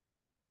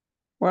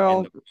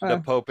 Well, and the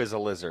Pope is a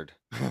lizard.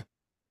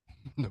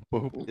 The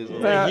Pope is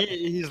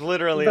he's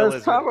literally a lizard.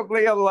 There's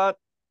probably a lot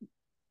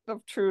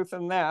of truth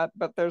in that,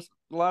 but there's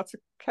lots of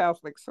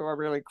Catholics who are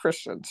really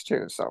Christians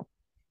too. So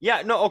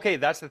yeah, no, okay,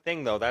 that's the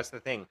thing though. That's the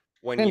thing.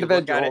 When you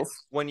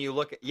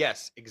look at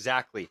yes,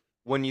 exactly.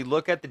 When you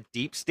look at the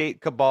deep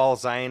state cabal,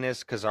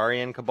 Zionist,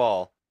 Khazarian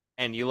cabal,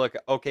 and you look,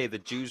 okay, the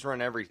Jews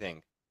run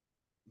everything.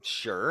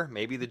 Sure,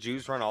 maybe the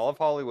Jews run all of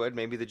Hollywood.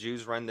 Maybe the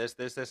Jews run this,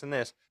 and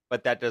this,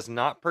 but that does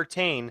not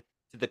pertain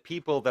to the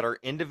people that are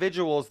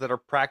individuals that are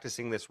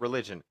practicing this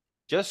religion.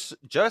 Just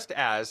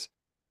as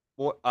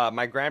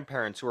my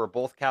grandparents, who are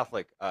both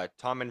Catholic,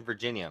 Tom and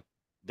Virginia,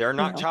 they're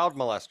not child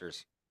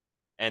molesters,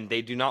 and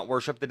they do not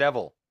worship the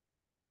devil.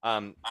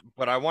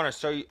 But I want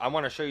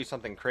to show you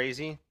something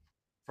crazy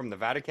from the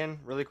Vatican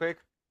really quick,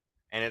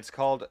 and it's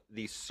called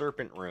the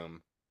Serpent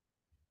Room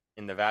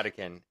in the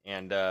Vatican,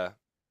 there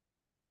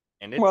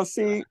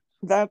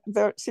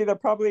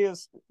probably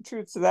is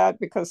truth to that,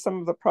 because some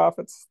of the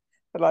prophets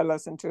that I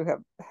listen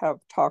to have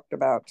talked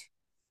about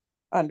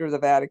under the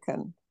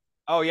Vatican.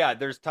 Oh yeah,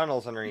 there's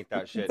tunnels underneath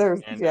that shit.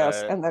 There's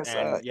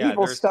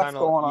evil stuff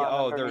going on.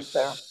 Oh, there's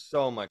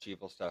so much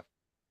evil stuff.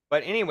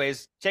 But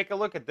anyways, take a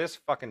look at this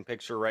fucking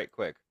picture right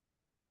quick.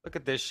 Look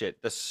at this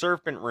shit. The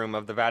Serpent Room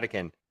of the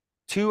Vatican.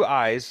 2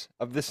 eyes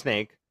of the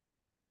snake,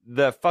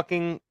 the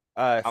fucking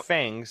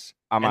fangs,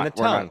 and the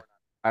tongue.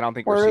 I don't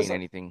think we're seeing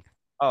anything.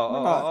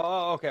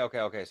 Oh,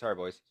 okay. Sorry,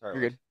 boys. Sorry,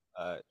 you're good.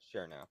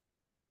 Share now.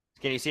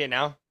 Can you see it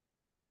now?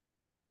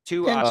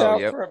 2 eyes. Pinch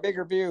out for a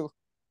bigger view.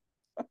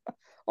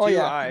 2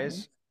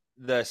 eyes,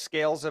 the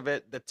scales of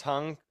it, the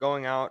tongue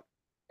going out,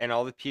 and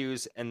all the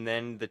pews, and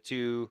then the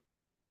two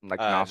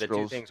nostrils. The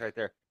 2 things right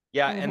there.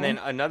 Yeah, and then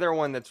another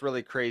one that's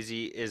really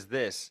crazy is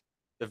this: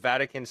 the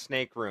Vatican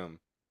Snake Room.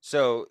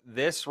 So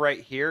this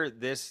right here,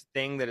 this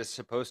thing that is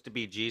supposed to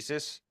be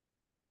Jesus,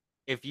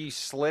 if you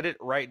slit it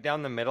right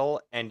down the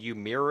middle and you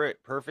mirror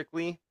it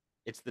perfectly,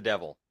 it's the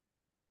devil.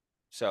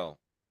 So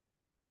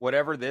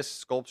whatever this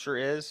sculpture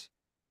is,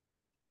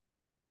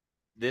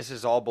 this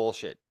is all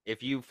bullshit.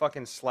 If you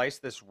fucking slice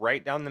this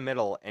right down the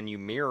middle and you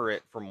mirror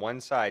it from one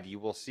side, you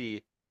will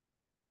see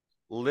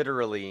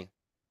literally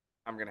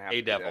I'm gonna have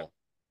a devil.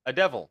 A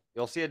devil.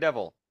 You'll see a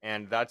devil.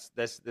 And that's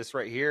this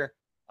right here.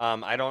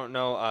 I don't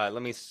know.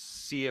 Let me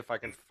see if I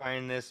can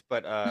find this,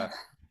 but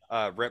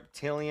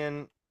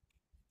reptilian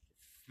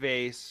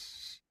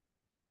face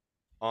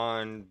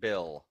on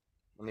Bill.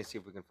 Let me see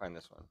if we can find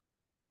this one.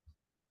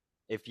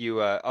 If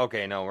you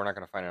okay, no, we're not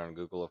gonna find it on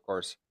Google, of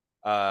course.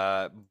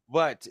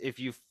 But if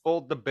you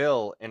fold the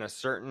bill in a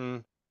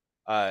certain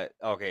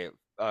okay,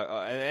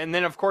 and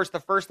then of course the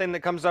first thing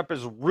that comes up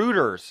is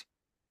Reuters,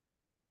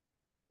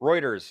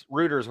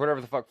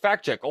 whatever the fuck.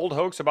 Fact check: old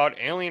hoax about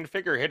alien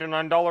figure hidden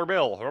on dollar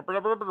bill.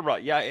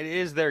 Yeah, it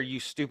is there, you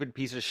stupid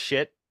piece of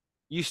shit.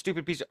 You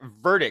stupid piece of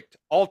verdict.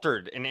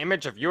 Altered. An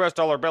image of US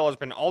dollar bill has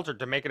been altered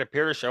to make it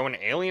appear to show an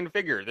alien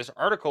figure. This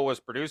article was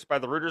produced by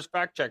the Reuters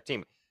fact check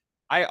team.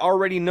 I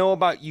already know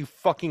about you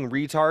fucking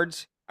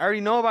retards. I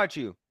already know about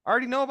you. I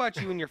already know about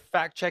you and your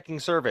fact checking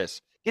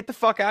service. Get the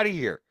fuck out of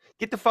here.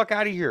 Get the fuck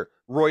out of here.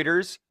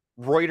 Reuters.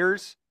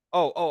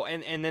 Oh,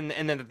 and then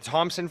the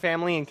Thompson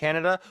family in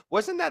Canada.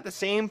 Wasn't that the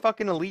same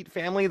fucking elite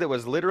family that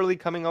was literally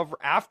coming over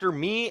after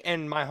me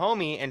and my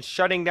homie and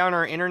shutting down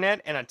our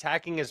internet and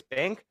attacking his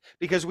bank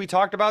because we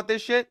talked about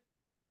this shit?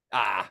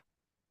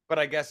 But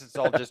I guess it's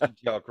all just a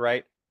joke,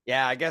 right?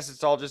 Yeah, I guess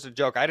it's all just a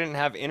joke. I didn't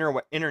have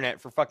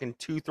internet for fucking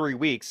 2-3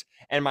 weeks,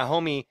 and my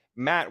homie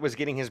Matt was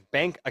getting his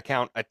bank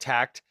account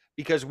attacked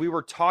because we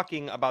were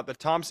talking about the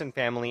Thompson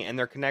family and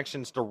their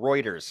connections to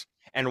Reuters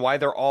and why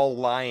they're all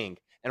lying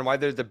and why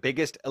they're the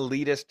biggest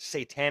elitist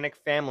satanic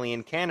family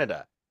in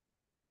Canada.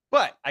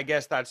 But I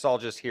guess that's all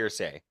just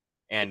hearsay,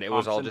 and it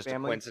was all just a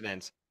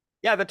coincidence.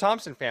 Yeah, the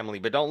Thompson family,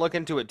 but don't look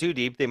into it too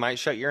deep. They might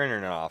shut your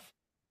internet off.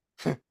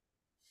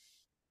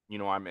 You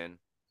know I'm in.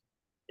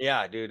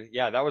 Yeah, dude.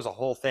 Yeah, that was a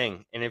whole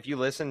thing. And if you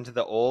listen to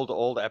the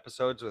old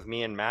episodes with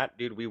me and Matt,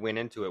 dude, we went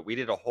into it. We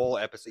did a whole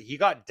episode. He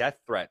got death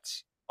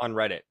threats on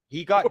Reddit.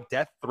 He got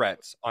death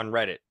threats on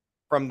Reddit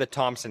from the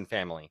Thompson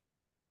family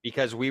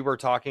because we were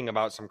talking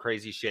about some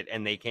crazy shit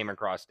and they came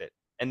across it.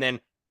 And then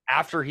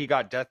after he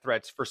got death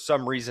threats, for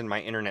some reason,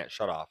 my internet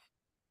shut off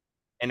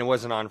and it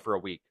wasn't on for a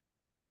week.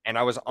 And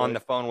I was on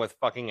the phone with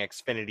fucking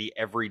Xfinity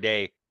every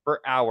day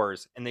for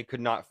hours and they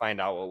could not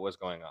find out what was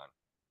going on.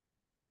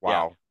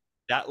 Wow. Yeah.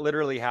 That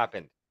literally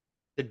happened.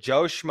 The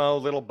Joe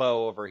Schmo little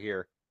Bo over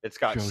here that's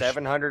got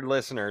 700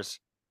 listeners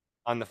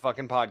on the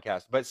fucking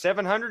podcast. But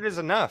 700 is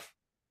enough.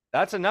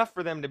 That's enough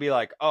for them to be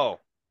like, oh,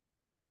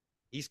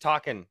 he's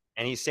talking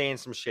and he's saying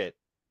some shit.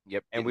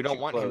 Yep. And we don't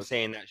want him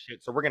saying that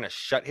shit. So we're going to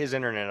shut his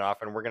internet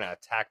off and we're going to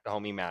attack the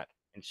homie Matt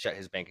and shut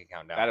his bank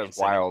account down. That is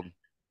wild.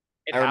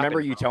 I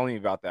remember you telling me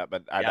about that,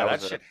 but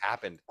that shit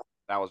happened.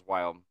 That was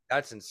wild.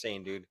 That's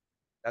insane, dude.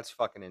 That's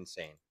fucking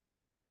insane.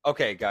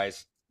 Okay,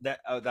 guys.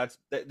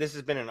 This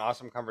has been an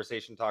awesome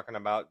conversation talking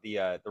about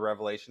the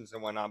revelations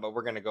and whatnot, but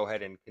we're going to go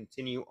ahead and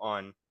continue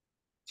on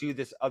to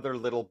this other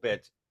little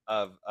bit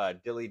of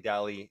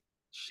dilly-dally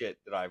shit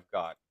that I've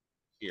got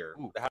here.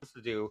 It has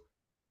to do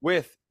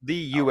with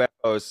the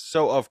UFOs.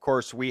 So, of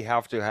course, we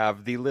have to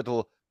have the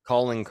little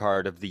calling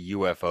card of the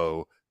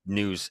UFO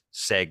news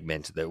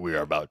segment that we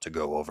are about to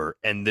go over,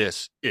 and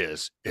this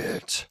is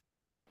it.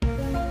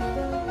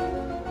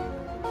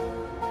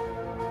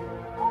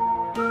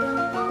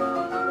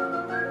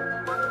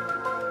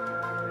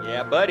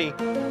 Yeah, buddy.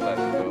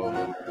 Let's go.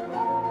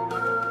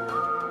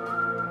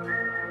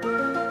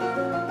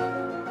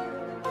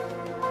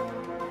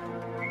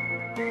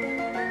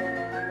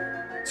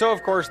 So,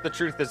 of course, the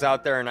truth is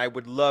out there, and I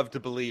would love to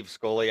believe,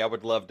 Scully. I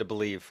would love to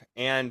believe.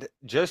 And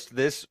just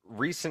this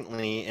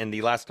recently, in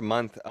the last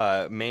month,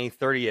 May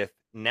 30th,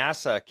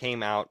 NASA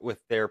came out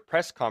with their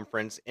press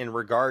conference in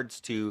regards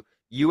to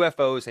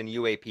UFOs and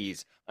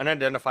UAPs,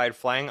 unidentified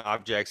flying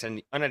objects,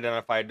 and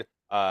unidentified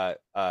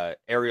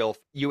aerial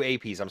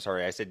UAPs. I'm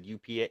sorry, I said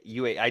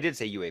I did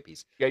say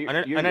UAPs.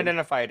 Yeah,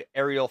 unidentified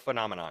aerial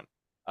phenomenon,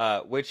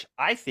 which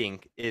I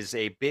think is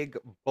a big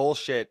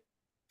bullshit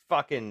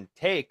fucking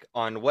take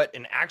on what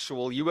an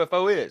actual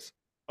UFO is.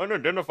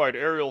 Unidentified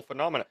aerial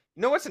phenomena.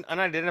 You know what's an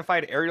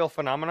unidentified aerial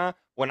phenomena?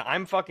 When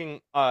I'm fucking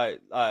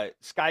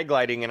sky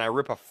gliding and I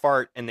rip a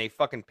fart and they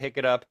fucking pick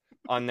it up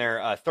on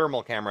their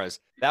thermal cameras.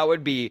 That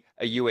would be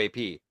a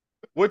UAP.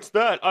 What's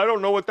that? I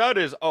don't know what that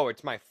is. Oh,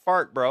 it's my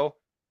fart, bro.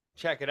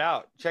 Check it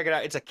out. Check it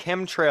out. It's a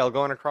chemtrail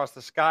going across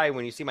the sky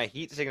when you see my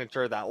heat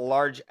signature, that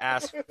large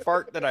ass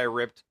fart that I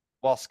ripped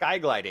while sky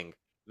gliding.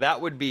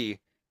 That would be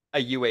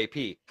a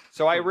UAP.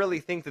 So I really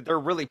think that they're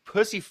really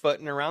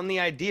pussyfooting around the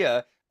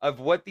idea of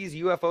what these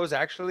UFOs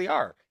actually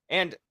are.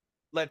 And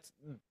let's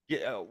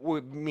get,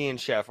 me and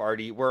Chef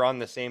Artie, we're on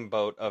the same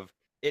boat of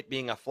it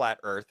being a flat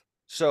Earth.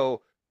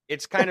 So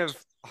it's kind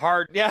of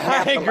hard.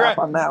 Yeah,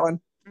 on that one.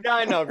 Yeah,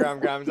 I know,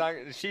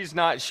 Grams. She's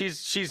not.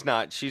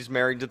 She's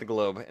married to the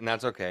globe, and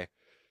that's okay.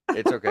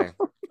 It's okay.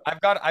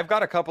 I've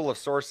got a couple of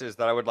sources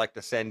that I would like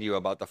to send you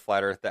about the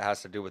flat Earth that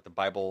has to do with the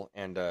Bible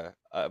and a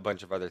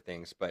bunch of other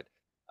things, but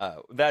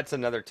that's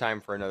another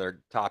time for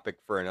another topic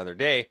for another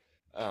day.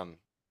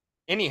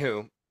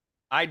 Anywho,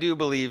 I do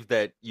believe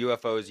that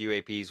UFOs,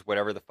 UAPs,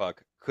 whatever the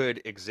fuck,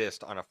 could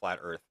exist on a flat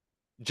Earth,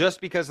 just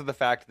because of the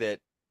fact that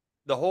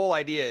the whole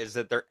idea is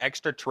that they're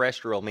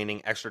extraterrestrial,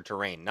 meaning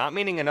extraterrene, not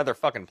meaning another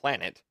fucking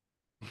planet.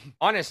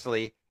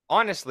 Honestly,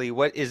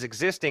 what is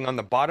existing on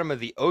the bottom of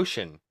the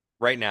ocean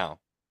right now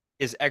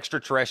is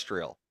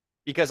extraterrestrial,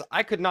 because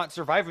I could not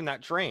survive in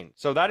that terrain.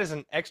 So that is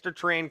an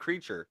extraterrestrial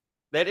creature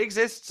that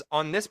exists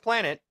on this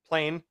planet,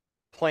 plane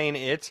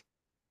it.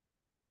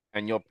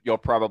 And you'll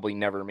probably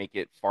never make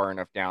it far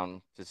enough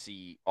down to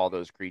see all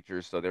those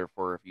creatures. So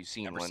therefore, if you've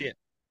seen Never one, see it.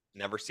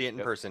 Never see it in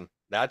person.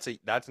 That's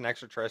an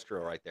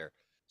extraterrestrial right there.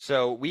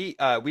 So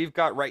we've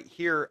got right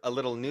here a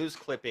little news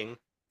clipping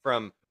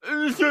from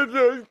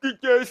CNN.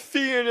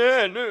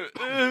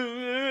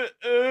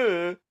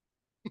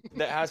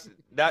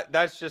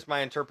 That's just my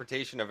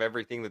interpretation of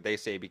everything that they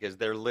say, because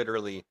they're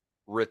literally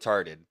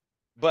retarded.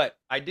 But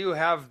I do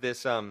have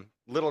this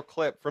little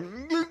clip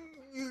from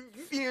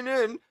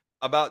CNN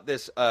about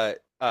this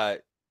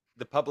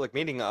the public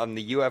meeting on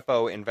the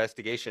UFO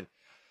investigation.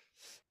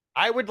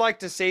 I would like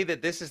to say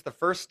that this is the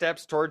first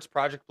steps towards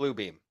Project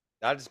Bluebeam.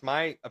 That is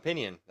my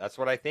opinion. That's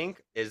what I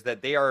think, is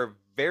that they are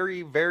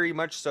very, very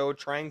much so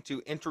trying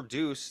to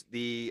introduce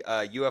the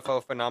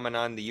UFO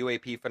phenomenon, the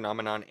UAP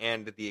phenomenon,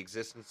 and the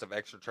existence of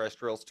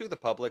extraterrestrials to the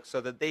public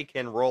so that they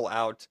can roll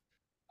out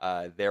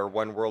their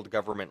one world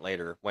government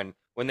later. When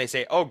they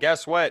say, oh,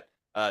 guess what?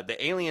 The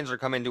aliens are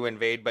coming to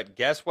invade, but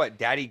guess what?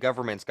 Daddy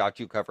government's got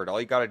you covered. All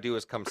you got to do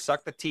is come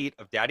suck the teat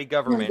of daddy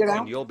government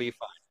and you'll be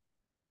fine.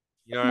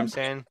 You know what I'm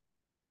saying?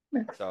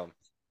 So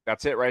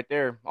that's it right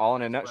there, all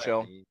in a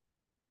nutshell. Right.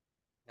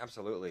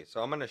 Absolutely.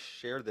 So I'm going to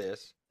share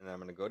this, and I'm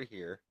going to go to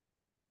here,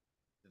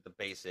 the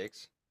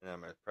basics, and I'm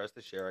going to press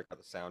the share. I got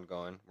the sound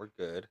going. We're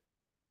good.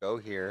 Go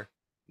here,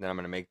 and then I'm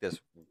going to make this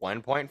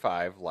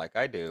 1.5 like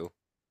I do.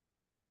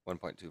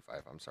 1.25,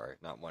 I'm sorry,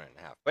 not 1.5.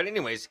 But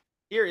anyways,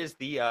 here is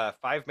the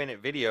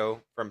 5-minute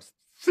video from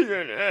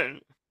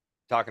CNN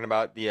talking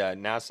about the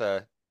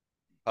NASA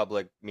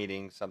public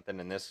meeting,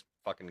 something, and this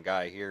fucking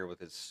guy here with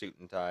his suit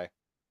and tie.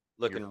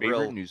 Looking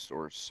real news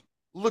source.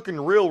 Looking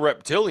real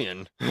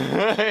reptilian.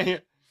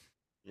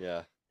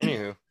 Yeah.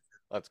 Anywho,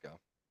 let's go.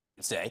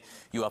 Say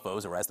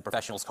UFOs, or as the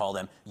professionals call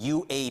them,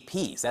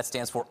 UAPs. That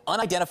stands for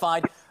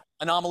Unidentified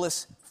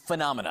Anomalous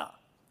Phenomena.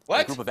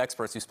 What? A group of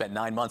experts who spent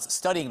 9 months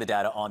studying the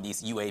data on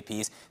these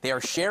UAPs, they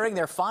are sharing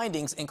their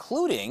findings,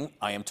 including,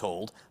 I am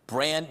told,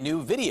 brand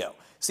new video.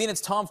 CNN's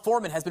Tom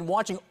Foreman has been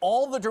watching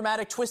all the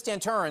dramatic twists and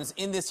turns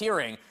in this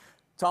hearing.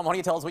 Tom, why don't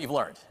you tell us what you've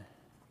learned?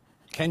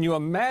 Can you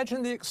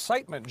imagine the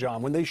excitement,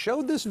 John, when they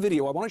showed this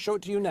video? I want to show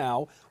it to you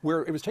now,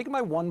 where it was taken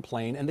by one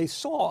plane, and they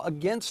saw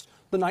against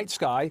the night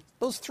sky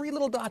those 3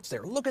 little dots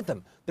there. Look at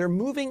them. They're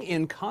moving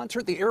in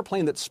concert. The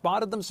airplane that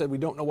spotted them said, we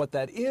don't know what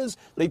that is.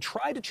 They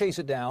tried to chase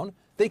it down.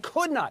 They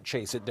could not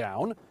chase it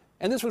down.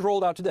 And this was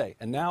rolled out today.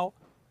 And now,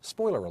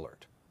 spoiler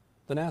alert.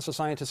 The NASA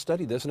scientists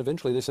studied this, and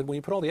eventually they said, when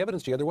you put all the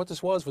evidence together, what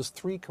this was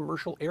 3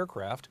 commercial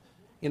aircraft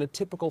in a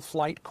typical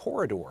flight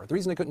corridor. The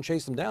reason they couldn't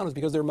chase them down is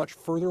because they're much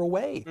further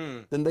away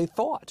than they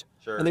thought.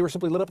 Sure. And they were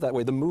simply lit up that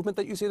way. The movement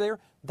that you see there,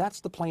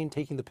 that's the plane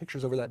taking the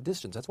pictures over that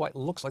distance. That's why it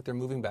looks like they're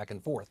moving back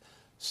and forth.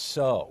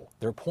 So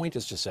their point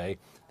is to say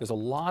there's a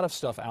lot of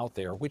stuff out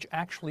there which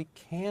actually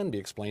can be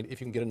explained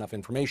if you can get enough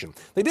information.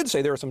 They did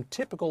say there are some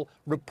typical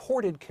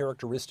reported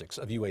characteristics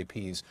of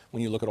UAPs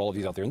when you look at all of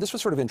these out there. And this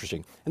was sort of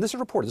interesting. And this is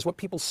reported. This is what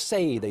people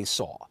say they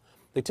saw.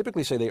 They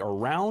typically say they are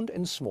round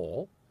and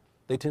small.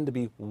 They tend to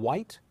be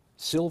white,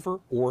 silver,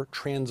 or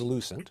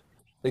translucent.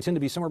 They tend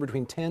to be somewhere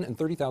between 10 and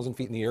 30,000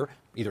 feet in the air,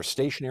 either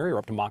stationary or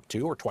up to Mach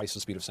 2 or twice the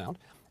speed of sound,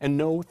 and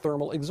no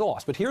thermal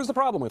exhaust. But here's the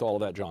problem with all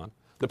of that, John.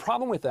 The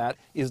problem with that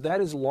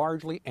is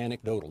largely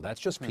anecdotal. That's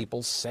just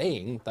people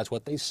saying that's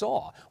what they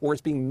saw, or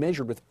it's being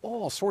measured with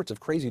all sorts of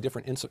crazy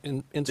different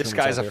instruments. This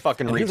guy's a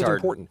fucking and here's retard. what's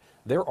important.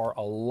 There are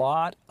a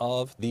lot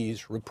of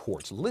these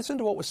reports. Listen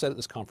to what was said at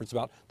this conference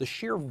about the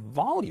sheer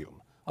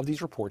volume of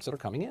these reports that are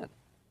coming in.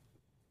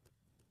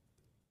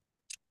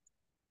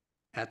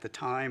 At the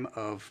time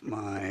of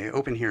my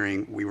open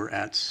hearing, we were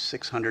at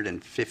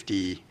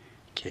 650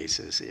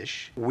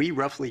 cases-ish. We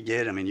roughly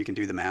get, I mean, you can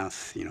do the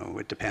math, you know,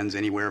 it depends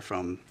anywhere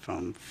from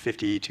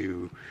 50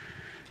 to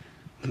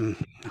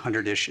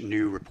 100-ish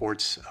new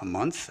reports a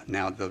month.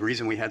 Now, the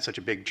reason we had such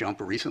a big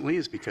jump recently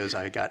is because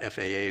I got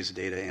FAA's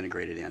data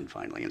integrated in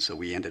finally, and so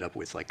we ended up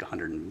with like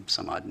 100 and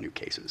some odd new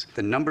cases.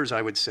 The numbers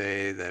I would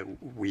say that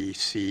we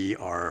see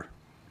are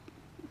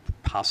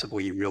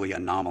possibly really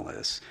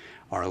anomalous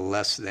are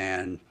less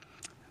than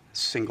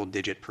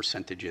single-digit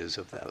percentages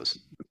of those.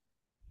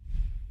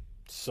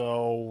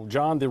 So,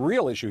 John, the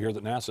real issue here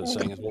that NASA is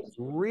saying is what we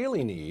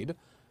really need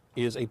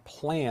is a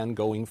plan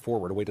going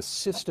forward, a way to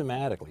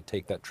systematically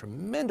take that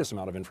tremendous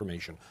amount of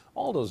information,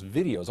 all those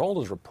videos, all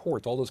those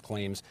reports, all those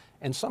claims,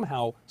 and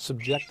somehow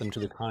subject them to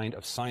the kind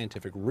of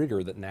scientific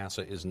rigor that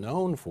NASA is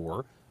known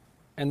for.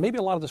 And maybe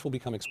a lot of this will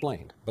become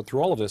explained. But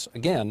through all of this,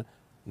 again,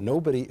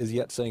 nobody is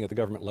yet saying at the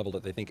government level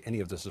that they think any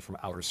of this is from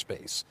outer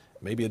space.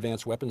 Maybe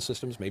advanced weapon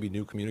systems, maybe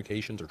new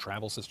communications or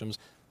travel systems.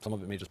 Some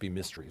of it may just be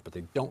mysteries, but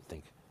they don't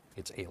think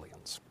it's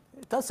aliens.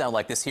 It does sound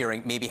like this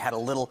hearing maybe had a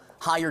little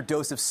higher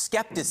dose of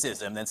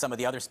skepticism than some of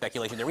the other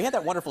speculation there. We had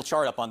that wonderful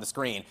chart up on the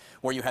screen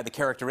where you had the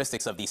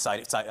characteristics of these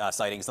sightings.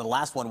 And the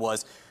last one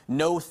was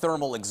no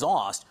thermal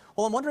exhaust.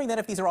 Well, I'm wondering then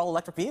if these are all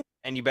electric vehicles.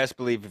 And you best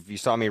believe if you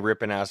saw me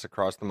ripping ass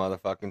across the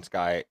motherfucking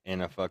sky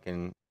in a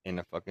fucking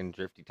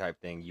drifty type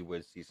thing, you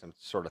would see some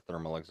sort of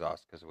thermal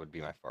exhaust because it would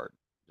be my fart.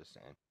 Just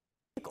saying.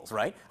 Vehicles,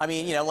 right? I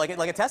mean, you know, like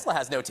a Tesla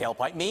has no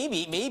tailpipe.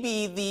 Maybe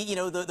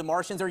the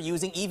Martians are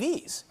using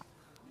EVs.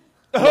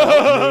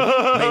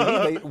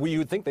 Well, maybe you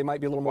would think they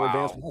might be a little more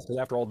advanced than us, because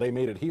after all, they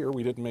made it here.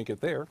 We didn't make it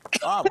there.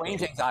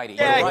 Range anxiety.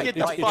 Yeah, right. get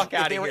the fuck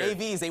out of here. If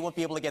they were AVs, they won't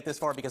be able to get this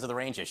far because of the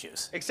range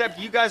issues. Except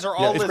you guys are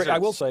all lizards. I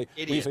will say,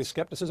 idiots. when you say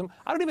skepticism,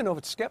 I don't even know if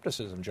it's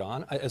skepticism,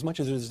 John, as much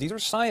as it is these are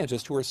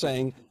scientists who are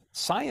saying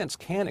science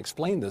can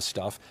explain this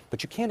stuff,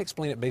 but you can't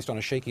explain it based on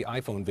a shaky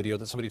iPhone video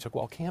that somebody took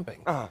while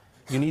camping.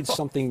 You need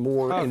something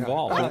more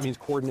involved. That means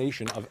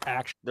coordination of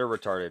action. They're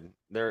retarded.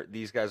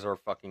 These guys are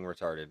fucking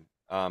retarded.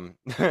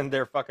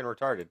 They're fucking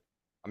retarded.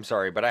 I'm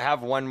sorry, but I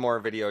have one more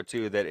video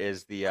too that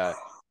is the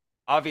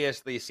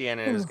obviously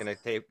CNN is going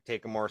to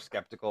take a more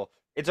skeptical.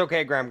 It's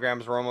okay,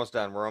 Grams. We're almost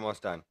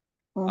done.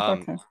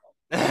 Okay.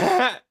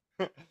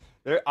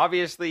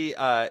 Obviously,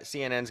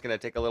 CNN's going to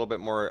take a little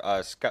bit more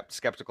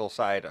skeptical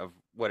side of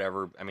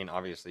whatever. I mean,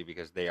 obviously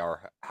because they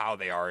are how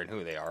they are and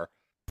who they are.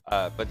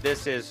 But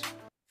this is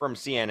from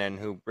CNN,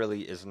 who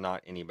really is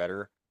not any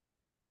better.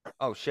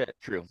 Oh shit!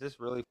 True. Is this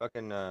really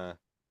fucking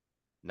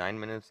 9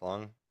 minutes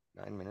long?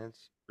 9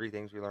 minutes. 3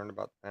 things we learned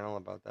about the panel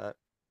about that.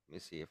 Let me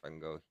see if I can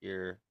go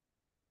here.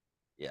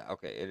 Yeah,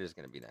 okay, it is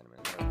going to be 9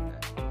 minutes. Okay.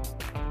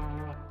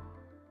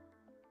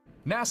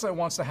 NASA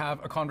wants to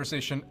have a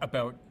conversation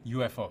about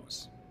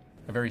UFOs.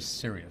 A very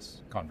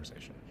serious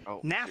conversation.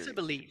 NASA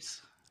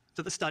believes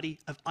that the study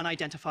of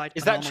unidentified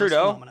Is that anomalous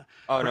Trudeau? phenomena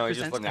Oh no, he's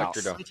just represents looking an at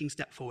Trudeau. exciting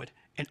step forward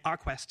in our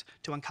quest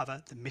to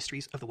uncover the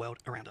mysteries of the world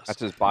around us.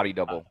 That's his body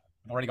double.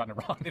 I've already gotten it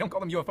wrong. They don't call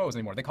them UFOs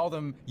anymore. They call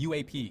them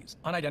UAPs,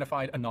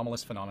 unidentified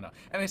anomalous phenomena.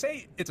 And I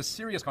say it's a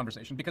serious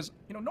conversation because,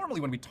 you know,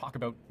 normally when we talk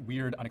about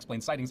weird,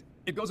 unexplained sightings,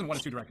 it goes in one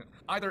of two directions.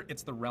 Either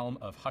it's the realm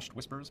of hushed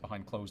whispers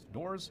behind closed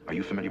doors. Are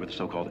you familiar with the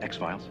so-called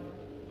X-Files?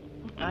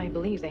 I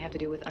believe they have to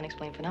do with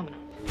unexplained phenomena.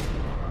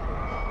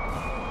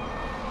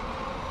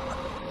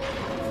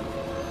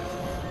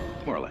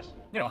 More or less.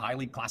 You know,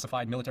 highly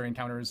classified military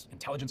encounters,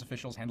 intelligence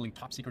officials handling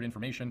top secret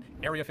information,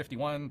 Area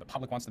 51, the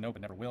public wants to know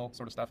but never will,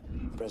 sort of stuff.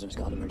 The president's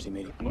called an emergency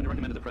meeting. I'm going to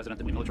recommend to the president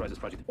that we militarize this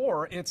project.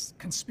 Or it's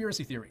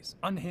conspiracy theories,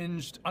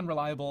 unhinged,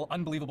 unreliable,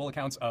 unbelievable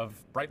accounts of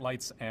bright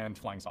lights and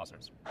flying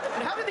saucers.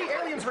 And how did the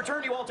aliens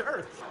return you all to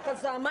Earth?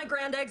 Because my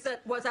grand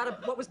exit was out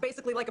of what was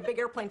basically like a big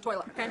airplane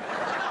toilet, okay?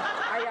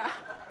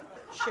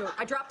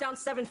 I dropped down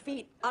 7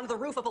 feet onto the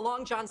roof of a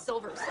Long John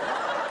Silver's.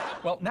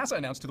 Well, NASA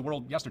announced to the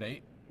world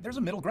yesterday, there's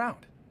a middle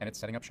ground, and it's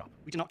setting up shop.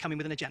 We do not come in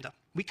with an agenda.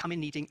 We come in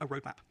needing a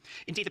roadmap.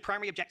 Indeed, the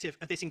primary objective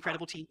of this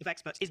incredible team of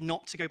experts is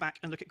not to go back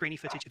and look at grainy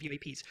footage of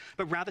UAPs,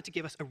 but rather to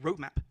give us a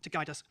roadmap to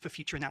guide us for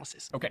future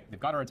analysis. Okay, they've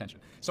got our attention.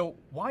 So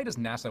why does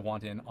NASA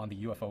want in on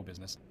the UFO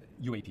business,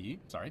 UAP,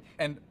 sorry,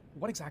 and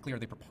what exactly are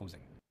they proposing?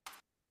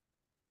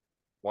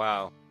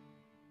 Wow.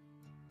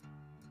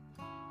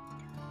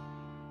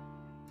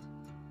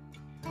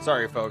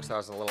 Sorry, folks, that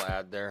was a little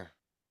ad there.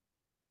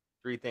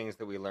 3 things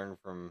that we learned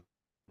from...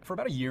 For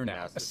about a year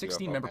now, NASA's a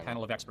 16-member UFO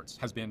panel of experts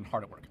has been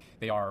hard at work.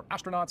 They are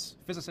astronauts,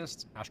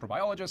 physicists,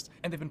 astrobiologists,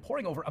 and they've been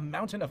poring over a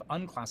mountain of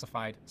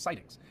unclassified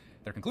sightings.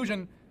 Their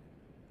conclusion,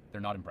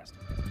 they're not impressed.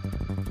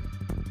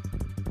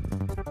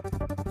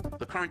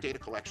 The current data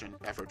collection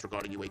efforts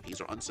regarding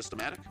UAPs are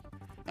unsystematic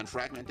and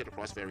fragmented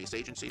across various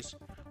agencies,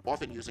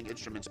 often using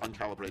instruments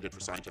uncalibrated for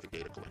scientific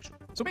data collection.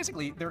 So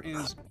basically, there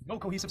is no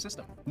cohesive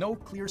system, no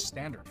clear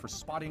standard for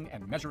spotting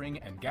and measuring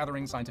and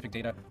gathering scientific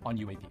data on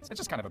UAPs. It's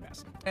just kind of a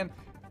mess. And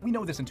we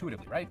know this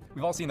intuitively, right?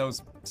 We've all seen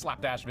those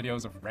slapdash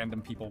videos of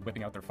random people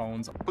whipping out their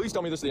phones. Please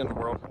tell me this is the end of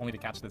the world. Only to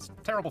catch this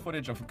terrible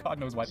footage of God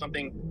knows what.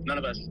 Something none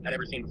of us had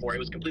ever seen before. It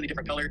was a completely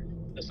different color.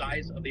 The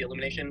size of the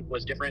illumination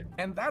was different.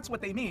 And that's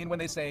what they mean when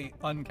they say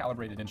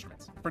uncalibrated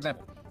instruments. For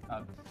example,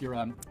 your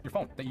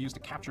phone that you use to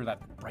capture that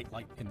bright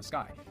light in the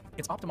sky.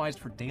 It's optimized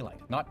for daylight,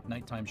 not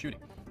nighttime shooting.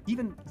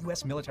 Even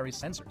U.S. military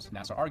sensors,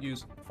 NASA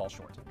argues, fall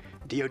short.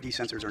 DoD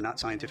sensors are not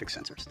scientific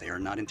sensors. They are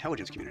not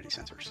intelligence community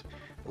sensors.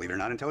 Believe it or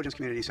not, intelligence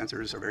community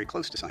sensors are very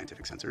close to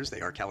scientific sensors. They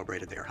are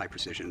calibrated, they are high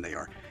precision, they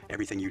are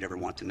everything you'd ever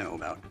want to know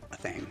about a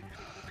thing.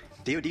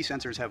 DoD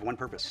sensors have one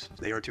purpose.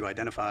 They are to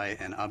identify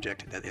an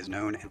object that is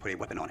known and put a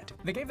weapon on it.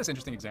 They gave this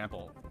interesting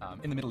example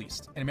in the Middle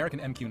East, an American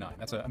MQ-9.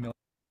 That's a military.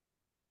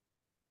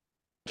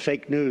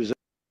 Fake news,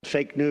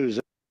 fake news,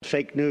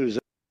 fake news,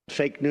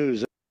 fake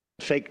news,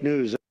 fake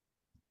news.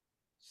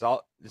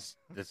 This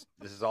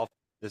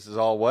is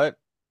all what?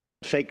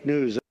 Fake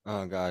news.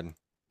 Oh God.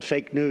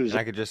 Fake news. And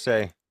I could just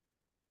say,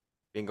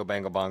 bingo,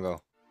 bango,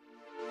 bongo.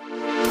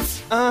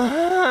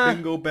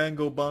 Bingo,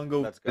 bango,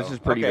 bongo. Let's go. This is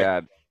pretty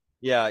bad.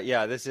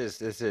 Yeah. This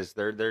is.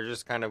 They're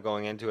just kind of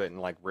going into it and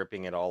like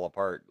ripping it all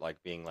apart,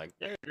 like being like,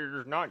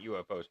 there's not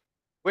UFOs,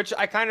 which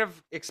I kind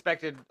of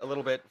expected a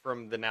little bit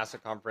from the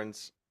NASA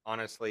conference,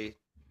 honestly,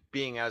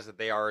 being as that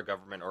they are a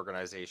government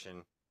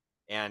organization,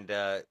 and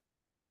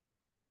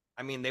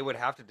I mean they would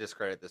have to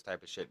discredit this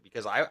type of shit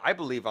because I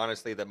believe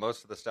honestly that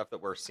most of the stuff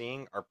that we're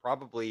seeing are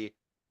probably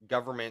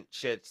government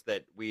shits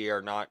that we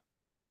are not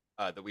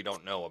that we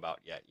don't know about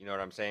yet. You know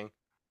what I'm saying?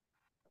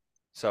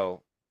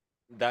 So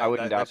I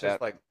wouldn't doubt that's just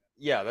that. like,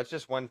 yeah, that's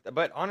just one.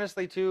 But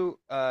honestly, too,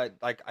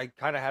 like I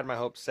kind of had my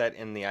hopes set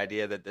in the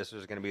idea that this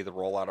was going to be the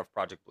rollout of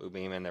Project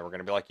Bluebeam, and they were going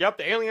to be like, "Yep,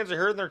 the aliens are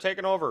here and they're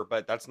taking over."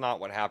 But that's not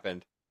what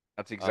happened.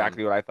 That's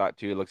exactly what I thought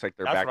too. It looks like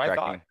they're That's what I backtracking.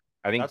 thought.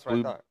 I think That's what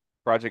I thought.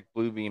 Project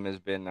Bluebeam has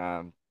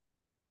been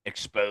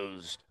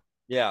exposed.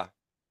 Yeah,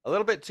 a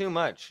little bit too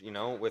much, you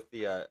know, with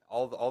the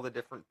all the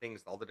different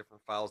things, all the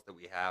different files that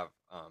we have,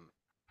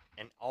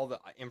 and all the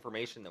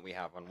information that we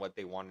have on what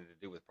they wanted to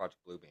do with Project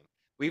Bluebeam.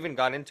 We even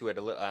got into it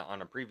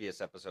on a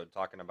previous episode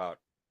talking about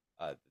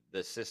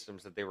the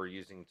systems that they were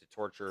using to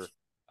torture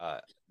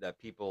the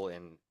people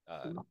in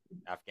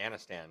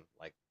Afghanistan,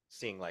 like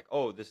seeing like,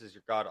 oh, this is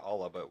your god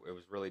Allah, but it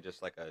was really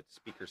just like a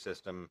speaker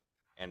system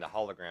and a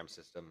hologram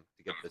system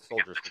to get the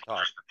soldiers to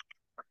talk.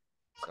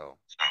 So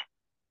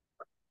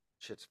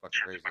shit's fucking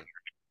crazy.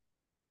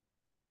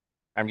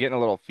 I'm getting a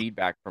little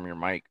feedback from your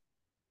mic.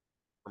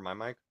 From my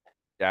mic?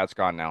 Yeah, it's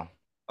gone now.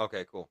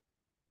 Okay, cool.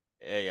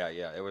 Yeah.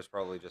 It was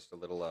probably just a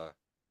little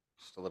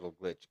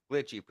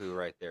glitchy poo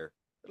right there.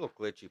 Little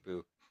glitchy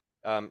poo.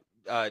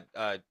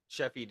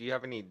 Sheffy, do you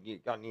have any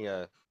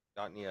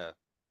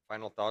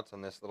final thoughts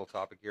on this little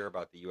topic here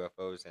about the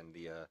UFOs and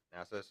the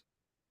NASA's?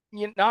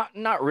 Yeah,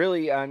 not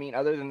really. I mean,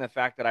 other than the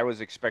fact that I was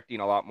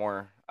expecting a lot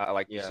more.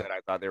 Like you said, I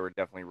thought they were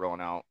definitely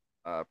rolling out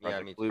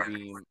Project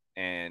Bluebeam,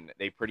 and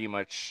they pretty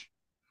much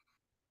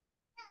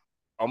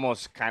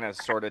almost kind of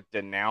sort of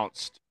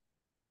denounced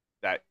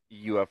that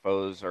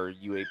UFOs or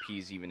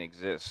UAPs even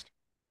exist.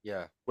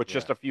 Yeah. Which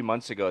just a few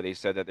months ago they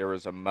said that there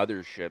was a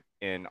mothership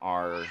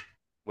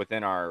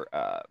within our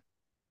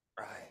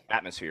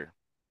atmosphere.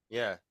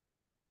 Yeah.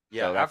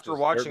 So after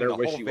watching they're the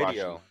whole wishy-washy.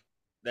 video,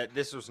 that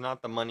this was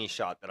not the money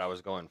shot that I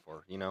was going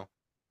for, you know,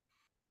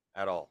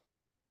 at all.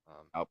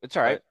 It's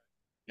all right.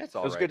 It's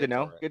all right. It was good to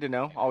know. Right. Good to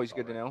know. Always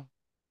good to know.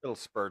 Little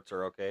spurts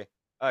are okay.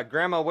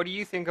 Grandma, what do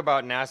you think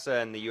about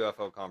NASA and the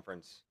UFO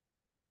conference?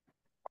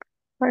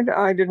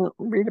 I didn't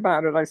read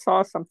about it. I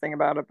saw something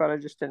about it, but I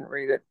just didn't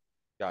read it.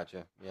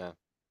 Gotcha.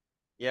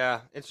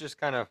 Yeah. It's just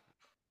kind of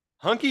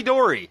hunky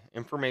dory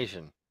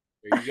information.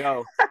 There you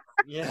go.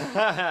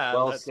 Yeah.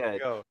 Well let's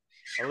said. Go.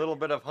 A little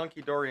bit of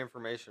hunky dory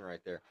information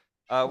right there.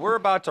 We're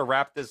about to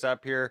wrap this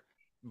up here,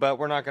 but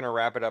we're not going to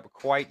wrap it up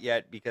quite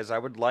yet because I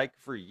would like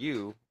for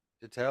you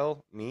to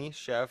tell me,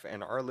 Chef,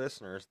 and our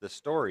listeners the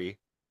story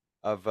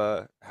of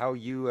how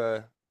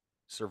you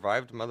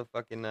survived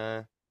motherfucking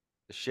the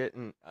shit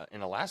in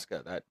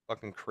Alaska, that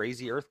fucking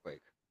crazy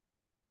earthquake.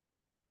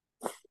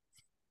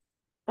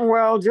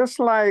 Well, just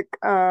like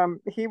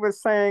he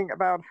was saying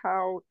about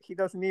how he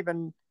doesn't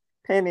even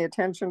pay any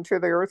attention to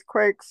the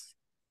earthquakes.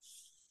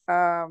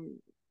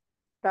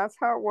 That's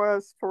how it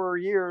was for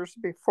years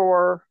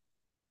before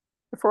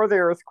the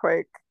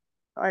earthquake.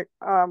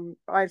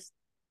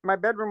 My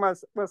bedroom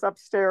was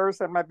upstairs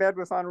and my bed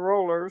was on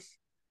rollers,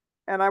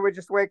 and I would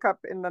just wake up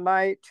in the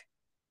night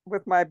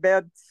with my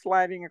bed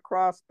sliding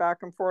across back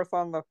and forth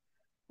on the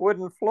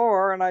wooden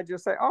floor, and I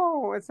just say,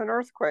 "Oh, it's an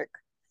earthquake."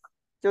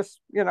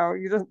 Just, you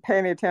didn't pay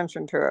any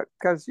attention to it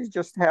because you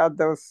just had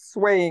those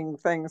swaying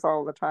things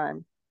all the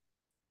time.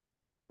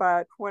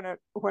 But when it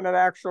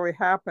actually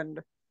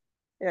happened,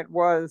 it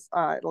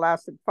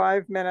lasted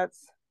 5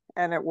 minutes,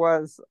 and it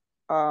was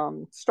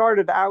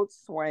started out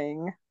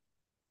swaying,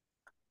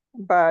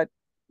 but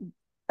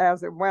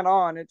as it went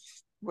on, it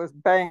was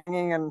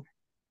banging and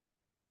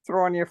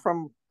throwing you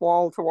from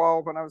wall to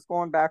wall when I was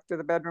going back to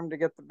the bedroom to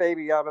get the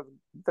baby out of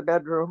the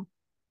bedroom.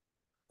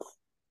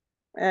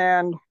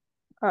 And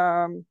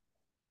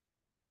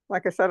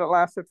like I said, it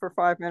lasted for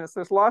 5 minutes.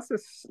 There's lots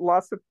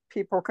of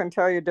people can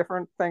tell you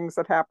different things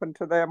that happened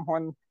to them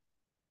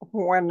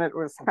when it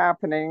was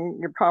happening.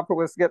 Your papa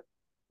was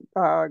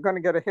going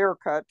to get a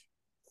haircut.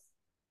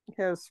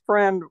 His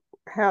friend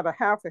had a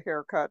half a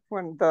haircut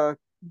when the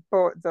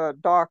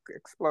dock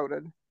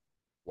exploded.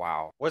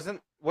 Wow.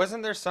 Wasn't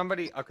there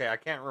somebody? Okay, I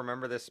can't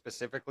remember this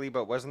specifically,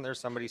 but wasn't there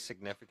somebody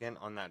significant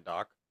on that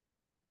dock?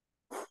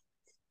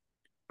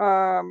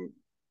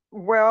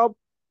 Well,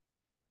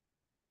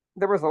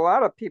 there was a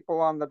lot of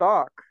people on the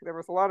dock. There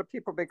was a lot of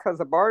people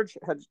because a barge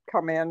had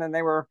come in and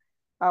they were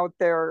out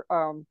there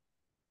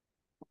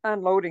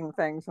unloading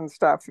things and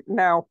stuff.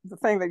 Now, the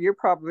thing that you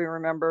probably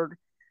remembered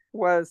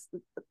was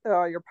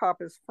your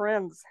papa's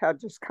friends had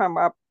just come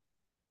up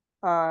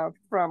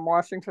from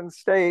Washington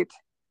State,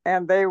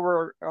 and they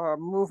were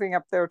moving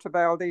up there to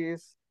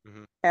Valdez,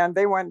 and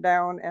they went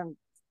down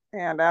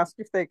and asked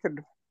if they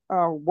could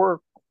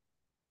work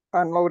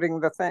unloading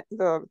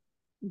the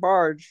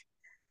barge,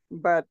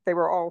 but they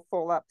were all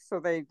full up, so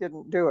they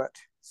didn't do it.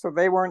 So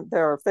they weren't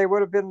there. If they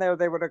would have been there,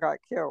 they would have got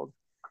killed.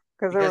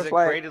 Because there was it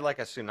created like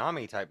a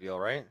tsunami type deal,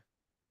 right?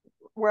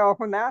 Well,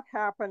 when that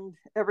happened,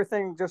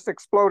 everything just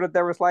exploded.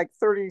 There was like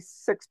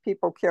 36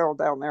 people killed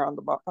down there on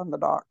the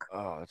dock.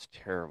 Oh, that's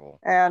terrible.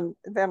 And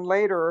then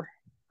later,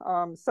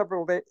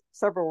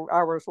 several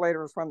hours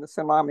later is when the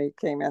tsunami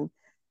came in,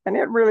 and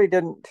it really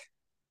didn't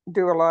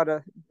do a lot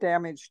of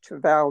damage to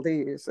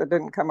Valdez. It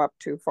didn't come up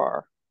too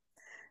far.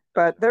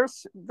 But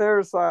there's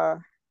you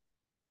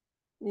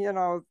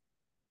know,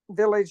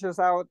 villages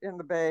out in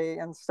the bay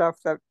and stuff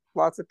that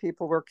lots of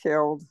people were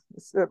killed.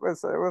 It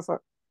was a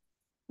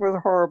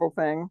horrible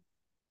thing.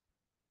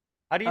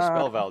 How do you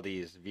spell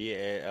Valdez?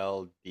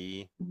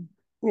 V-A-L-D?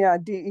 Yeah,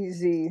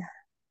 D-E-Z.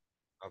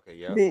 Okay,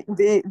 yeah.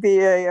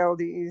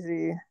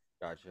 V-A-L-D-E-Z.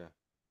 Gotcha.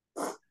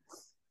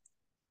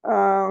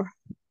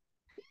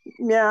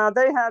 Yeah,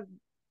 they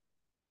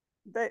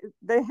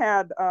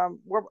had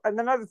well, and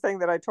another thing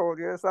that I told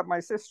you is that my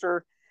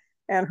sister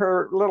and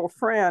her little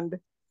friend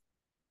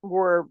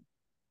would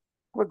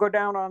go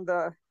down on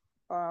the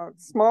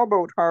small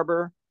boat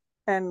harbor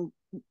and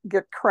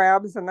get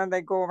crabs, and then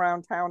they go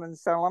around town and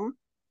sell them.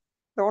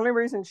 The only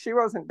reason she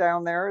wasn't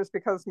down there is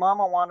because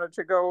Mama wanted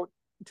to go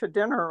to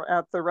dinner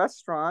at the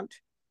restaurant,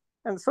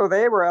 and so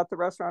they were at the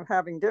restaurant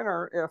having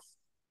dinner. If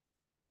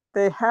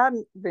they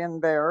hadn't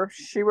been there,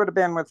 she would have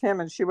been with him,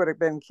 and she would have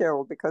been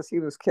killed because he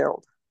was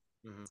killed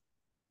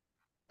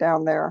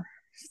down there.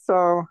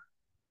 So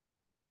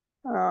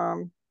I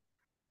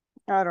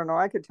don't know.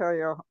 I could tell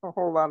you a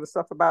whole lot of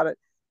stuff about it.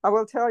 I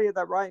will tell you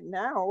that right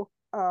now,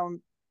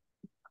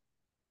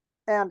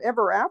 and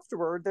ever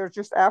afterward, there's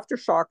just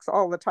aftershocks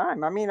all the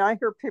time. I mean, I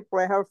hear people,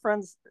 I have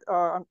friends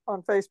on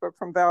Facebook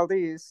from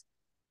Valdez,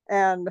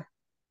 and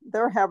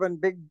they're having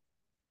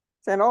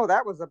saying, oh,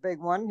 that was a big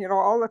one, you know,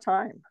 all the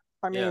time.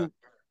 I mean,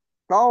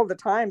 all the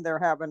time they're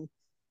having,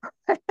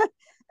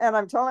 and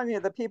I'm telling you,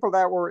 the people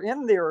that were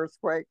in the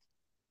earthquake,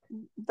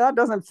 that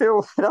doesn't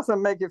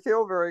make you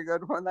feel very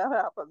good when that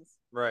happens.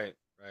 Right.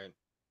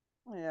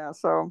 Yeah,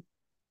 so.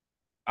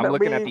 I'm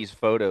looking at these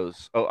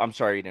photos. Oh, I'm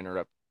sorry to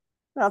interrupt.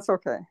 That's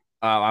okay.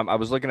 I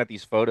was looking at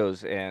these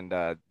photos,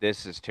 and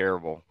this is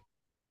terrible.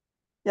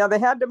 Yeah, they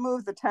had to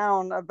move the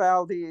town of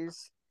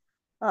Valdez.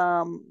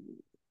 I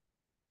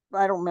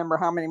don't remember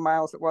how many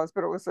miles it was,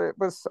 but it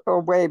was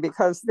away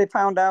because they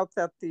found out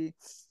that the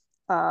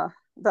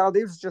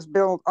Valdez was just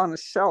built on a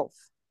shelf.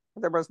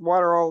 There was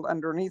water all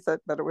underneath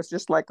it, but it was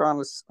just like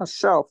on a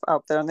shelf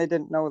out there, and they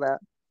didn't know that.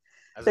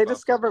 They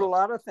discovered a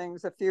lot of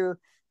things. If you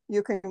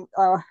can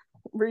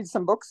read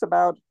some books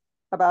about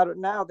it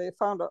now, they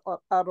found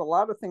out a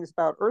lot of things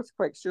about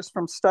earthquakes just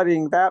from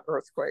studying that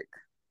earthquake.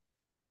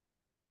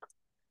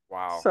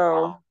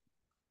 Wow.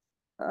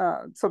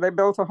 So they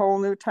built a whole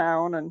new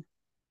town, and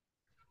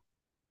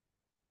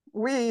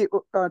we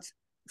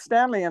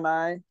Stanley and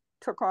I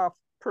took off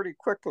pretty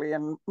quickly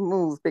and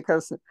moved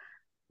because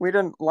we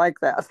didn't like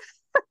that.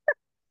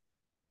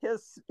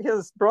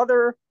 His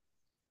brother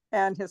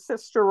and his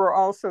sister were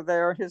also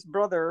there. His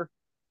brother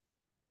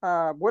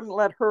wouldn't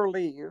let her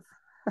leave.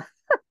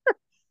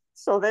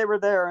 So they were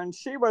there, and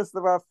she was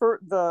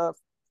the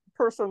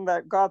person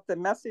that got the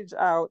message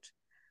out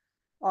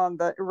on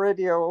the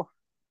radio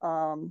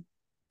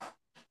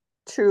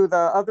to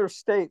the other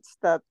states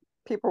that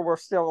people were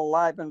still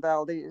alive in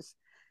Valdez.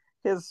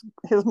 His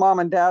mom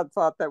and dad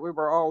thought that we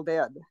were all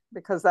dead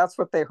because that's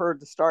what they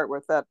heard to start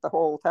with, that the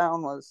whole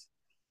town was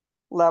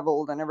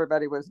leveled and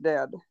everybody was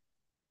dead.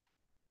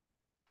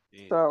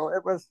 Jeez. So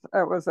it was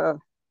a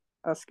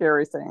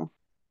scary thing.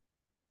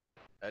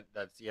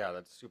 That's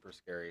super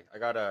scary. I'm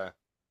gonna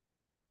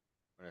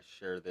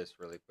share this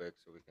really quick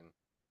so we can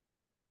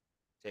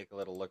take a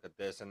little look at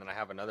this, and then I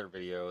have another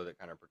video that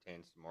kind of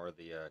pertains to more of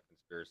the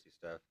conspiracy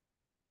stuff.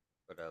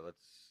 But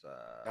let's.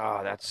 Oh,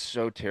 that's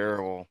so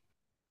terrible.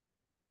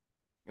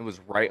 It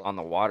was right on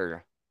the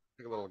water.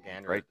 Take a little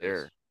gander right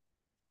there.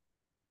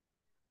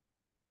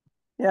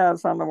 Yeah,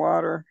 it's on the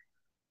water.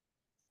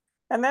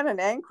 And then in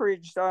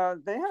Anchorage, they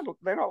had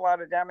a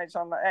lot of damage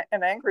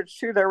in Anchorage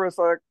too. There was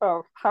a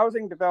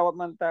housing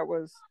development that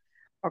was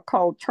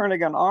called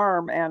Turnagain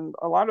Arm, and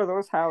a lot of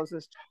those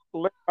houses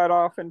lit right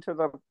off into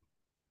it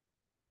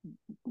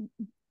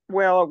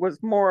was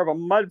more of a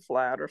mud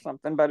flat or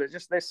something, but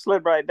they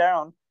slid right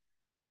down.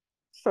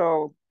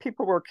 So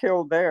people were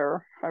killed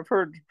there. I've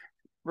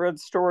read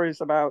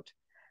stories about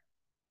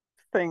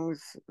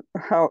things,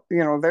 how,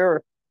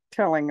 they're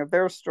telling of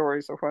their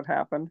stories of what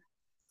happened.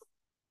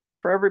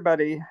 For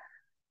everybody,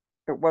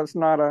 it was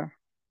not a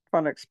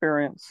fun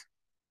experience.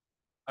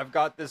 I've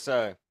got this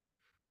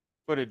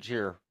footage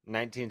here,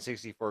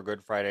 1964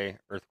 Good Friday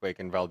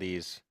earthquake in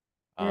Valdez.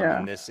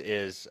 And this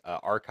is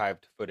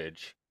archived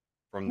footage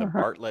from the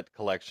Bartlett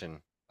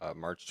collection,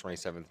 March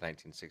 27th,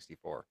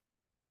 1964.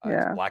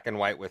 It's black and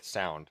white with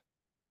sound.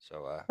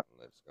 So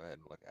let's go ahead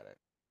and look at it.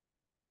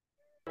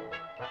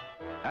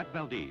 At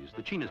Valdez,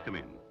 the Chinas come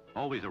in.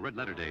 always a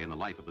red-letter day in the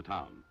life of the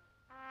town.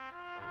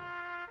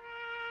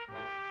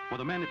 For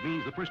the men, it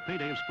means the first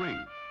payday of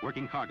spring,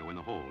 working cargo in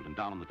the hold and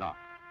down on the dock.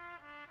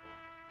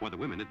 For the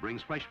women, it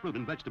brings fresh fruit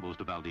and vegetables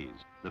to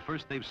Valdez, the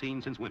first they've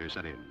seen since winter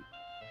set in.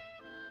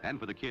 And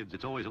for the kids,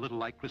 it's always a little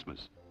like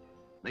Christmas.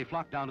 They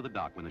flock down to the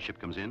dock when the ship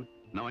comes in,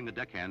 knowing the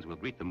deckhands will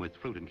greet them with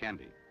fruit and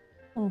candy.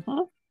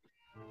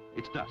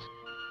 It's dusk,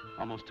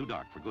 almost too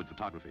dark for good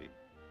photography.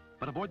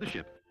 But aboard the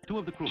ship, two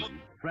of the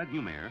crewmen, Fred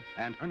Newmare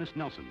and Ernest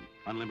Nelson,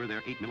 unlimber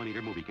their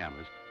 8mm movie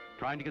cameras,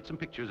 trying to get some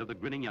pictures of the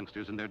grinning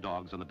youngsters and their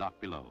dogs on the dock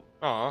below.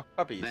 Aw,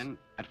 puppies. Then,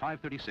 at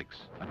 5:36,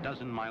 a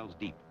dozen miles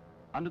deep,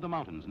 under the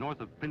mountains north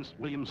of Prince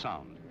William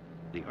Sound,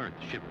 the earth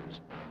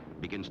shivers,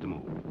 begins to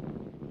move.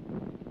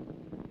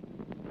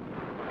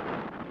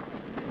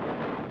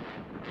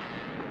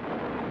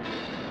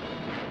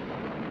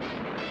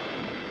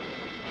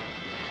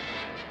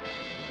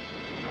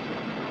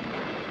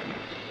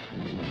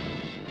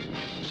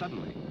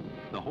 Suddenly,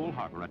 the whole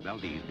harbor at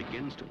Valdez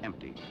begins to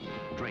empty,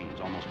 drains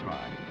almost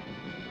dry.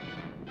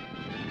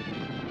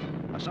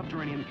 A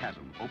subterranean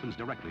chasm opens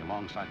directly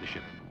alongside the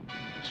ship.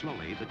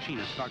 Slowly, the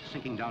China starts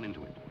sinking down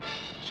into it.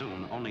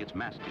 Soon, only its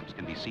mast tips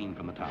can be seen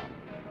from the town.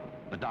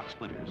 The dock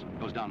splinters,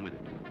 goes down with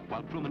it,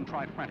 while crewmen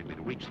try frantically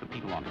to reach the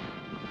people on it.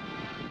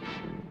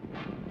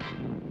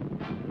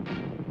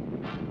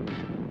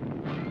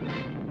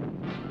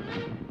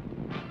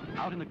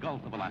 Out in the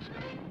Gulf of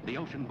Alaska, the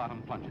ocean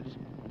bottom plunges,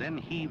 then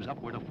heaves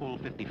upward a full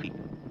 50 feet.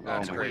 Oh,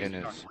 and my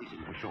goodness. starts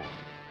racing for shore.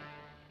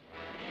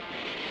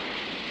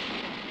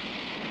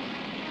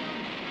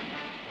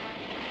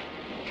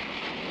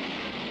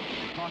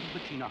 It tosses the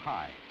China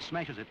high,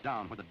 smashes it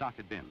down where the dock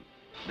had been,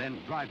 then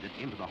drives it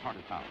into the heart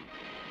of town.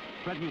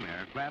 Fred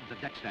Newmare grabs a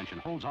deck stanchion,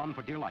 holds on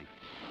for dear life,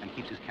 and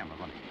keeps his camera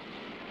running.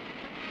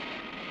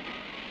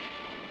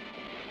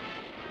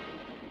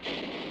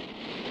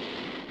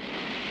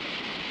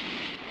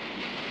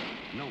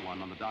 No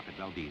one on the dock at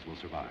Valdez will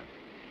survive.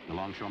 The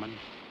longshoremen,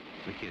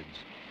 the kids,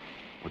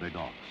 or their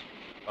dogs.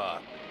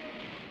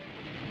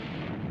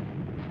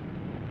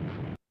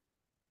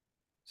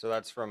 So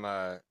that's from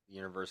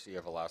University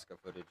of Alaska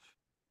footage.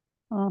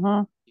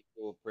 Pretty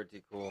cool,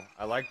 pretty cool.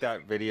 I like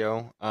that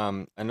video.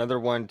 Another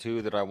one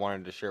too that I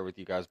wanted to share with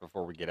you guys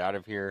before we get out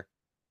of here.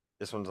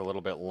 This one's a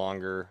little bit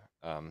longer.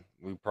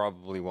 We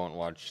probably won't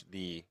watch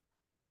the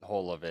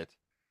whole of it,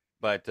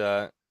 but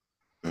it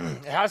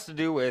has to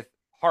do with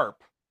HAARP.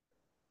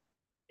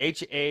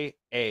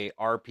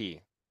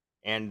 HAARP.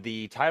 And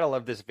the title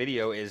of this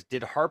video is,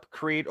 Did HAARP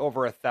Create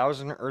Over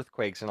 1,000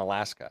 Earthquakes in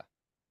Alaska?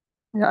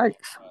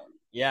 Yikes.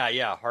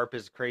 Yeah, HAARP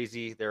is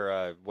crazy. They're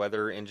a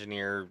weather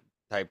engineer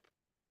type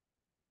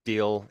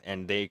deal,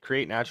 and they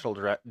create natural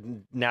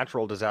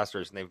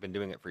disasters, and they've been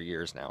doing it for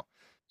years now.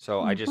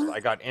 So I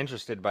got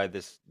interested by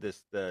the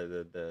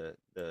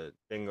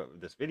thing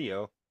of this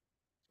video. I'm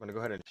gonna go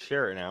ahead and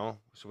share it now,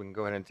 so we can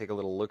go ahead and take a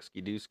little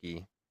look-ski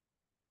dooski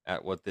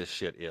at what this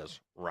shit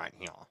is right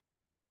here.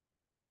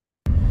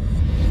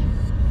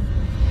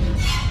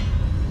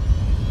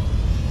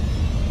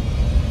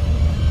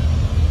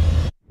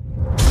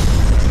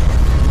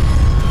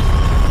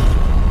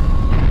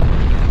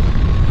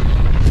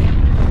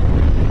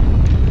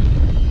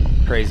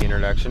 Crazy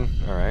introduction.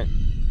 All right.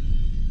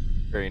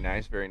 Very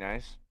nice, very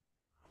nice.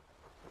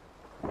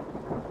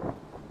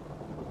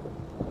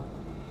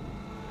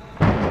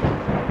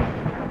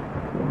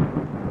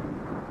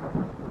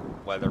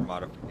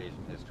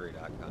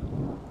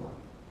 weathermodificationhistory.com.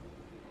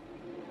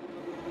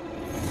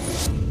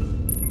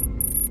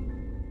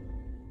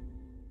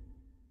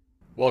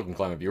 Welcome,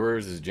 Climate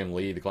Viewers. This is Jim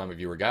Lee, the Climate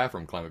Viewer guy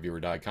from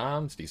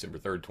climateviewer.com. It's December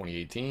 3rd,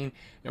 2018, and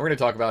we're going to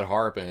talk about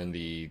HAARP and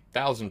the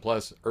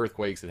 1,000+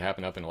 earthquakes that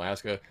happened up in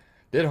Alaska.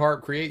 Did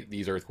HAARP create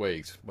these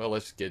earthquakes? Well,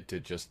 let's get to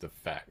just the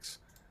facts.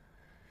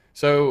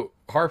 So,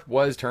 HAARP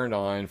was turned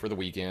on for the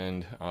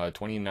weekend,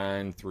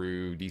 29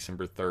 through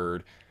December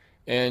 3rd,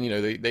 and,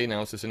 they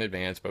announced this in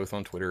advance, both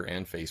on Twitter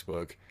and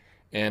Facebook.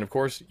 And, of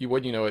course, you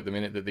know it, the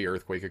minute that the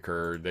earthquake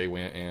occurred, they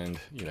went and,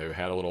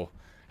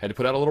 had to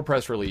put out a little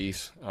press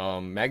release.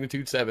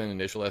 Magnitude 7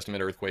 initial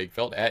estimate earthquake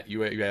felt at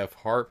UAF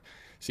HAARP.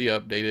 See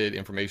updated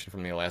information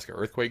from the Alaska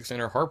Earthquake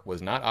Center. HAARP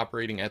was not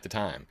operating at the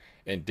time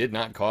and did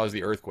not cause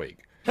the earthquake.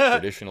 For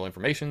additional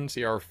information,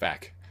 see our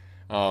FAQ.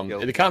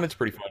 The comment's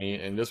pretty funny,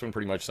 and this one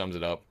pretty much sums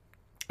it up.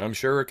 I'm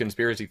sure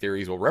conspiracy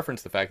theories will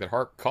reference the fact that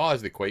HAARP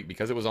caused the quake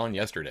because it was on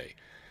yesterday.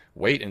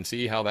 Wait and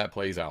see how that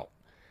plays out.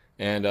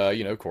 And,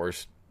 of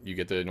course, you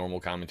get the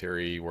normal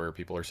commentary where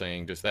people are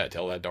saying just that.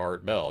 Tell that to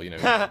Art Bell.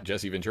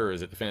 Jesse Ventura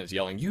is at the fence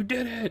yelling, "You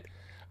did it!"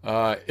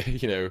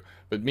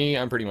 But me,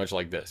 I'm pretty much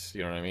like this.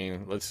 You know what I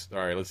mean? Let's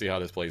see how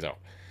this plays out.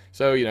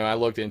 So, I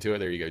looked into it.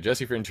 There you go.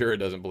 Jesse Ventura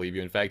doesn't believe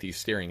you. In fact, he's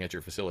staring at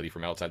your facility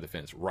from outside the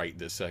fence right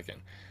this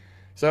second.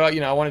 So,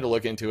 I wanted to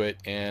look into it,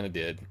 and I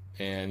did.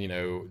 And,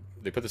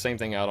 they put the same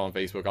thing out on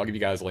Facebook. I'll give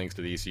you guys links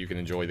to these so you can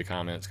enjoy the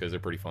comments because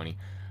they're pretty funny.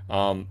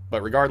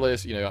 But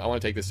regardless, I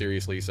want to take this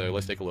seriously, so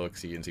let's take a look,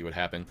 see what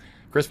happened.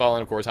 Chris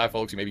Fallon, of course. Hi,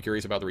 folks. You may be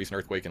curious about the recent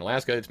earthquake in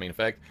Alaska. Its main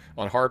effect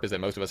on HARP is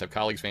that most of us have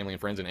colleagues, family, and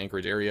friends in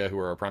Anchorage area who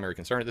are our primary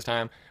concern at this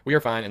time. We are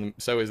fine, and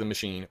so is the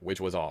machine, which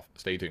was off.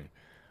 Stay tuned.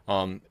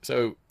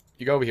 So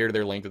you go over here to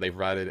their link that they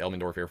provided,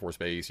 Elmendorf Air Force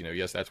Base.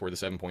 Yes, that's where the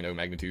 7.0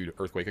 magnitude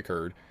earthquake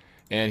occurred.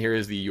 And here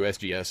is the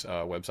USGS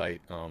website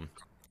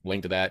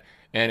link to that.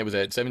 And it was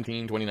at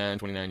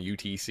 17:29:29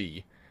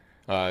 UTC.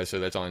 So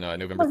that's on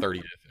November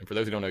 30th. And for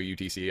those who don't know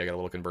UTC, I got a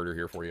little converter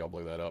here for you. I'll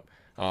blow that up.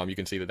 You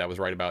can see that was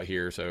right about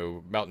here.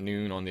 So about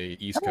noon on the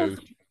East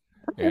Coast.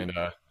 And,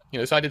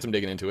 so I did some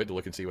digging into it to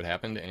look and see what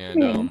happened.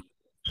 And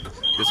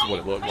this is what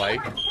it looked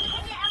like.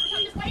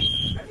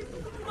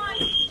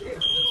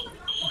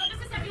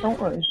 Don't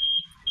worry.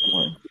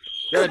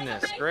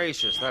 Goodness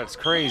gracious, that's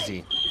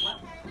crazy.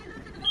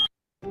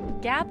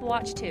 Gap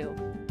Watch 2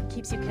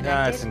 keeps you connected.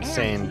 That's and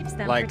insane. keeps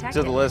them Like,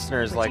 protected. to the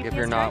listeners, With like, if GPS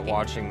you're not tracking.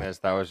 watching this,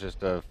 that was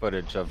just a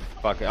footage of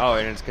fucking... Oh,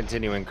 and it's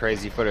continuing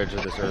crazy footage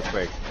of this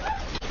earthquake.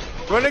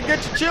 Run and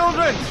get your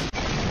children!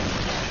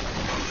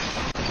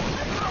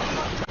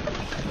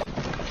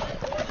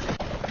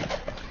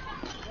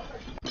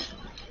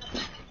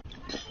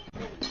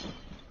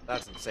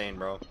 That's insane,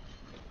 bro.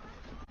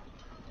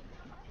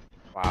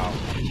 Wow.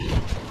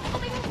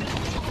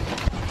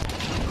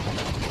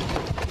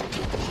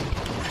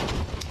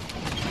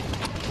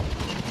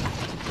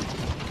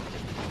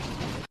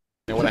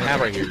 And what I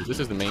have right here is this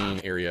is the main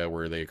area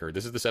where they occurred.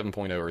 This is the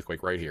 7.0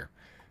 earthquake right here.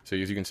 So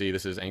as you can see,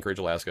 this is Anchorage,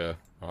 Alaska,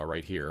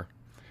 right here.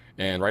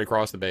 And right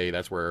across the bay,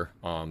 that's where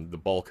the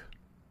bulk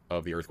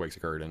of the earthquakes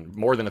occurred, and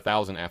more than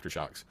 1,000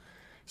 aftershocks.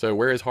 So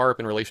where is HARP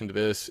in relation to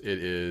this? It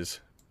is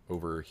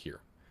over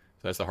here.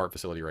 So that's the HARP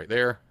facility right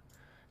there.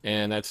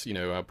 And that's,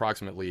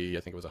 approximately, I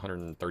think it was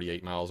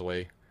 138 miles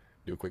away.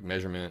 Do a quick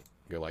measurement,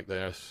 go like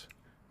this,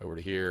 over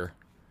to here,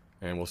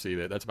 and we'll see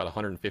that that's about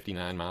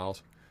 159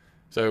 miles.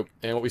 So,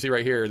 and what we see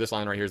right here, this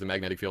line right here is the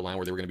magnetic field line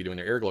where they were going to be doing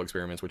their air glow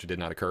experiments, which did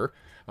not occur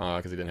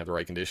because they didn't have the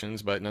right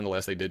conditions. But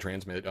nonetheless, they did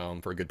transmit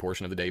for a good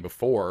portion of the day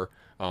before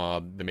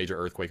the major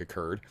earthquake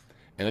occurred.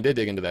 And I did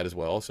dig into that as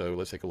well, so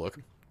let's take a look.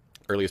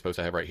 Earliest post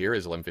I have right here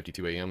is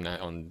 11:52 a.m.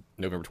 on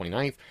November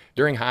 29th.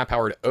 During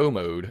high-powered O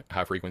mode,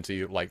 high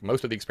frequency, like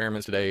most of the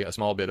experiments today, a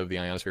small bit of the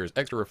ionosphere is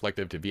extra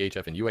reflective to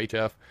VHF and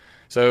UHF.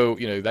 So,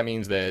 that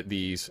means that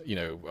these,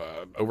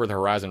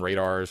 over-the-horizon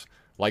radars,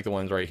 like the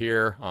ones right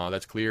here,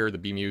 that's clear. The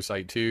BMU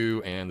Site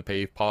 2 and the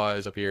PAVE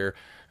pause up here,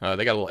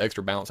 they got a little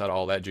extra bounce out of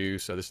all that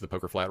juice. So this is the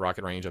Poker Flat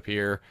rocket range up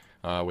here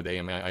with the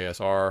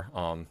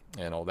AMISR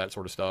and all that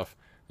sort of stuff.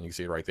 You can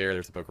see it right there.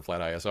 There's the Poker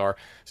Flat ISR.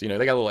 So,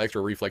 they got a little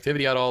extra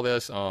reflectivity out of all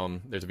this.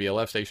 There's a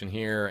VLF station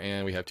here,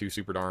 and we have two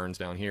Super Darns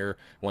down here,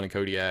 one in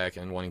Kodiak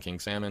and one in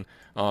King Salmon.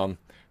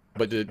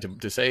 But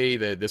to say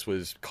that this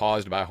was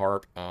caused by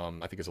HARP, I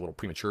think it's a little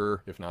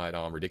premature, if not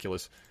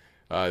ridiculous.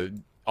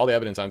 All the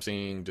evidence I'm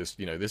seeing, just,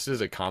 this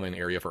is a common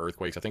area for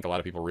earthquakes. I think a lot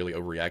of people are really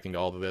overreacting to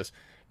all of this.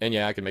 And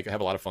yeah, I can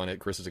have a lot of fun at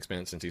Chris's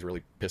expense since he's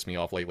really pissed me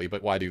off lately.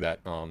 But why do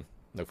that?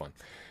 No fun.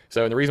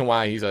 So, and the reason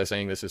why he's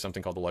saying this is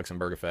something called the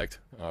Luxembourg effect,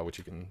 which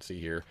you can see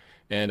here.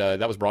 And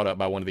that was brought up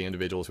by one of the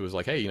individuals who was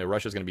like, hey,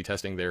 Russia's going to be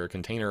testing their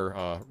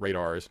container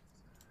radars,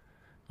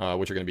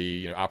 which are going to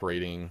be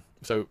operating.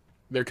 So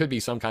there could be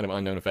some kind of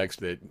unknown effects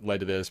that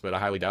led to this, but I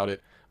highly doubt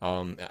it.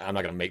 I'm not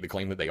going to make the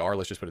claim that they are.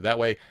 Let's just put it that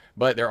way.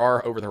 But there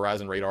are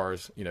over-the-horizon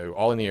radars,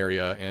 all in the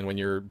area. And when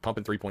you're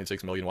pumping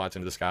 3.6 million watts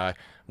into the sky,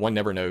 one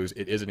never knows.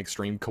 It is an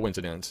extreme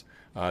coincidence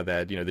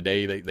that, the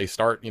day they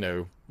start,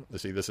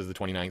 let's see, this is the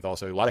 29th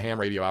also. A lot of ham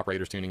radio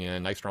operators tuning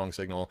in. Nice strong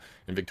signal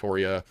in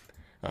Victoria.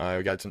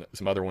 We got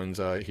some other ones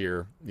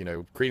here,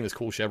 creating this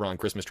cool chevron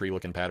Christmas tree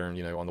looking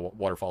pattern, on the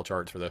waterfall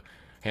charts for the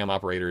ham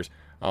operators.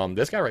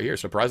 This guy right here,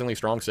 surprisingly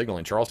strong signal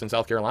in Charleston,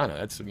 South Carolina.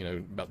 That's,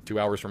 about 2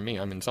 hours from me.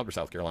 I'm in Sumter,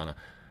 South Carolina.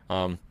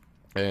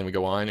 And we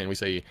go on and we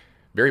say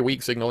very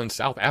weak signal in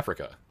South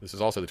Africa. This is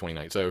also the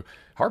 29th. So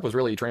HARP was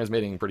really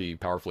transmitting pretty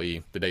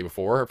powerfully the day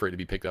before for it to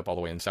be picked up all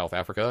the way in South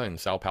Africa and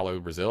Sao Paulo,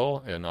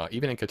 Brazil, and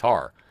even in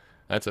Qatar.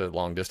 That's a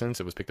long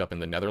distance. It was picked up in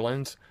the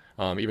Netherlands.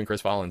 Even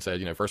Chris Fallon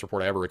said, first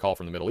report I ever recall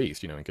from the Middle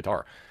East, in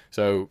Qatar.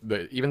 So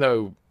even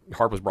though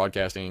HARP was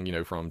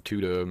broadcasting, from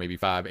 2 to maybe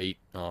 5, 8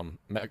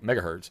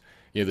 megahertz,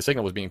 the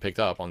signal was being picked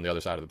up on the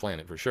other side of the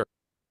planet for sure.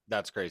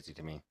 That's crazy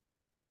to me.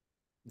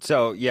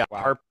 So yeah,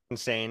 Wow. HARP is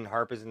insane.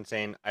 HARP is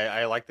insane.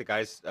 I like the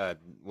guy's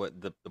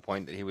what the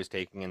point that he was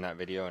taking in that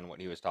video and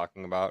what he was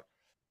talking about.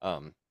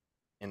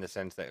 In the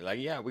sense that, like,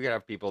 yeah, we could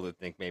have people that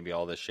think maybe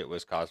all this shit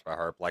was caused by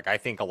HARP. Like, I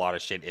think a lot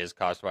of shit is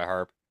caused by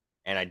HARP,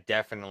 and I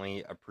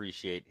definitely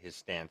appreciate his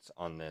stance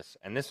on this.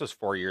 And this was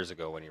 4 years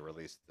ago when he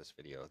released this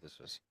video. This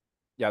was,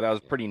 Yeah, that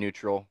was pretty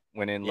neutral.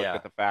 Went in, looked Yeah.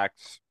 at the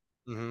facts.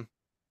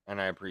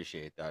 and I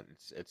appreciate that.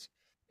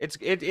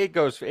 It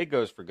goes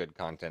for good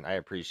content. I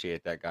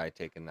appreciate that guy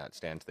taking that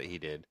stance that he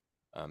did,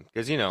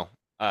 because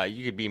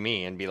you could be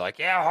me and be like,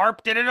 yeah,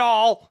 HARP did it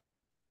all.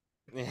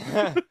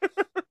 Yeah.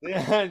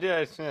 Yeah,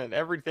 just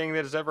everything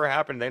that has ever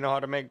happened. They know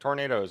how to make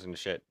tornadoes and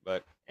shit.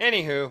 But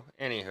anywho,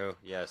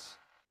 yes.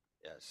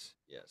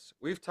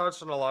 We've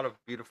touched on a lot of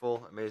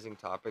beautiful, amazing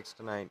topics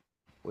tonight.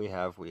 We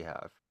have.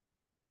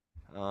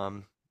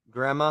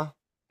 Grandma,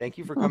 thank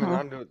you for coming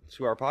on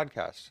to our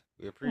podcast.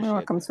 We appreciate You're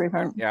welcome, that.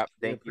 sweetheart. Yeah,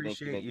 We thank you.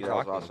 appreciate you That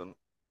was talking. awesome.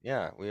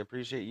 Yeah, we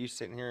appreciate you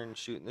sitting here and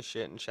shooting the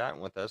shit and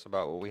chatting with us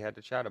about what we had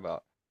to chat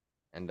about.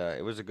 And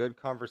it was a good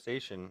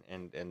conversation.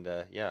 And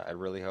yeah, I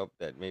really hope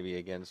that maybe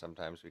again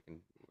sometime we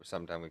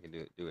can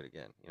do it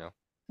again. You know.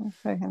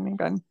 Okay, honey,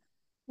 good.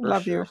 For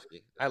Love sure, you.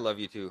 Steve. I love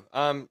you too.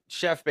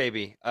 Chef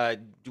baby,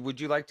 would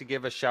you like to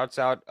give a shouts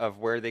out of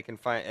where they can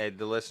find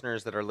the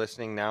listeners that are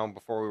listening now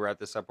before we wrap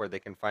this up, where they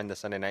can find the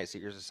Sunday Night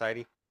Seeker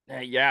Society?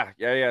 Yeah.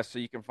 So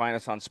you can find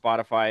us on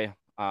Spotify,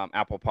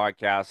 Apple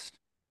Podcast,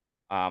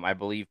 I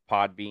believe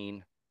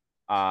Podbean,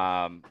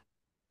 and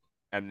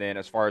then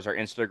as far as our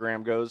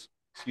Instagram goes,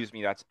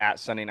 that's at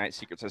Sunday Night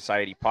Secret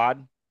Society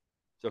Pod.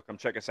 So come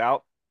check us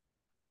out.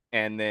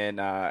 And then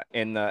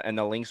in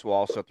the links, we'll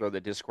also throw the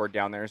Discord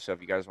down there. So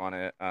if you guys want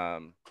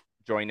to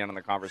join in on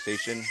the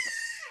conversation,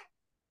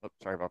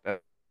 sorry about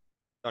that.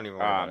 Don't even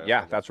worry about it.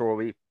 Yeah, that's where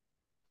we'll be.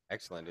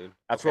 Excellent, dude.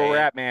 That's where we're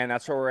at, man.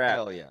 That's where we're at.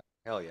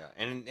 Hell yeah.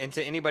 And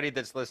to anybody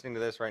that's listening to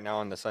this right now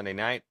on the Sunday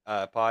Night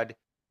Pod,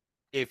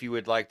 if you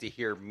would like to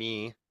hear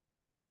me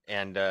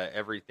and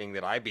everything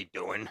that I be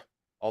doing,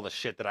 all the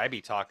shit that I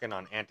be talking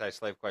on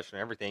anti-slave question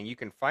and everything, you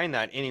can find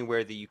that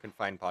anywhere that you can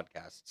find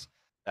podcasts.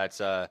 That's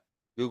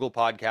Google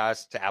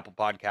Podcasts to Apple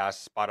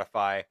Podcasts,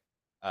 Spotify,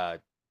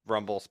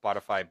 Rumble,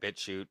 Spotify,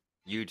 BitChute,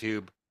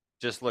 YouTube.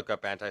 Just look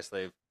up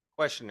anti-slave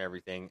question and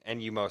everything,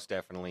 and you most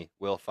definitely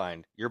will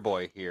find your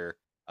boy here,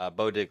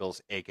 Bo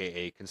Diggles,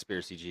 a.k.a.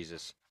 Conspiracy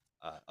Jesus,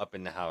 up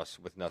in the house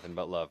with nothing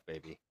but love,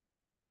 baby.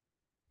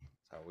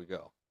 That's how we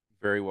go.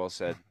 Very well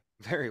said.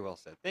 Very well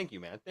said. Thank you,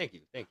 man. Thank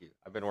you.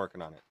 I've been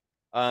working on it.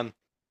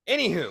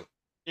 Anywho.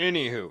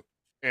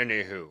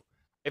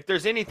 If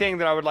there's anything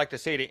that I would like to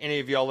say to any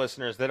of y'all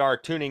listeners that are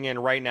tuning in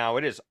right now,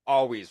 it is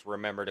always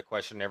remember to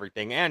question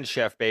everything. And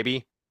Chef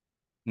baby,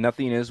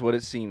 nothing is what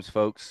it seems,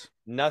 folks.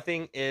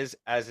 Nothing is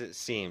as it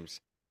seems.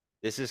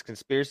 This is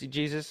Conspiracy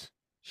Jesus,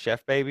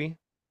 Chef baby,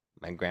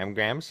 my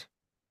Grams,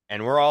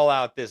 and we're all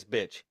out this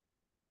bitch.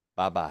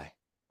 Bye-bye.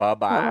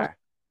 Bye-bye.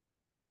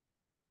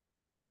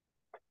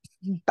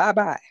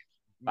 Bye-bye.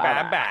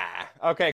 Bye-bye. Okay.